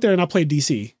I went there and I played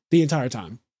DC the entire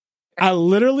time. I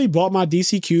literally bought my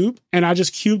DC cube and I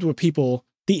just cubed with people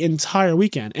the entire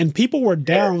weekend, and people were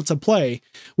down to play,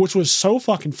 which was so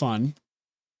fucking fun.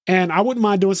 And I wouldn't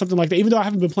mind doing something like that, even though I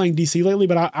haven't been playing DC lately,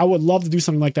 but I would love to do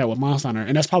something like that with Monster Hunter.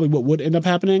 And that's probably what would end up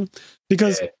happening,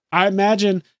 because I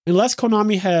imagine, unless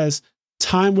Konami has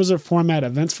Time Wizard format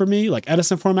events for me, like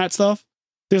Edison format stuff,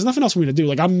 there's nothing else for me to do.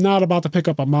 Like, I'm not about to pick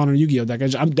up a modern Yu-Gi-Oh deck.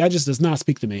 That just does not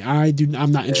speak to me.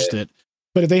 I'm not interested.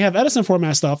 But if they have Edison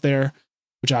format stuff there,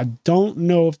 which I don't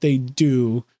know if they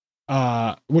do,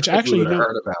 which actually, we would have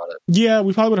heard about it. Yeah,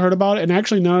 we probably would have heard about it. And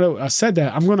actually, now that I said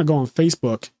that, I'm going to go on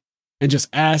Facebook and just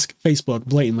ask Facebook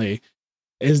blatantly,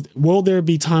 will there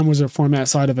be Time Wizard format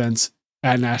side events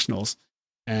at Nationals?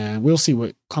 And we'll see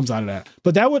what comes out of that.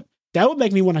 But that would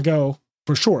make me want to go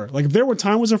for sure. Like, if there were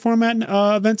Time Wizard format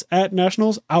events at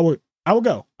Nationals, I would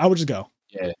go. I would just go.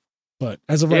 Yeah. But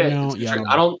as of right now,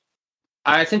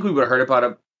 I think we would have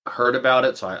heard about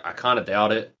it, so I kind of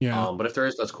doubt it. Yeah. But if there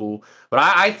is, that's cool. But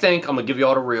I think I'm gonna give you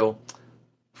all the real.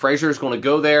 Frazier's going to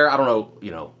go there. I don't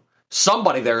know.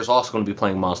 Somebody there is also going to be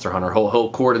playing Monster Hunter.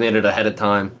 He'll coordinate it ahead of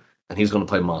time, and he's going to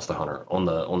play Monster Hunter on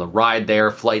the ride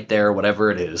there, flight there, whatever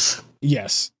it is.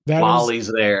 Yes,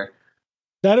 he's there.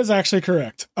 That is actually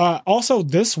correct. Also,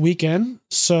 this weekend.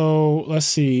 So let's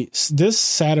see. This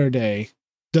Saturday,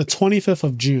 the 25th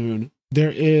of June,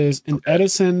 there is an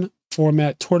Edison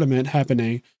format tournament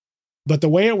happening. But the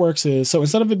way it works is, so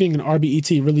instead of it being an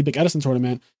RBET, really big Edison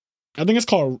tournament, I think it's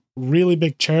called Really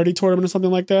Big Charity Tournament or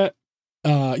something like that.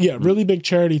 Really Big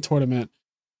Charity Tournament.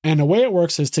 And the way it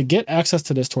works is, to get access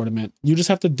to this tournament, you just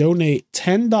have to donate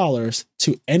 $10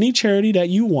 to any charity that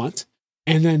you want,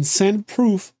 and then send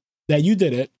proof that you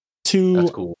did it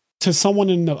to someone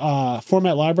in the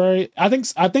format library. I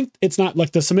think it's not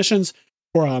like the submissions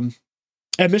for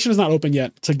admission is not open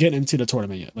yet to get into the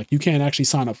tournament yet. Like, you can't actually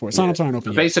sign up for it. Sign-ups aren't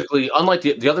open yet. Basically, unlike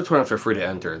the other tournaments are free to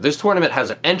enter, this tournament has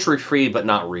an entry fee, but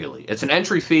not really. It's an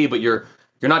entry fee, but you're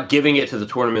not giving it to the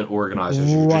tournament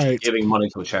organizers. You're just giving money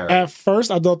to a charity. At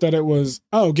first, I thought that it was,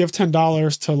 give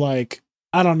 $10 to, like,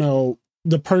 I don't know,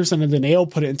 the person, and then they'll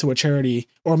put it into a charity,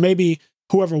 or maybe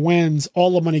whoever wins,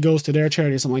 all the money goes to their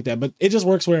charity or something like that. But it just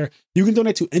works where you can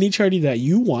donate to any charity that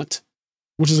you want,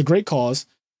 which is a great cause.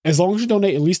 As long as you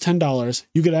donate at least $10,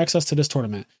 you get access to this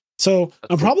tournament. So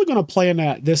I'm probably going to play in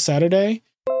that this Saturday,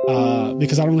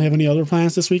 because I don't really have any other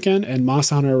plans this weekend, and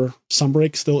Monster Hunter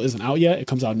Sunbreak still isn't out yet. It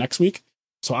comes out next week.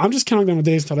 So I'm just counting down the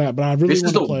days until that, but I really want to play.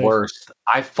 This is the worst.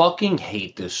 I fucking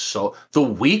hate this. So the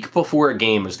week before a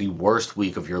game is the worst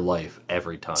week of your life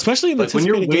every time. Especially in an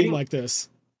anticipated game like this.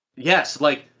 Yes,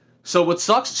 like, so what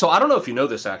sucks, so I don't know if you know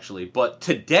this actually, but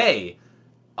today,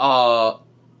 a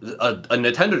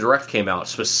Nintendo Direct came out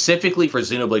specifically for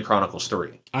Xenoblade Chronicles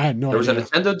 3. I had no idea. There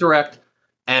was a Nintendo Direct,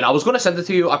 and I was going to send it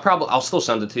to you. I'll still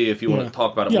send it to you if you want to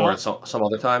talk about it more at some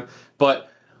other time. But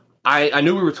I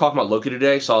knew we were talking about Loki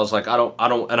today, so I was like, I don't,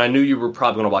 and I knew you were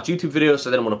probably going to watch YouTube videos, so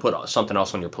I didn't want to put something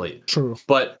else on your plate. True.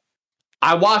 But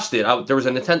I watched it. There was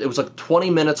a Nintendo. It was like 20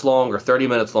 minutes long or 30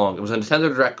 minutes long. It was a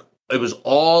Nintendo Direct. It was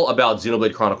all about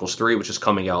Xenoblade Chronicles 3, which is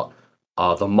coming out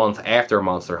the month after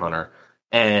Monster Hunter.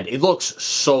 And it looks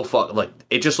so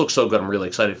it just looks so good. I'm really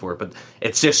excited for it. But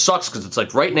it just sucks because it's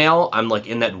like right now I'm like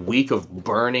in that week of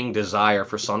burning desire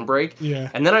for Sunbreak. Yeah.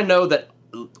 And then I know that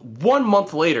 1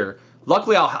 month later,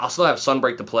 luckily I'll still have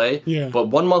Sunbreak to play. Yeah. But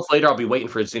 1 month later I'll be waiting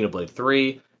for Xenoblade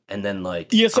 3. And then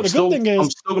so the good thing is, I'm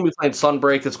still going to be playing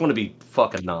Sunbreak. It's going to be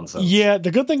fucking nonsense. Yeah,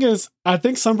 the good thing is, I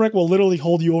think Sunbreak will literally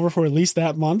hold you over for at least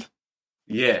that month.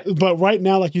 Yeah. But right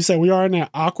now, like you said, we are in that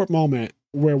awkward moment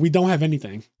where we don't have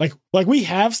anything. Like we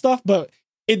have stuff, but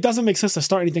it doesn't make sense to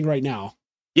start anything right now.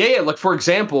 Yeah. Like, for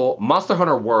example, Monster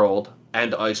Hunter World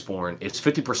and Iceborne is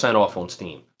 50% off on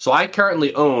Steam. So I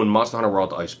currently own Monster Hunter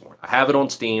World Iceborne. I have it on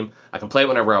Steam. I can play it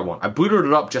whenever I want. I booted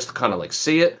it up just to kind of like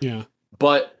see it. Yeah.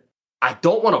 But I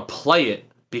don't want to play it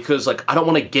because, like, I don't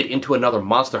want to get into another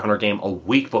Monster Hunter game a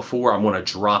week before I'm going to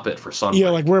drop it for Sunbreak.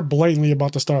 Yeah, like, we're blatantly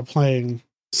about to start playing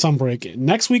Sunbreak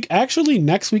next week. Actually,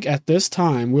 next week at this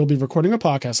time, we'll be recording a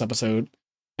podcast episode,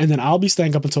 and then I'll be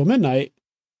staying up until midnight,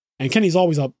 and Kenny's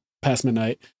always up past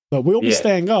midnight, but we'll be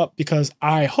staying up because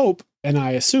I hope and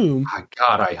I assume...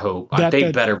 God, I hope.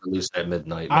 They better release it at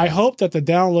midnight. Man. I hope that the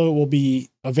download will be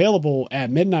available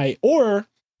at midnight, or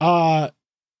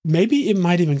maybe it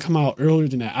might even come out earlier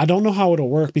than that. I don't know how it'll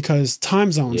work because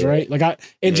time zones, right? Like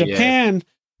in Japan,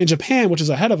 which is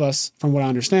ahead of us from what I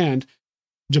understand,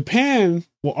 Japan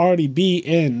will already be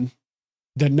in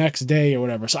the next day or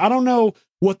whatever. So I don't know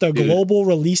what the global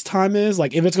release time is.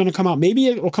 Like if it's going to come out, maybe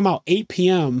it will come out 8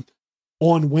 p.m.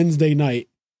 on Wednesday night,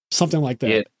 something like that.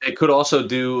 Yeah, it could also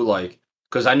do like,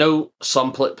 because I know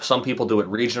some people do it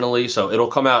regionally, so it'll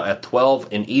come out at 12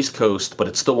 in East Coast, but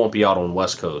it still won't be out on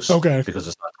West Coast. Okay. Because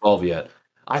it's not 12 yet.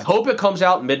 I hope it comes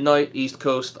out midnight East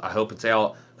Coast. I hope it's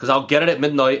out, because I'll get it at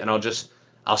midnight and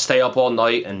I'll stay up all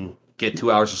night and get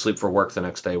 2 hours of sleep for work the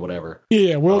next day, whatever.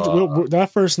 Yeah, we'll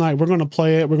that first night, we're going to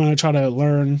play it. We're going to try to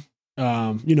learn,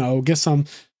 get some.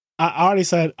 I already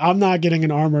said I'm not getting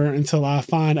an armor until I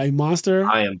find a monster.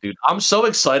 I am, dude. I'm so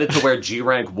excited to wear G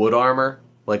rank wood armor.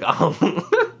 Like,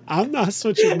 I'm not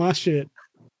switching my shit.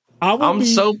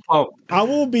 So pumped. I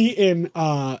will be in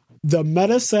the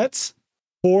meta sets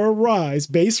for Rise,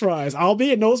 base Rise. I'll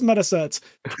be in those meta sets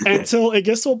until it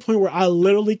gets to a point where I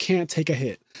literally can't take a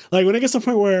hit. Like when it gets to a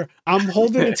point where I'm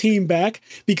holding the team back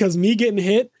because me getting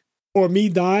hit or me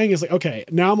dying is like, okay,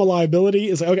 now I'm a liability.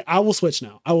 It's like, okay, I will switch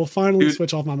now. I will finally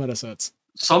switch off my meta sets.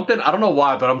 Something, I don't know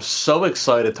why, but I'm so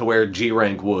excited to wear G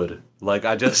rank wood. Like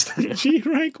I just G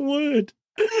rank wood.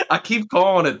 I keep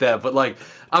calling it that, but like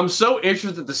I'm so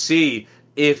interested to see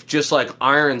if just like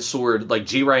Iron Sword, like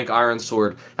G rank Iron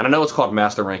Sword, and I know it's called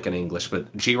Master Rank in English,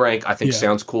 but G rank I think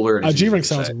sounds cooler. G rank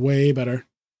sounds way better.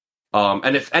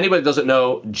 And if anybody doesn't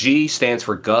know, G stands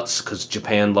for guts because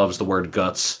Japan loves the word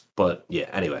guts. But yeah,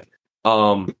 anyway,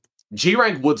 G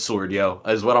rank wood sword, yo,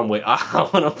 is what I'm waiting. I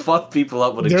want to fuck people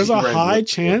up with. There's a high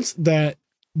chance that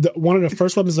one of the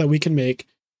first weapons that we can make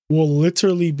will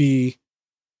literally be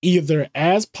either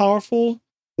as powerful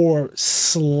or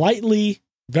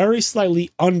very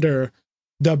slightly under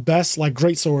the best like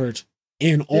great sword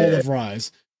in all of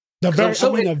Rise. The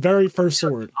very first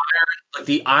sword. Like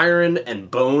the iron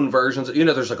and bone versions. You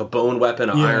know, there's like a bone weapon,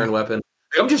 an iron weapon.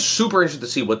 I'm just super interested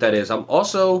to see what that is. I'm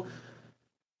also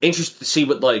interested to see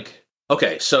what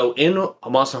okay, so in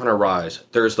Monster Hunter Rise,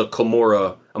 there's the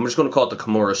Kimura. I'm just going to call it the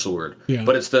Kimura sword. Yeah.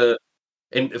 But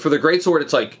and for the great sword,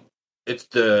 it's like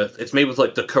it's made with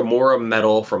like the Kimura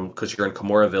metal because you're in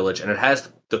Kimura Village, and it has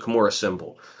the Kimura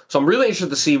symbol. So I'm really interested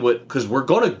to see because we're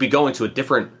going to be going to a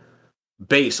different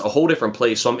base, a whole different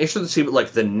place. So I'm interested to see what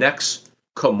like the next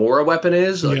Kimura weapon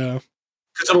is.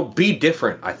 Because it'll be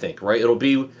different, I think, right? It'll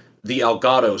be the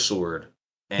Elgato sword.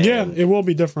 And it will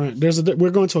be different.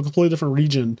 We're going to a completely different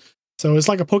region. So it's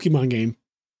like a Pokemon game.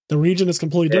 The region is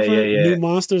completely different. New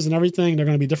monsters and everything. They're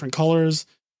going to be different colors.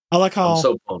 I like how, I'm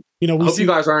so pumped. I hope you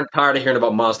guys aren't tired of hearing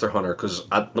about Monster Hunter, because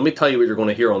let me tell you what you're going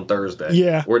to hear on Thursday.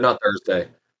 Yeah. Or not Thursday,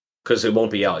 because it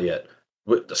won't be out yet.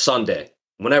 Sunday,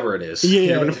 whenever it is.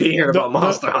 You're going to be hearing about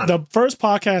Monster Hunter. The first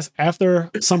podcast after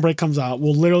Sunbreak comes out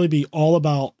will literally be all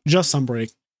about just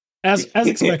Sunbreak. As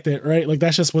expected, right? Like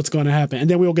that's just what's going to happen. And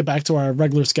then we'll get back to our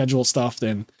regular scheduled stuff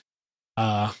then.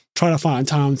 Try to find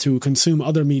time to consume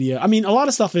other media. I mean, a lot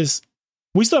of stuff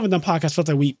we still haven't done podcast stuff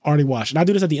that we already watched. And I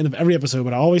do this at the end of every episode,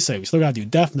 but I always say we still got to do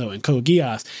Death Note and Code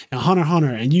Geass and Hunter x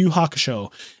Hunter and Yu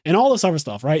Hakusho and all this other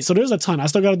stuff, right? So there's a ton. I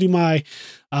still got to do my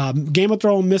Game of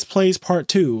Thrones Misplays Part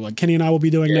 2. Like Kenny and I will be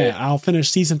doing that. I'll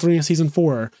finish Season 3 and Season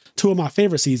 4, two of my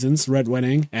favorite seasons, Red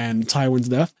Wedding and Tywin's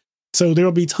Death. So there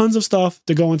will be tons of stuff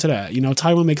to go into that.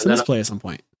 Tywin makes a misplay at some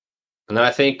point. And then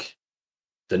I think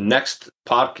the next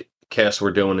podcast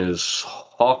we're doing is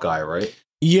Hawkeye, right?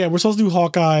 Yeah, we're supposed to do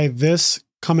Hawkeye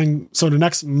so the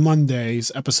next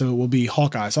Monday's episode will be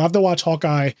Hawkeye. So I have to watch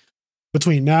Hawkeye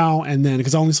between now and then,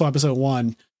 because I only saw episode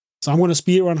 1. So I'm going to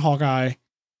speed run Hawkeye,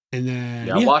 and then...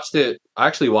 Yeah, I watched it. I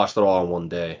actually watched it all in one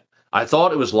day. I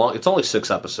thought it was long. It's only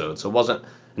 6 episodes, so it wasn't...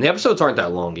 And the episodes aren't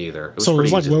that long either. So it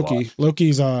was like Loki.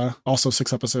 Loki's also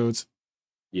 6 episodes.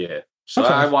 Yeah. So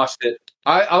I watched it.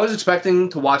 I was expecting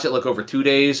to watch it like over 2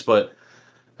 days, but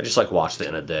I just watched it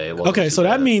in a day. Okay, so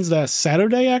that means that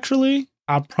Saturday, actually,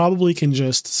 I probably can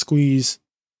just squeeze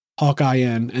Hawkeye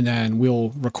in, and then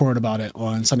we'll record about it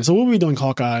on Sunday. So we'll be doing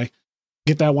Hawkeye,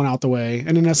 get that one out the way,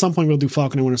 and then at some point we'll do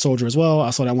Falcon and Winter Soldier as well.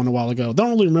 I saw that one a while ago.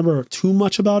 Don't really remember too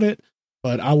much about it,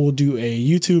 but I will do a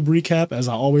YouTube recap, as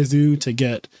I always do, to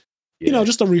get,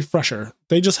 just a refresher.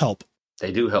 They just help.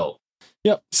 They do help.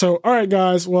 Yep. So, all right,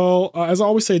 guys. Well, as I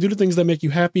always say, do the things that make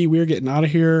you happy. We're getting out of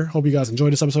here. Hope you guys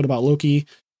enjoyed this episode about Loki.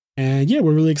 And yeah,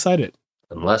 we're really excited.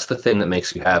 Unless the thing that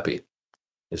makes you happy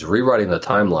is rewriting the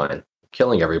timeline,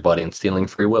 killing everybody, and stealing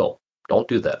free will. Don't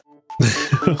do that.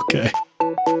 Okay.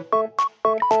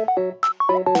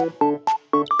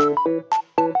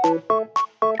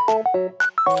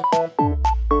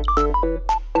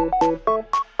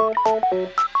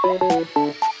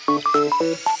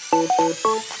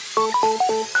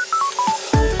 Bye.